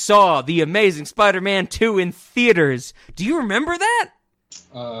 We saw The Amazing Spider-Man 2 in theaters. Do you remember that?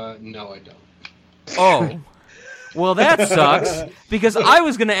 No, I don't. Oh. Well, that sucks, because I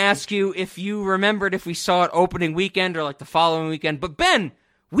was going to ask you if you remembered if we saw it opening weekend or like the following weekend. But Ben,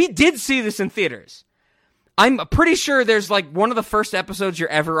 we did see this in theaters. I'm pretty sure there's like one of the first episodes you're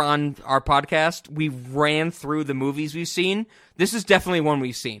ever on our podcast. We ran through the movies we've seen. This is definitely one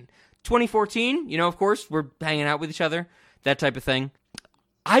we've seen. 2014, of course, we're hanging out with each other, that type of thing.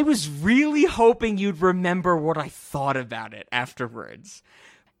 I was really hoping you'd remember what I thought about it afterwards.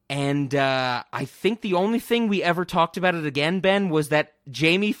 And I think the only thing we ever talked about it again, Ben, was that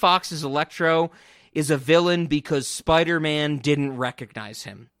Jamie Foxx's Electro is a villain because Spider-Man didn't recognize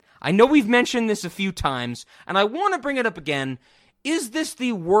him. I know we've mentioned this a few times, and I want to bring it up again. Is this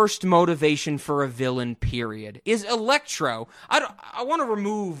the worst motivation for a villain, period? Is Electro... I want to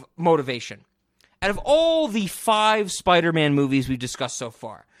remove motivation. Out of all the 5 Spider-Man movies we've discussed so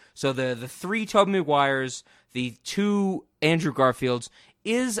far, so the 3 Tobey Maguires, the 2 Andrew Garfields,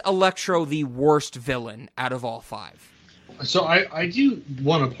 is Electro the worst villain out of all 5? So I do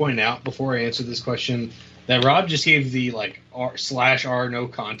want to point out, before I answer this question, that Rob just gave the R/R no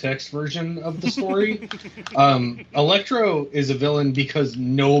context version of the story. Electro is a villain because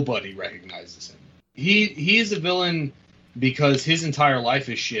nobody recognizes him. He is a villain because his entire life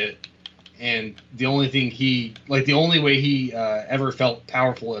is shit, and the only way he ever felt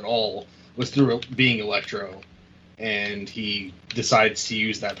powerful at all was through being Electro, and he decides to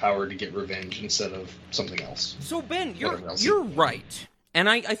use that power to get revenge instead of something else. So Ben, you're right. And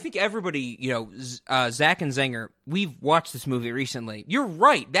I think everybody, Zach and Zenger, we've watched this movie recently. You're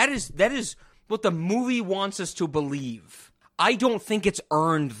right. That is what the movie wants us to believe. I don't think it's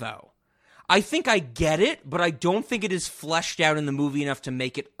earned, though. I think I get it, but I don't think it is fleshed out in the movie enough to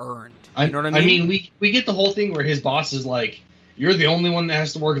make it earned. You know what I mean? I mean, we get the whole thing where his boss is like, you're the only one that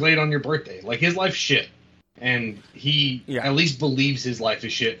has to work late on your birthday. Like, his life's shit. And he at least believes his life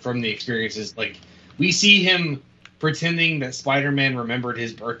is shit from the experiences. Like, we see him pretending that Spider-Man remembered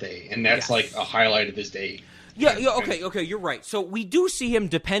his birthday, and that's like a highlight of his day. Okay, you're right. So we do see him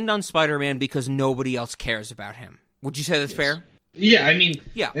depend on Spider-Man because nobody else cares about him. Would you say that's fair? Yeah, I mean,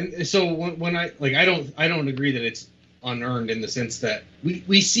 and so when I don't agree that it's unearned in the sense that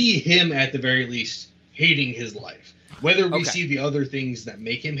we see him at the very least hating his life. Whether we see the other things that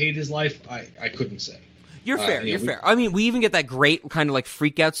make him hate his life, I couldn't say. You're fair. You're fair. I mean, we even get that great kind of like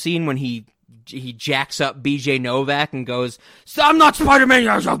freak out scene when he jacks up BJ Novak and goes, "I'm not Spider-Man.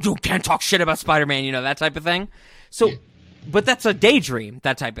 You can't talk shit about Spider-Man." You know, that type of thing. So, but that's a daydream,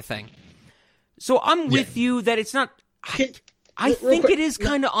 that type of thing. So I'm with you that it's not. I think it is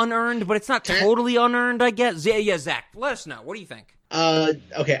kind of unearned, but it's not totally unearned, I guess. Yeah, Zach, let us know. What do you think?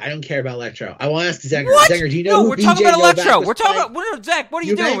 Okay, I don't care about Electro. I want to ask Zenger. What? Zenger, do you know who we're BJ talking about Novak Electro. was We're talking playing? about Zach. What are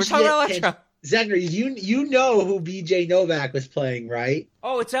you doing? We're talking about Electro. Zenger, you know who BJ Novak was playing, right?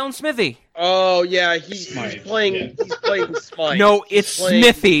 Oh, it's Alan Smithy. Oh yeah, he's playing Smythe. No, it's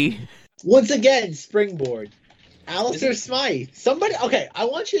Smithy. Once again, springboard. Alistair Smythe. Somebody. Okay, I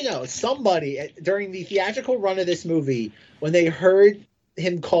want you to know. Somebody during the theatrical run of this movie, when they heard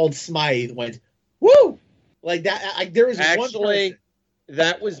him called Smythe, went woo like that. There was one person.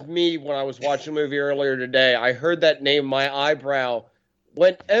 That was me when I was watching the movie earlier today. I heard that name, my eyebrow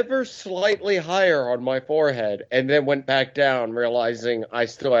went ever slightly higher on my forehead, and then went back down, realizing I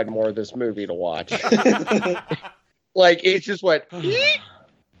still had more of this movie to watch. Like, it just went,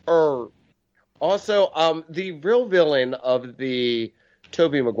 Also, the real villain of the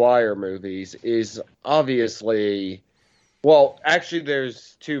Tobey Maguire movies is obviously, well, actually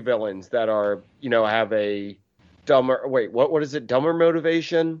there's two villains that are, have a dumber, what is it, dumber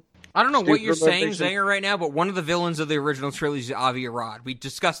motivation? I don't know what you're saying, Zanger, right now, but one of the villains of the original trilogy is Avi Arad. We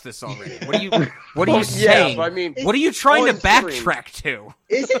discussed this already. What are you saying? I mean, what are you trying to backtrack to?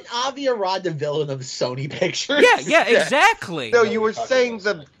 Isn't Avi Arad the villain of Sony Pictures? Yeah, exactly. No, you were saying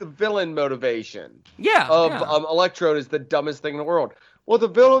the villain motivation. Of Electrode is the dumbest thing in the world. Well, the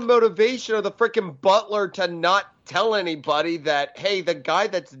villain motivation of the freaking butler to not tell anybody that, hey, the guy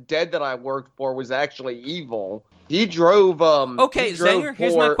that's dead that I worked for was actually evil. He drove, Okay, Zanger,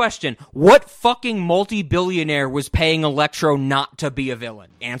 here's my question. What fucking multi-billionaire was paying Electro not to be a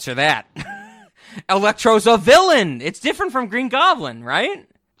villain? Answer that. Electro's a villain! It's different from Green Goblin, right?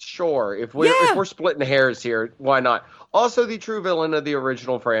 Sure. If we're splitting hairs here, why not? Also, the true villain of the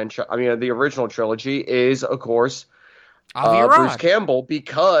original of the original trilogy is, of course, Bruce Campbell,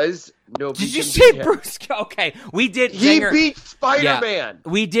 because nobody Did you say Bruce? Okay, we did. He beat Spider-Man.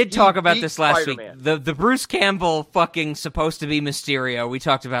 Yeah, we did talk about this last week. The Bruce Campbell fucking supposed to be Mysterio. We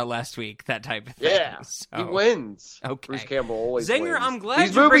talked about last week, that type of thing. Yeah, so. He wins. Okay, Bruce Campbell always Zanger, wins. I'm glad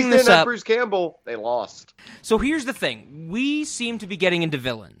These you bring this up. Bruce Campbell, they lost. So here's the thing: we seem to be getting into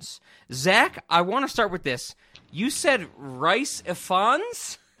villains. Zach, I want to start with this. You said Rhys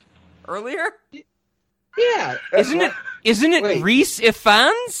Ifans earlier. Yeah. Isn't it Rhys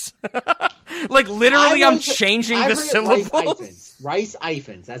Ifans? Like, literally, I'm changing the syllables. Rhys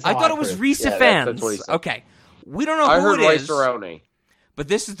Ifans. That's I thought it was Rhys Ifans. Okay. We don't know who it is. I heard Rice-A-Roni. But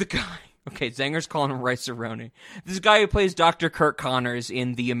this is the guy. Okay, Zanger's calling him Rice-A-Roni. This is the guy who plays Dr. Kirk Connors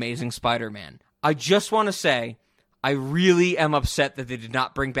in The Amazing Spider-Man. I just want to say, I really am upset that they did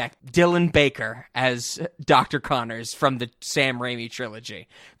not bring back Dylan Baker as Dr. Connors from the Sam Raimi trilogy.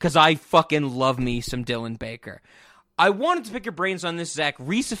 Because I fucking love me some Dylan Baker. I wanted to pick your brains on this, Zach.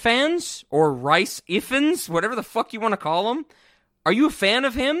 Rhys Ifans or Rhys Ifans, whatever the fuck you want to call him. Are you a fan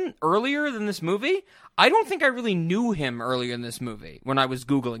of him earlier than this movie? I don't think I really knew him earlier in this movie when I was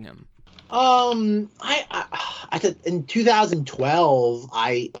Googling him. In 2012,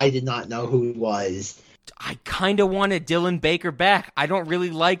 I did not know who he was. I kind of wanted Dylan Baker back. I don't really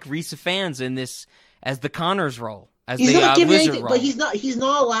like Rhys Ifans in this as the Connors role. He's not giving anything, but he's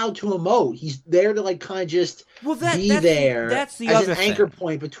not allowed to emote. He's there to kind of just be there. That's the as other an anchor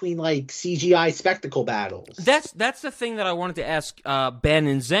point between CGI spectacle battles. That's the thing that I wanted to ask Ben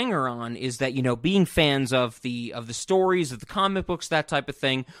and Zenger on is that being fans of the stories of the comic books, that type of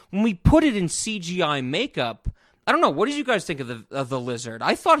thing. When we put it in CGI makeup, I don't know. What did you guys think of the Lizard?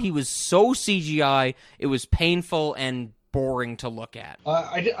 I thought he was so CGI. It was painful and boring to look at.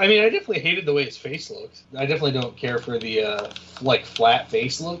 I mean, I definitely hated the way his face looked. I definitely don't care for the like flat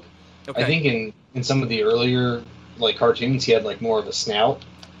face look. Okay. I think in some of the earlier like cartoons, he had like more of a snout.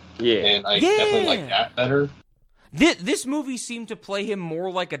 Yeah. And I definitely like that better. This movie seemed to play him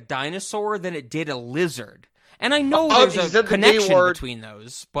more like a dinosaur than it did a lizard. And I know there's a connection between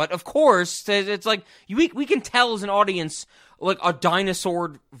those, but of course, it's like we can tell as an audience, like a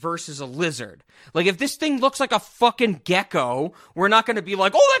dinosaur versus a lizard. Like if this thing looks like a fucking gecko, we're not going to be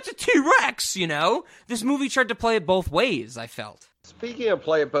like, oh, that's a T-Rex, you know? This movie tried to play it both ways, I felt. Speaking of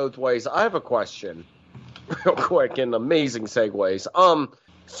play it both ways, I have a question. Real quick, and amazing segues.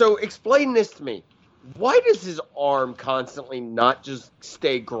 So explain this to me. Why does his arm constantly not just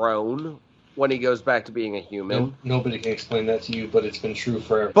stay grown when he goes back to being a human? Nobody can explain that to you, but it's been true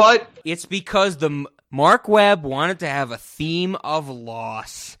forever. But it's because Mark Webb wanted to have a theme of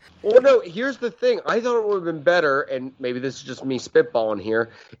loss. Well, no, here's the thing. I thought it would have been better, and maybe this is just me spitballing here,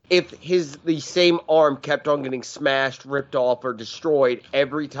 if the same arm kept on getting smashed, ripped off, or destroyed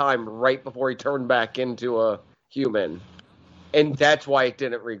every time right before he turned back into a human. And that's why it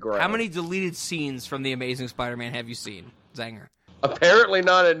didn't regrow. How many deleted scenes from The Amazing Spider-Man have you seen, Zanger? Apparently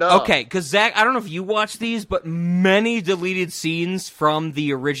not enough. Okay, because Zach, I don't know if you watched these, but many deleted scenes from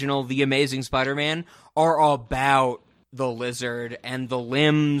the original The Amazing Spider-Man are about the lizard and the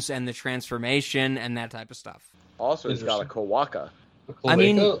limbs and the transformation and that type of stuff. Also, he's got a Kawaka. I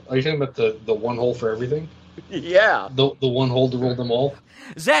mean, are you talking about the one hole for everything? Yeah. The one hole to rule them all?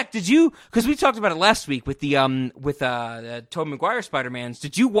 Zach, did you, because we talked about it last week with the Tobey Maguire Spider-Mans,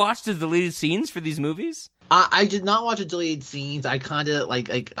 did you watch the deleted scenes for these movies? I did not watch the deleted scenes. I kind of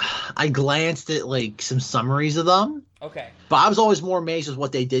like I glanced at like some summaries of them. Okay. But I was always more amazed with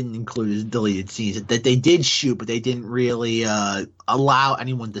what they didn't include as deleted scenes that they did shoot, but they didn't really allow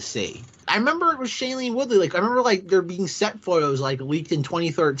anyone to see. I remember it was Shailene Woodley. Like I remember like there being set photos like leaked in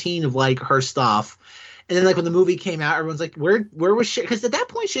 2013 of like her stuff. And then, like, when the movie came out, everyone's like, where was she? Because at that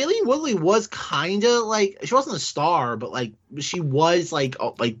point, Shailene Woodley was kind of, like, she wasn't a star, but, like, she was, like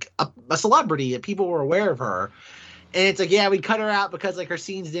a celebrity. People were aware of her. And it's like, yeah, we cut her out because, like, her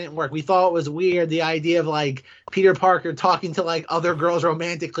scenes didn't work. We thought it was weird, the idea of, like, Peter Parker talking to, like, other girls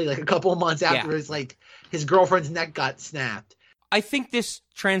romantically, like, a couple of months after his girlfriend's neck got snapped. I think this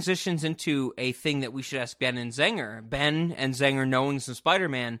transitions into a thing that we should ask Ben and Zanger. Ben and Zanger knowing some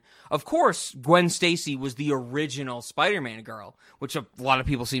Spider-Man. Of course, Gwen Stacy was the original Spider-Man girl, which a lot of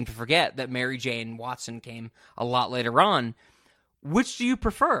people seem to forget that Mary Jane Watson came a lot later on. Which do you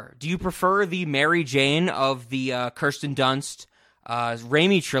prefer? Do you prefer the Mary Jane of the Kirsten Dunst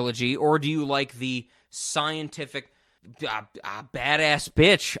Raimi trilogy, or do you like the scientific badass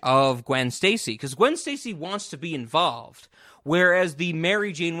bitch of Gwen Stacy? Because Gwen Stacy wants to be involved. Whereas the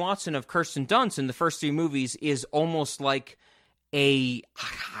Mary Jane Watson of Kirsten Dunst in the first three movies is almost like I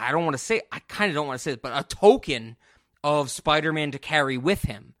kind of don't want to say it, but a token of Spider-Man to carry with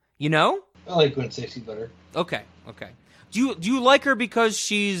him. You know? I like Gwen Stacy better. Okay. Do you like her because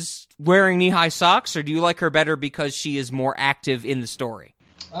she's wearing knee-high socks, or do you like her better because she is more active in the story?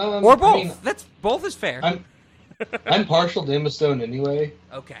 Or both. I mean, both is fair. I'm partial to Emma Stone anyway.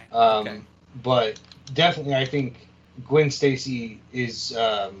 Okay. But definitely, I think Gwen Stacy is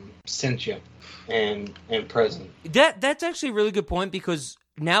sentient and present. That's actually a really good point, because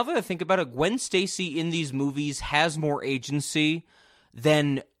now that I think about it, Gwen Stacy in these movies has more agency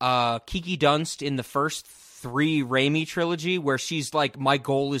than Kiki Dunst in the first three Raimi trilogy, where she's like, my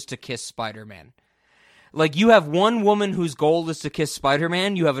goal is to kiss Spider-Man. Like, you have one woman whose goal is to kiss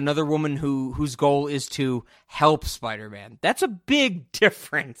Spider-Man, you have another woman whose goal is to help Spider-Man. That's a big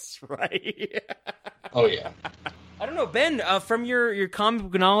difference, right? Oh, yeah. I don't know, Ben, from your comic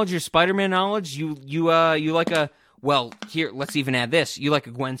book knowledge, your Spider-Man knowledge, you like a, well, here, let's even add this. You like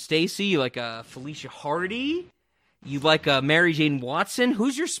a Gwen Stacy, you like a Felicia Hardy, you like a Mary Jane Watson.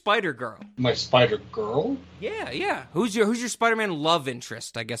 Who's your Spider-Girl? My Spider-Girl? Yeah. Who's your Spider-Man love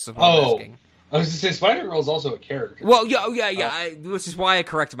interest, I guess is what I'm asking. I was going to say, Spider-Girl is also a character. Well, yeah. Which is why I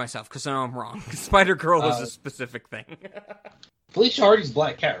corrected myself, because I know I'm wrong. Spider-Girl is a specific thing. Felicia Hardy's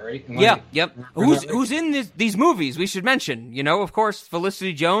Black Cat, right? Yep. Who's in these movies? We should mention, of course,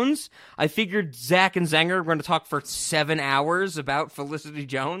 Felicity Jones. I figured Zach and Zanger were going to talk for 7 hours about Felicity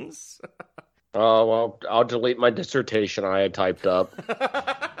Jones. Oh, well, I'll delete my dissertation I had typed up.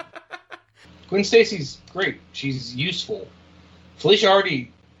 Gwen Stacy's great. She's useful. Felicia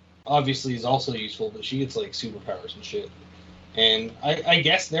Hardy obviously is also useful, but she gets like superpowers and shit. And I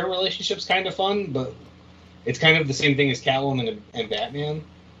guess their relationship's kind of fun, but it's kind of the same thing as Catwoman and Batman.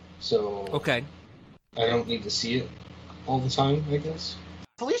 So okay, I don't need to see it all the time, I guess.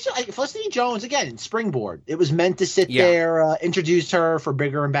 Felicity Jones, again, springboard. It was meant to sit Yeah. there, introduce her for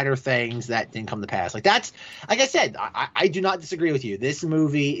bigger and better things that didn't come to pass. Like that's, like I said, I do not disagree with you. This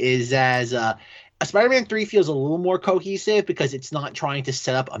movie is as Spider-Man 3 feels a little more cohesive because it's not trying to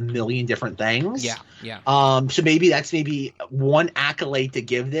set up a million different things. Yeah. So maybe that's one accolade to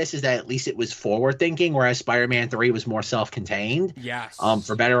give this is that at least it was forward thinking, whereas Spider-Man 3 was more self-contained. Yes.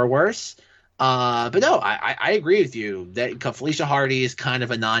 For better or worse. But no, I agree with you that Felicia Hardy is kind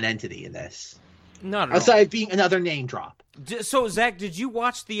of a non-entity in this. Not at all. Outside of being another name drop. So, Zach, did you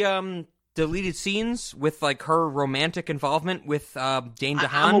watch the deleted scenes with like her romantic involvement with Dane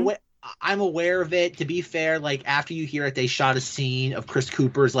DeHaan? I'm aware of it. To be fair, like after you hear it, they shot a scene of Chris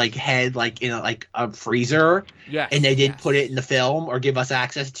Cooper's like head like in a freezer. Yes. And they didn't put it in the film or give us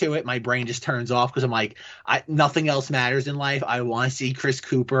access to it. My brain just turns off because I'm like, nothing else matters in life. I want to see Chris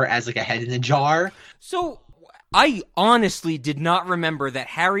Cooper as like a head in a jar. So I honestly did not remember that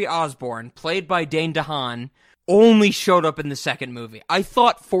Harry Osborn, played by Dane DeHaan, only showed up in the second movie. I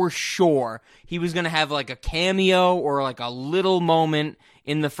thought for sure he was going to have like a cameo or like a little moment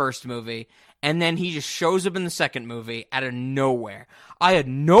in the first movie, and then he just shows up in the second movie out of nowhere. I had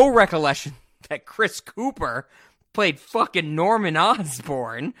no recollection that Chris Cooper played fucking Norman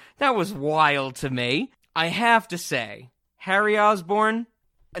Osborn. That was wild to me. I have to say, Harry Osborn,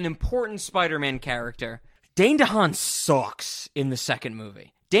 an important Spider-Man character. Dane DeHaan sucks in the second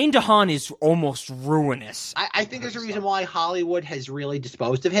movie. Dane DeHaan is almost ruinous. I think there's a reason why Hollywood has really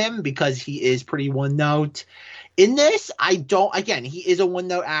disposed of him, because he is pretty one note. In this, he is a one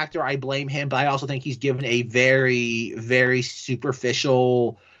note actor. I blame him, but I also think he's given a very, very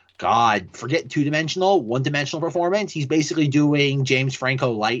superficial, forget two-dimensional, one-dimensional performance. He's basically doing James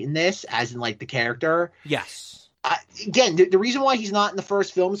Franco light in this, as in like the character. Yes. Again, the reason why he's not in the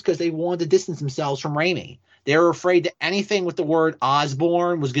first film is because they wanted to distance themselves from Raimi. They were afraid that anything with the word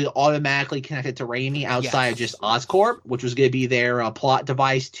Osborn was going to automatically connect it to Raimi outside of just Oscorp, which was going to be their plot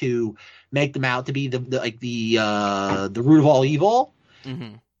device to make them out to be the root of all evil.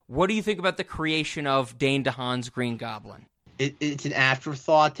 Mm-hmm. What do you think about the creation of Dane DeHaan's Green Goblin? It's an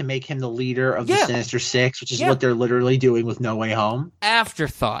afterthought to make him the leader of the Sinister Six, which is what they're literally doing with No Way Home.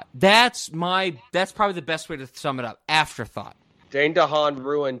 Afterthought. That's probably the best way to sum it up. Afterthought. Dane DeHaan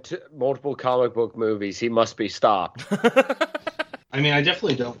ruined multiple comic book movies. He must be stopped. I mean, I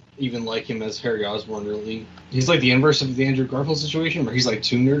definitely don't even like him as Harry Osborn, really. He's like the inverse of the Andrew Garfield situation, where he's like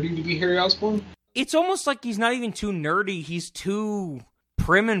too nerdy to be Harry Osborn. It's almost like he's not even too nerdy. He's too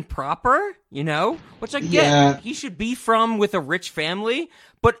prim and proper, you know? Which I get. He should be with a rich family,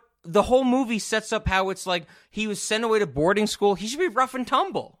 but the whole movie sets up how it's like he was sent away to boarding school. He should be rough and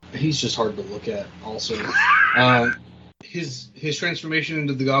tumble. He's just hard to look at, also. His transformation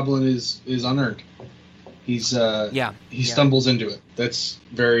into the Goblin is unearned. He stumbles into it. That's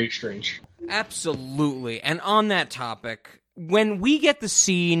very strange. Absolutely. And on that topic, when we get the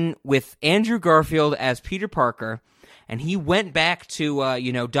scene with Andrew Garfield as Peter Parker, and he went back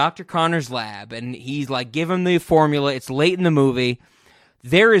to Dr. Connor's lab, and he's like, give him the formula. It's late in the movie.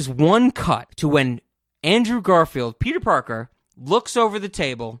 There is one cut to when Andrew Garfield, Peter Parker, looks over the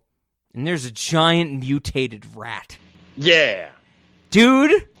table, and there's a giant mutated rat. Yeah.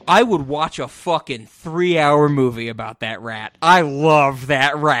 Dude, I would watch a fucking 3-hour movie about that rat. I love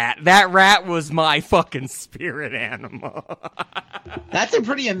that rat. That rat was my fucking spirit animal. That's a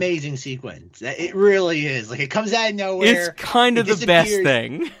pretty amazing sequence. It really is. Like, it comes out of nowhere. It's kind of the best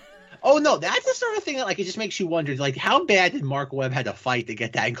thing. Oh, no, that's the sort of thing that, like, it just makes you wonder, like, how bad did Mark Webb have to fight to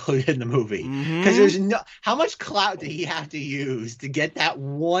get that included in the movie? Because there's how much clout did he have to use to get that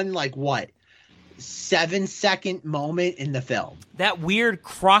one, 7-second moment in the film? That weird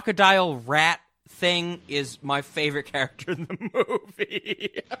crocodile rat thing is my favorite character in the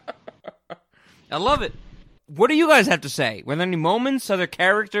movie. I love it. What do you guys have to say? Were there any moments, other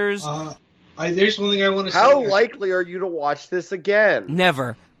characters? There's one thing I want to say. How likely are you to watch this again?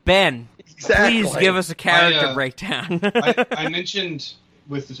 Never. Ben, exactly. Please give us a character breakdown. I mentioned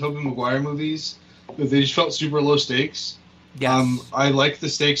with the Tobey Maguire movies that they just felt super low stakes. Yes. I like the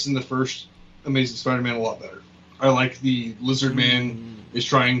stakes in the first Amazing Spider-Man a lot better. I like the Lizard Man is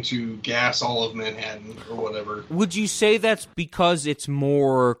trying to gas all of Manhattan or whatever. Would you say that's because it's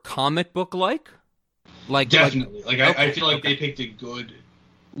more comic book-like? Definitely. I feel like they picked a good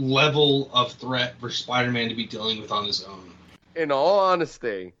level of threat for Spider-Man to be dealing with on his own. In all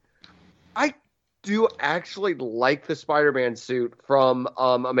honesty, I do actually like the Spider-Man suit from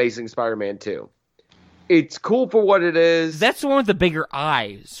Amazing Spider-Man 2. It's cool for what it is. That's the one with the bigger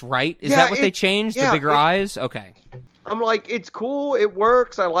eyes, right? Is that what they changed? The bigger eyes? Okay. I'm like, it's cool. It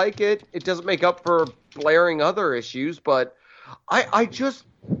works. I like it. It doesn't make up for blaring other issues, but I just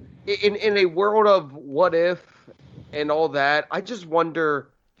in a world of what if and all that, I just wonder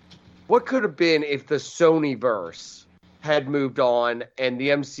what could have been if the Sonyverse had moved on and the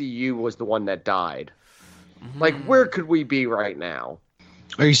MCU was the one that died. Like, where could we be right now?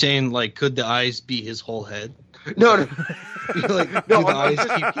 Are you saying, like, could the eyes be his whole head? No. Like, do the eyes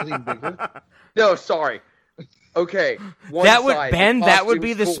keep getting bigger? No, sorry. Okay. That would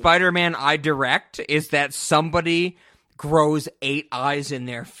be the Spider-Man I direct, is that somebody grows 8 eyes in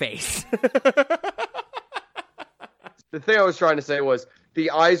their face. The thing I was trying to say was the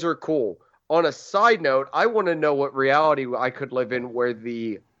eyes are cool. On a side note, I want to know what reality I could live in where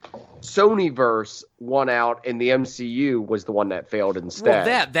the Sonyverse won out and the MCU was the one that failed instead.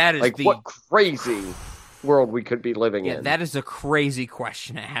 Well, that is like what crazy world we could be living in. That is a crazy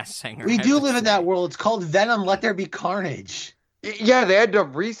question to ask, Sanger. We do live in that world. It's called Venom. Let there be carnage. Yeah, they had to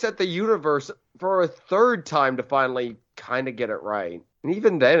reset the universe for a third time to finally kind of get it right. And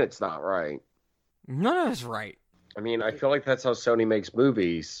even then, it's not right. None of it's right. I mean, I feel like that's how Sony makes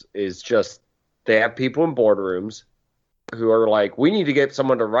movies, is just they have people in boardrooms who are like, we need to get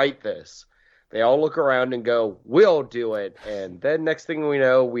someone to write this. They all look around and go, we'll do it. And then next thing we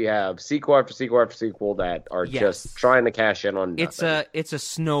know, we have sequel after sequel after sequel that are just trying to cash in on nothing. It's a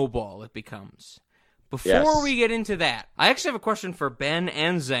snowball it becomes. Before we get into that, I actually have a question for Ben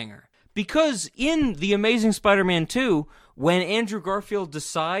and Zanger. Because in The Amazing Spider-Man 2, when Andrew Garfield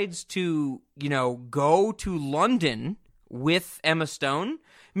decides to, go to London with Emma Stone,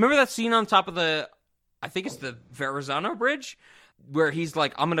 remember that scene on top of I think it's the Verrazano Bridge, where he's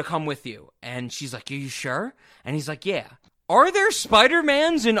like, I'm going to come with you. And she's like, are you sure? And he's like, yeah. Are there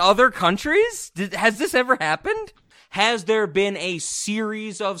Spider-Mans in other countries? Has this ever happened? Has there been a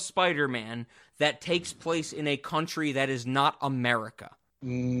series of Spider-Man that takes place in a country that is not America?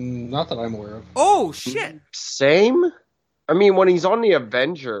 Not that I'm aware of. Oh, shit. Same? I mean, when he's on the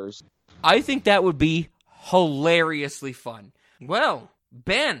Avengers. I think that would be hilariously fun. Well,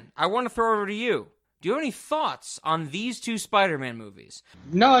 Ben, I want to throw it over to you. Do you have any thoughts on these two Spider-Man movies?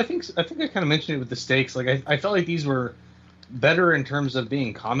 No, I think I kind of mentioned it with the stakes. Like, I felt like these were better in terms of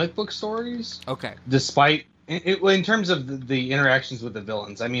being comic book stories. Okay. Despite, in terms of the interactions with the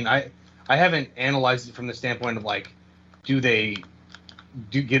villains. I mean, I haven't analyzed it from the standpoint of, like, do they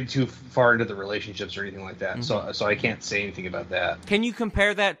get too far into the relationships or anything like that. Mm-hmm. So I can't say anything about that. Can you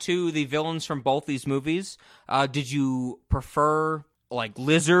compare that to the villains from both these movies? Did you prefer, like,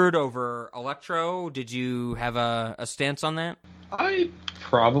 Lizard over Electro? Did you have a stance on that? I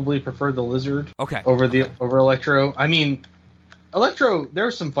probably prefer the Lizard over Electro. I mean, Electro, there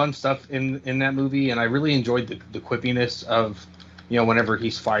was some fun stuff in that movie, and I really enjoyed the quippiness of, whenever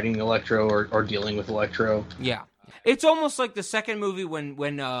he's fighting Electro or dealing with Electro. Yeah. It's almost like the second movie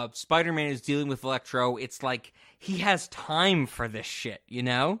when Spider-Man is dealing with Electro, it's like he has time for this shit,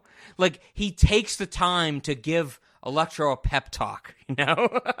 Like, he takes the time to give Electro a pep talk,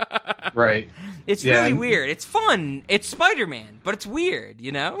 Right. It's really weird. It's fun. It's Spider-Man, but it's weird,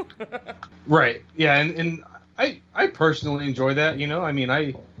 Right. Yeah, and I personally enjoy that, I mean,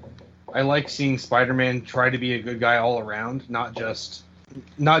 I like seeing Spider-Man try to be a good guy all around, not just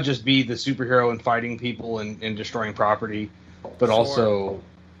be the superhero and fighting people and destroying property, but also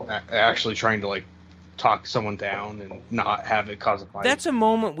actually trying to, like, talk someone down and not have it cause a fight. That's a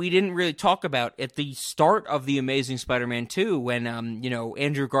moment we didn't really talk about at the start of The Amazing Spider-Man 2 when,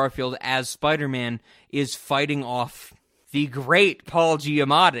 Andrew Garfield as Spider-Man is fighting off the great Paul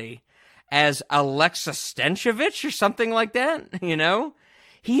Giamatti as Alexa Stenchevich or something like that,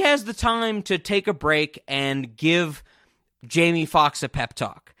 He has the time to take a break and give Jamie Foxx a pep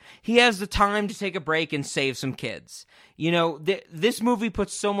talk. He has the time to take a break and save some kids. This movie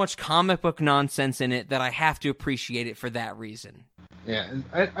puts so much comic book nonsense in it that I have to appreciate it for that reason. Yeah,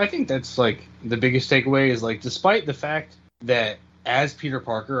 I think that's, like, the biggest takeaway is, like, despite the fact that as Peter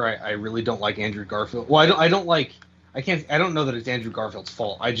Parker, I really don't like Andrew Garfield. Well, I don't know that it's Andrew Garfield's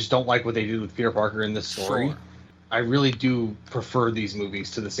fault. I just don't like what they did with Peter Parker in this story. Sure. I really do prefer these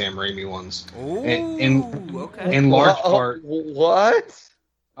movies to the Sam Raimi ones. Ooh, okay. In large part. What?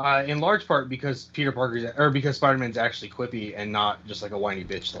 In large part because because Spider-Man's actually quippy and not just like a whiny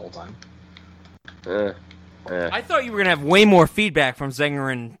bitch the whole time. I thought you were gonna have way more feedback from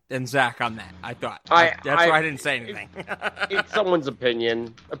Zenger and Zach on that. I thought that's why I didn't say anything. It's someone's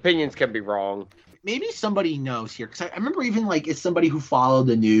opinion. Opinions can be wrong. Maybe somebody knows here, because I remember even, like, as somebody who followed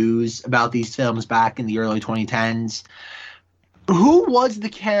the news about these films back in the early 2010s, who was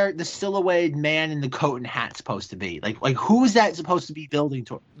the silhouetted man in the coat and hat supposed to be? Like who is that supposed to be building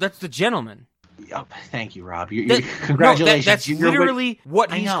toward? That's the gentleman. Oh, thank you, Rob. Congratulations. That's literally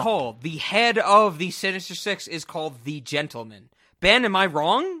what he's called. The head of the Sinister Six is called the Gentleman. Ben, am I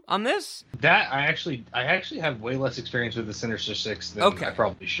wrong on this? That I actually have way less experience with the Sinister Six than I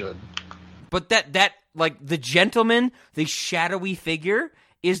probably should. But that like the gentleman, the shadowy figure,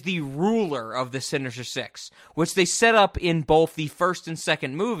 is the ruler of the Sinister Six, which they set up in both the first and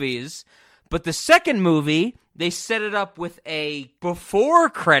second movies. But the second movie, they set it up with a before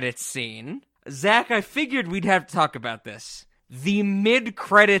credits scene. Zach, I figured we'd have to talk about this. The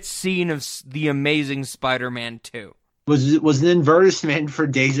mid-credits scene of The Amazing Spider-Man 2. Was an advertisement for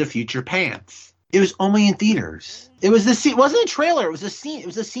Days of Future Pants. It was only in theaters. It was the scene. It wasn't a trailer. It was a scene. It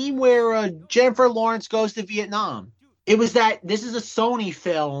was a scene where Jennifer Lawrence goes to Vietnam. It was that this is a Sony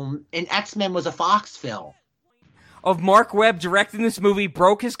film and X-Men was a Fox film. Of Mark Webb directing this movie,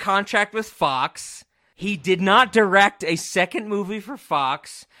 broke his contract with Fox. He did not direct a second movie for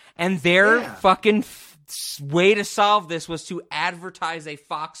Fox, and their fucking way to solve this was to advertise a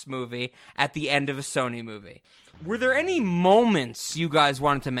Fox movie at the end of a Sony movie. Were there any moments you guys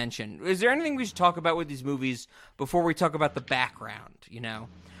wanted to mention? Is there anything we should talk about with these movies before we talk about the background, you know?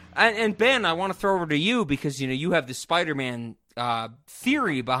 And Ben, I want to throw over to you because, you know, you have the Spider-Man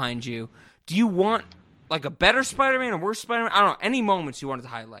theory behind you. Do you want, like, a better Spider-Man, a worse Spider-Man? I don't know. Any moments you wanted to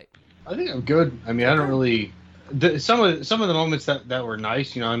highlight? I think I'm good. I mean, I don't really... Some of the moments that were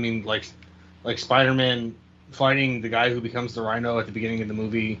nice, you know, I mean, like Spider-Man fighting the guy who becomes the Rhino at the beginning of the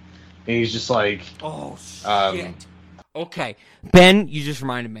movie, and he's just like... Oh, shit. Okay. Ben, you just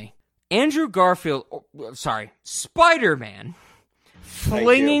reminded me. Andrew Garfield... Spider-Man...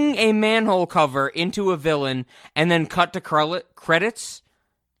 flinging a manhole cover into a villain and then cut to credits.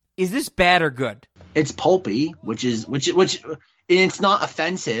 Is this bad or good? It's pulpy, which it's not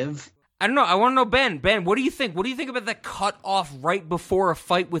offensive. I don't know. I want to know, Ben. Ben, what do you think? What do you think about that cut off right before a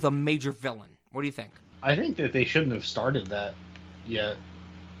fight with a major villain? What do you think? I think that they shouldn't have started that yet.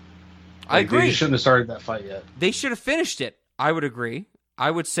 I agree. They shouldn't have started that fight yet. They should have finished it. I would agree.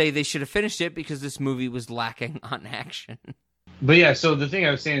 I would say they should have finished it because this movie was lacking on action. But yeah, so the thing I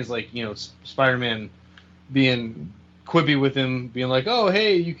was saying is, like, you know, Spider-Man being quippy with him, being like, "Oh,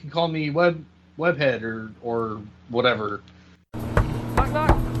 hey, you can call me Webhead or whatever." Knock,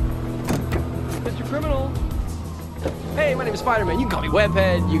 knock. Mr. Criminal. Hey, my name is Spider-Man. You can call me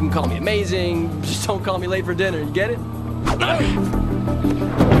Webhead. You can call me Amazing. Just don't call me late for dinner. You get it?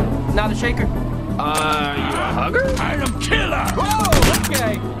 Not a shaker. You a hugger? I'm killer. Whoa,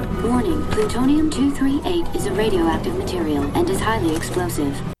 okay. Warning, plutonium-238 is a radioactive material and is highly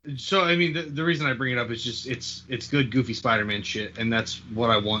explosive. So, I mean, the reason I bring it up is just it's good, goofy Spider-Man shit, and that's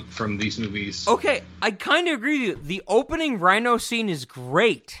what I want from these movies. Okay, I kind of agree with you. The opening Rhino scene is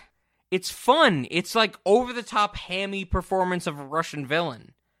great. It's fun. It's like over-the-top hammy performance of a Russian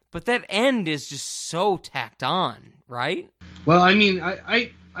villain. But that end is just so tacked on, right? Well, I mean, I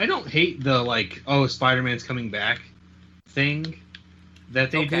don't hate the, like, oh, Spider-Man's coming back thing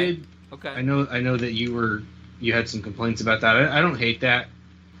that they did. Okay. I know that you had some complaints about that. I don't hate that.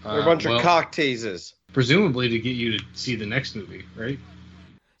 They're a bunch of cock teases. Presumably to get you to see the next movie, right?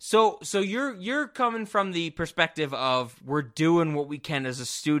 So you're coming from the perspective of we're doing what we can as a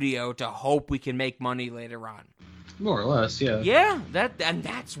studio to hope we can make money later on. More or less, yeah. Yeah,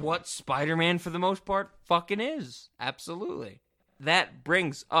 that's what Spider-Man for the most part fucking is. Absolutely. That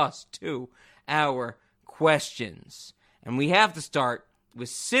brings us to our questions. And we have to start with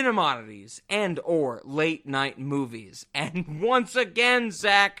cinemodities and or late night movies. And once again,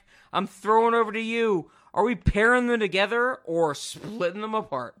 Zach, I'm throwing over to you. Are we pairing them together or splitting them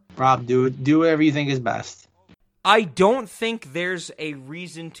apart? Rob, do whatever you think is best. I don't think there's a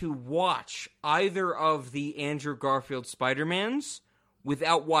reason to watch either of the Andrew Garfield Spider-Mans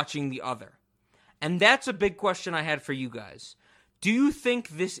without watching the other. And that's a big question I had for you guys. Do you think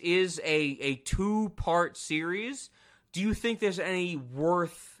this is a two-part series? Do you think there's any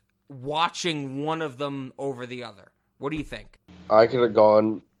worth watching one of them over the other? What do you think? I could have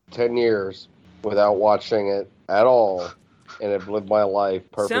gone 10 years without watching it at all and have lived my life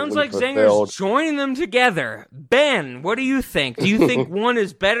perfectly Sounds like fulfilled. Zanger's joining them together. Ben, what do you think? Do you think one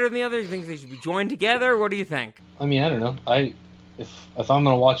is better than the other? Do you think they should be joined together? What do you think? I mean, I don't know. If I'm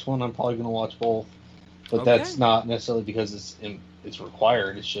going to watch one, I'm probably going to watch both. But Okay. that's not necessarily because it's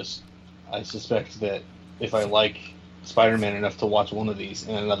required. It's just I suspect that if I like Spider-Man enough to watch one of these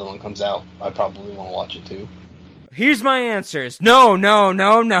and another one comes out, I probably want to watch it too. Here's my answers. No.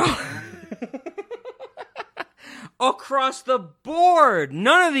 Across the board,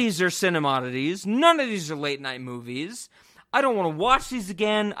 none of these are cinemodities. None of these are late night movies. I don't want to watch these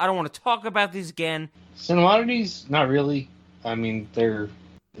again. I don't want to talk about these again. Cinemodities? Not really. I mean,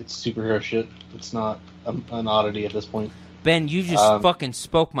 it's superhero shit. It's not an oddity at this point. Ben, you just fucking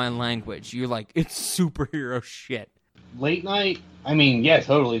spoke my language. You're like, it's superhero shit. late night. I mean, yeah,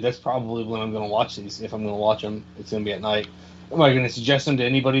 totally. That's probably when I'm going to watch these. If I'm going to watch them, it's going to be at night. Am I going to suggest them to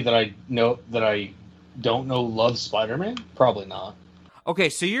anybody that I don't know loves Spider-Man? Probably not. Okay,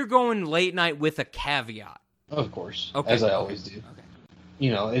 so you're going late night with a caveat. Of course, okay, as I always do. Okay.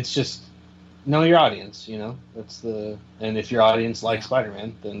 You know, it's just know your audience. You know, and if your audience likes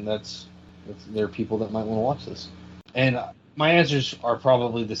Spider-Man, then there are people that might want to watch this. And my answers are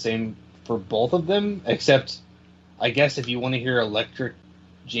probably the same for both of them, except I guess if you want to hear electric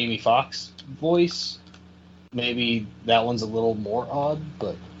Jamie Foxx voice, maybe that one's a little more odd,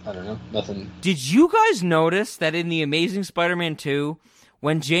 but I don't know. Nothing. Did you guys notice that in The Amazing Spider-Man 2,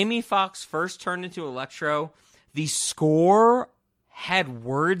 when Jamie Foxx first turned into Electro, the score had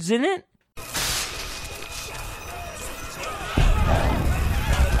words in it?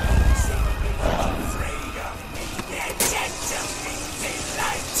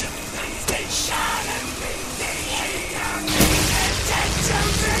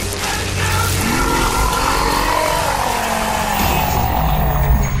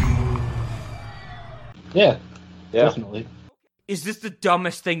 Yeah, definitely. Is this the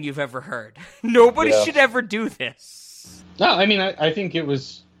dumbest thing you've ever heard? Nobody should ever do this. No, I mean, I think it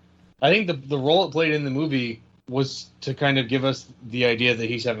was... I think the role it played in the movie was to kind of give us the idea that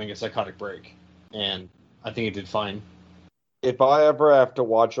he's having a psychotic break. And I think it did fine. If I ever have to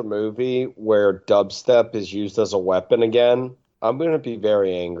watch a movie where dubstep is used as a weapon again, I'm going to be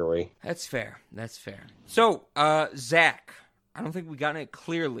very angry. That's fair. So, Zach, I don't think we got it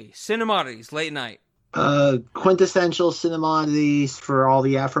clearly. Cinemodities, late night. Quintessential cinemodities for all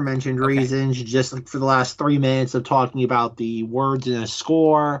the aforementioned reasons, just like for the last 3 minutes of talking about the words in a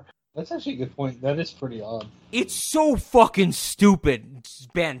score. That's actually a good point. That is pretty odd. It's so fucking stupid.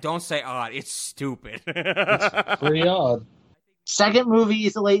 Ben, don't say odd. It's stupid. It's pretty odd. Second movie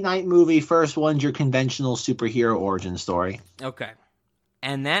is a late night movie. First one's your conventional superhero origin story. Okay.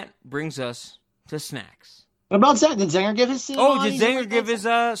 And that brings us to snacks. What about Zanger? Did Zanger give his cinemodities? Did Zanger give his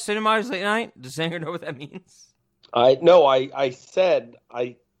cinemodities late night? Does Zanger know what that means? I said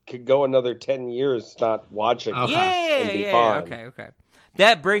I could go another 10 years not watching. Okay. Yeah. Okay.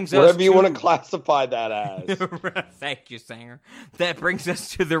 That brings us whatever you want to classify that as. Thank you, Zanger. That brings us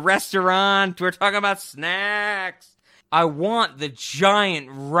to the restaurant. We're talking about snacks. I want the giant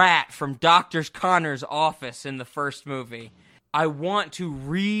rat from Dr. Connor's office in the first movie. I want to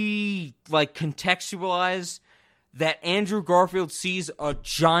contextualize that Andrew Garfield sees a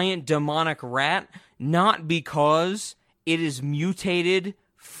giant demonic rat, not because it is mutated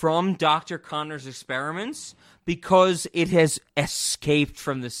from Dr. Connor's experiments, because it has escaped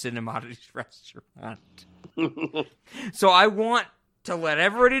from the Cinemodities restaurant. So I want to let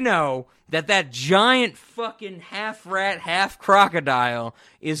everybody know that giant fucking half rat, half crocodile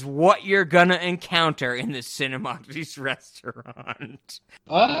is what you're gonna encounter in the Cinemodities restaurant.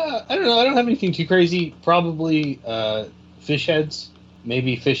 I don't know. I don't have anything too crazy. Probably fish heads.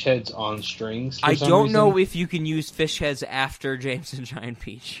 Maybe fish heads on strings. I don't know if you can use fish heads after James and Giant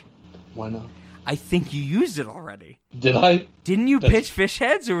Peach. Why not? I think you used it already. Did I? Didn't you pitch fish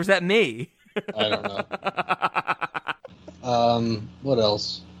heads, or was that me? I don't know. What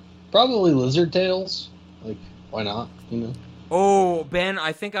else? Probably lizard tails. Like, why not? You know. Oh, Ben,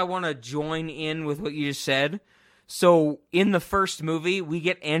 I think I want to join in with what you just said. So, in the first movie, we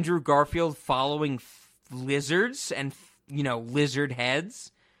get Andrew Garfield following lizards and, lizard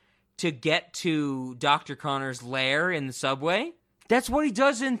heads to get to Dr. Connor's lair in the subway. That's what he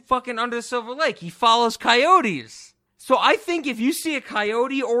does in fucking Under the Silver Lake. He follows coyotes. So I think if you see a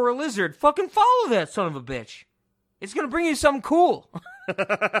coyote or a lizard, fucking follow that son of a bitch. It's gonna bring you something cool.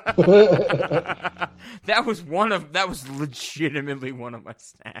 That was legitimately one of my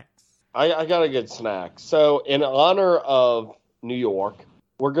snacks. I got a good snack. So in honor of New York,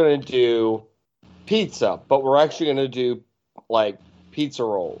 we're gonna do pizza, but we're actually gonna do like pizza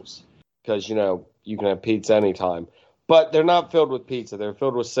rolls because you can have pizza anytime. But they're not filled with pizza. They're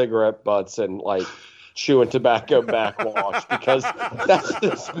filled with cigarette butts and like chewing tobacco backwash because that's what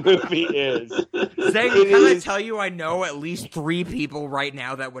this movie is. Zach, can I tell you I know at least 3 people right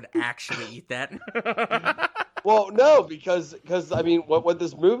now that would actually eat that? Well, no, because I mean, what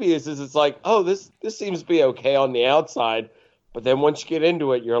this movie is it's like, oh, this seems to be okay on the outside, but then once you get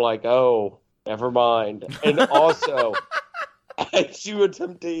into it, you're like, oh, never mind. And also, as you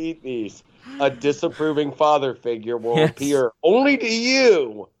attempt to eat these, a disapproving father figure will appear only to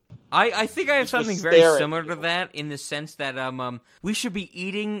you. I think I have something very similar to that in the sense that we should be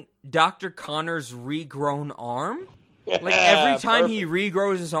eating Dr. Connor's regrown arm. Like every time he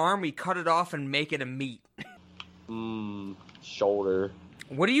regrows his arm, we cut it off and make it a meat. Shoulder.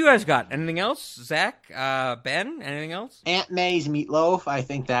 What do you guys got? Anything else? Zach, Ben, anything else? Aunt May's Meatloaf. I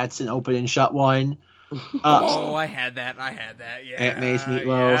think that's an open and shut one. I had that. Yeah. Aunt May's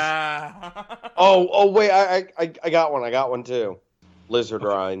Meatloaf. Yeah. Wait, I got one. I got one too. Lizard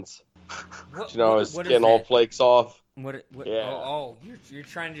rinds. What, You know, his what is skin all that? flakes off. What? Yeah. You're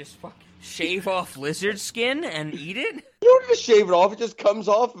trying to just fucking shave off lizard skin and eat it? You don't just shave it off; it just comes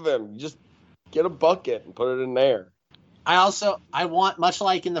off of him. You just get a bucket and put it in there. I want, much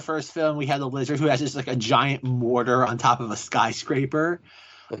like in the first film, we had the lizard who has just like a giant mortar on top of a skyscraper.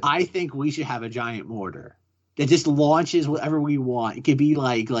 I think we should have a giant mortar that just launches whatever we want. It could be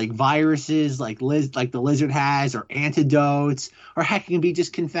like viruses, like the lizard has, or antidotes, or heck, it can be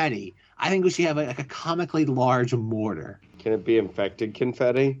just confetti. I think we should have a comically large mortar. Can it be infected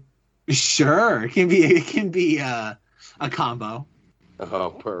confetti? Sure, it can be a combo. Oh,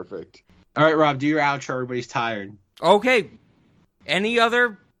 perfect. All right, Rob, do your outro. Everybody's tired. Okay. Any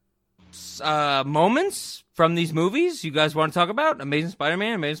other moments from these movies you guys want to talk about? Amazing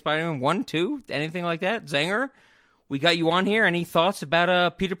Spider-Man 1, 2, anything like that? Zanger, we got you on here. Any thoughts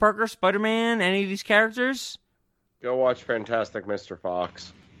about Peter Parker, Spider-Man, any of these characters? Go watch Fantastic Mr.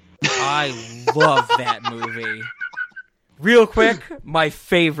 Fox. I love that movie. Real quick, my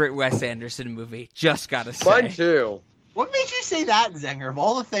favorite Wes Anderson movie. Just gotta say. Mine too. What made you say that, Zenger? Of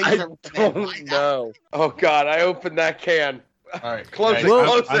all the things I that don't know. Oh God, I opened that can. All right, Close guys, it,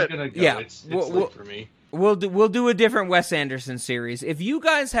 close I'm it. gonna go. Yeah, It's we'll- late for me. We'll do a different Wes Anderson series. If you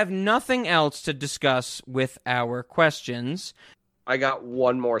guys have nothing else to discuss with our questions, I got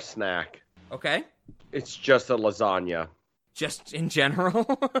one more snack. okay? It's just a lasagna. Just in general.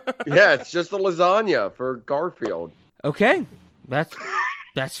 Yeah, it's just a lasagna for Garfield. Okay, that's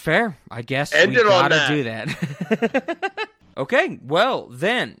fair. I guess End we it on gotta that. do that. Okay, well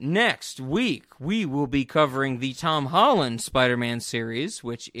then next week we will be covering the Tom Holland Spider-Man series,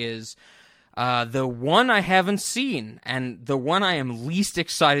 which is the one I haven't seen and the one I am least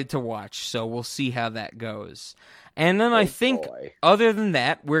excited to watch. So we'll see how that goes. And then I think, boy. other than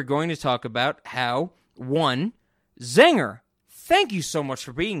that, we're going to talk about how Zenger, thank you so much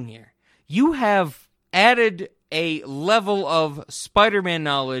for being here. You have added a level of Spider-Man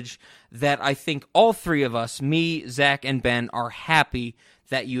knowledge that I think all three of us, me, Zach, and Ben, are happy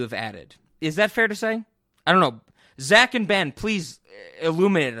that you have added. Is that fair to say? I don't know. Zach and Ben, please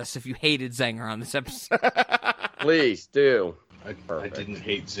illuminate us if you hated Zenger on this episode. Please do. I didn't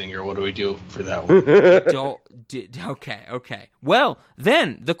hate Zinger. What do we do for that one? Okay. Well,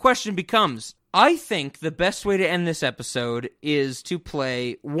 then the question becomes, I think the best way to end this episode is to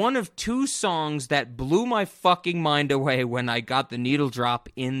play one of two songs that blew my fucking mind away when I got the needle drop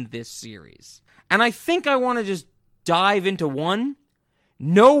in this series. And I think I want to just dive into one,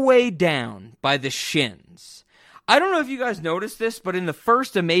 No Way Down by the Shins. I don't know if you guys noticed this, but in the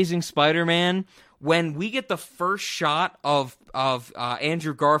first Amazing Spider-Man, when we get the first shot of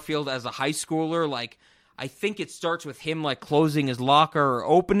Andrew Garfield as a high schooler, like, I think it starts with him, like, closing his locker or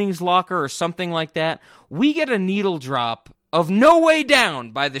opening his locker or something like that. We get a needle drop of No Way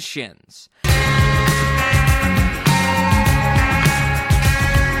Down by the Shins.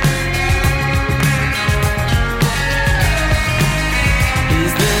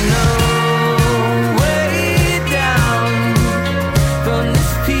 Is there no way down from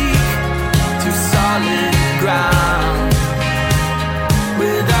this peak to solid ground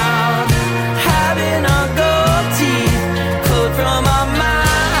without having our gold teeth pulled from our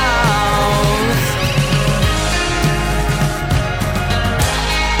mouths?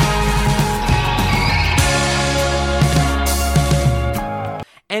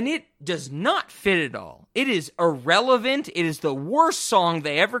 And it does not fit at all. It is irrelevant. It is the worst song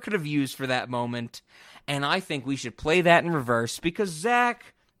they ever could have used for that moment. And I think we should play that in reverse because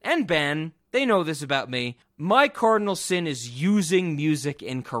Zach and Ben, they know this about me. My cardinal sin is using music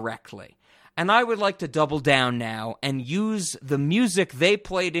incorrectly. And I would like to double down now and use the music they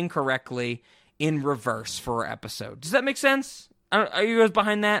played incorrectly in reverse for our episode. Does that make sense? Are you guys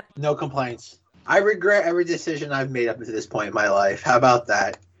behind that? No complaints. I regret every decision I've made up to this point in my life. How about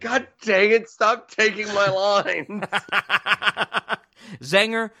that? God dang it, stop taking my lines.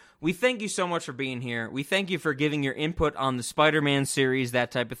 Zenger, we thank you so much for being here. We thank you for giving your input on the Spider-Man series, that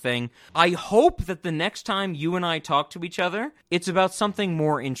type of thing. I hope that the next time you and I talk to each other, it's about something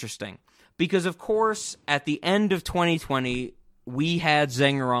more interesting. Because, of course, at the end of 2020, we had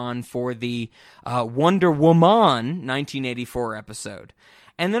Zenger on for the Wonder Woman 1984 episode.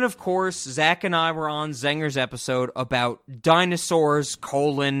 And then, of course, Zach and I were on Zenger's episode about dinosaurs,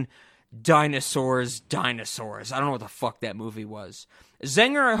 dinosaurs. I don't know what the fuck that movie was.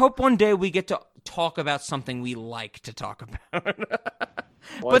 Zenger, I hope one day we get to talk about something we like to talk about.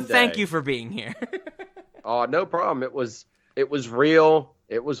 But thank you for being here. Oh, no problem. It was real.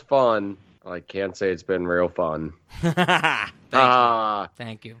 It was fun. I can't say it's been real fun.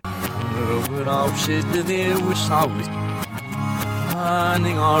 Thank you.